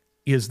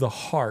 is the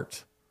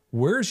heart.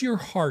 Where's your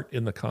heart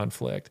in the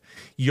conflict?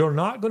 You're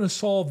not going to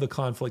solve the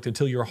conflict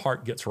until your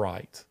heart gets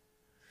right.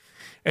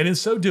 And in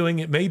so doing,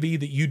 it may be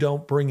that you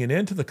don't bring an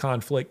end to the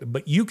conflict,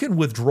 but you can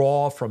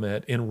withdraw from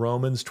it in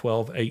Romans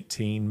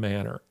 12:18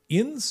 manner.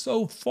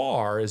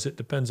 Insofar as it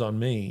depends on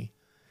me,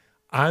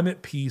 I'm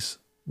at peace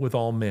with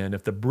all men.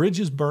 If the bridge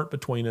is burnt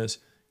between us,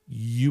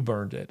 you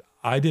burned it.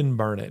 I didn't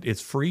burn it.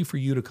 It's free for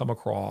you to come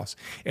across.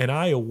 And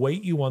I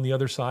await you on the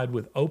other side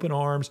with open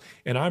arms,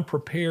 and I'm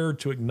prepared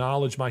to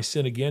acknowledge my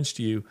sin against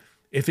you.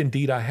 If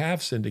indeed I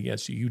have sinned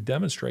against you, you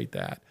demonstrate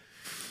that.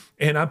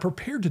 And I'm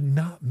prepared to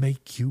not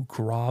make you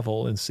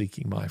grovel in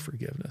seeking my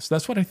forgiveness.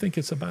 That's what I think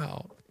it's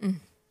about.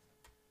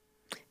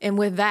 And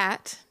with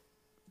that,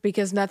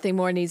 because nothing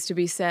more needs to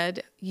be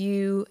said,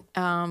 you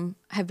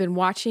have been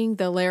watching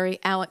the Larry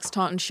Alex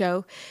Taunton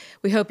Show.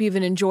 We hope you've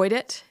enjoyed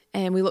it,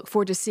 and we look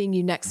forward to seeing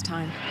you next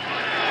time.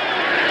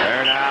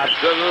 Turn out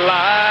the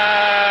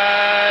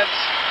lights,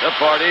 the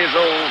party's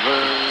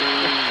over.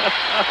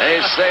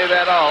 They say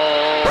that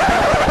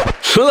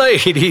all.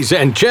 Ladies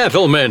and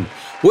gentlemen,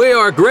 we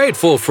are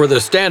grateful for the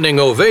standing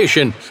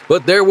ovation,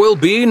 but there will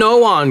be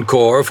no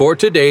encore for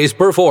today's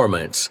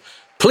performance.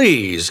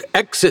 Please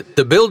exit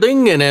the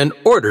building in an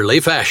orderly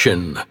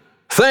fashion.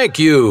 Thank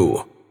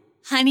you.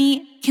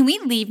 Honey, can we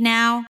leave now?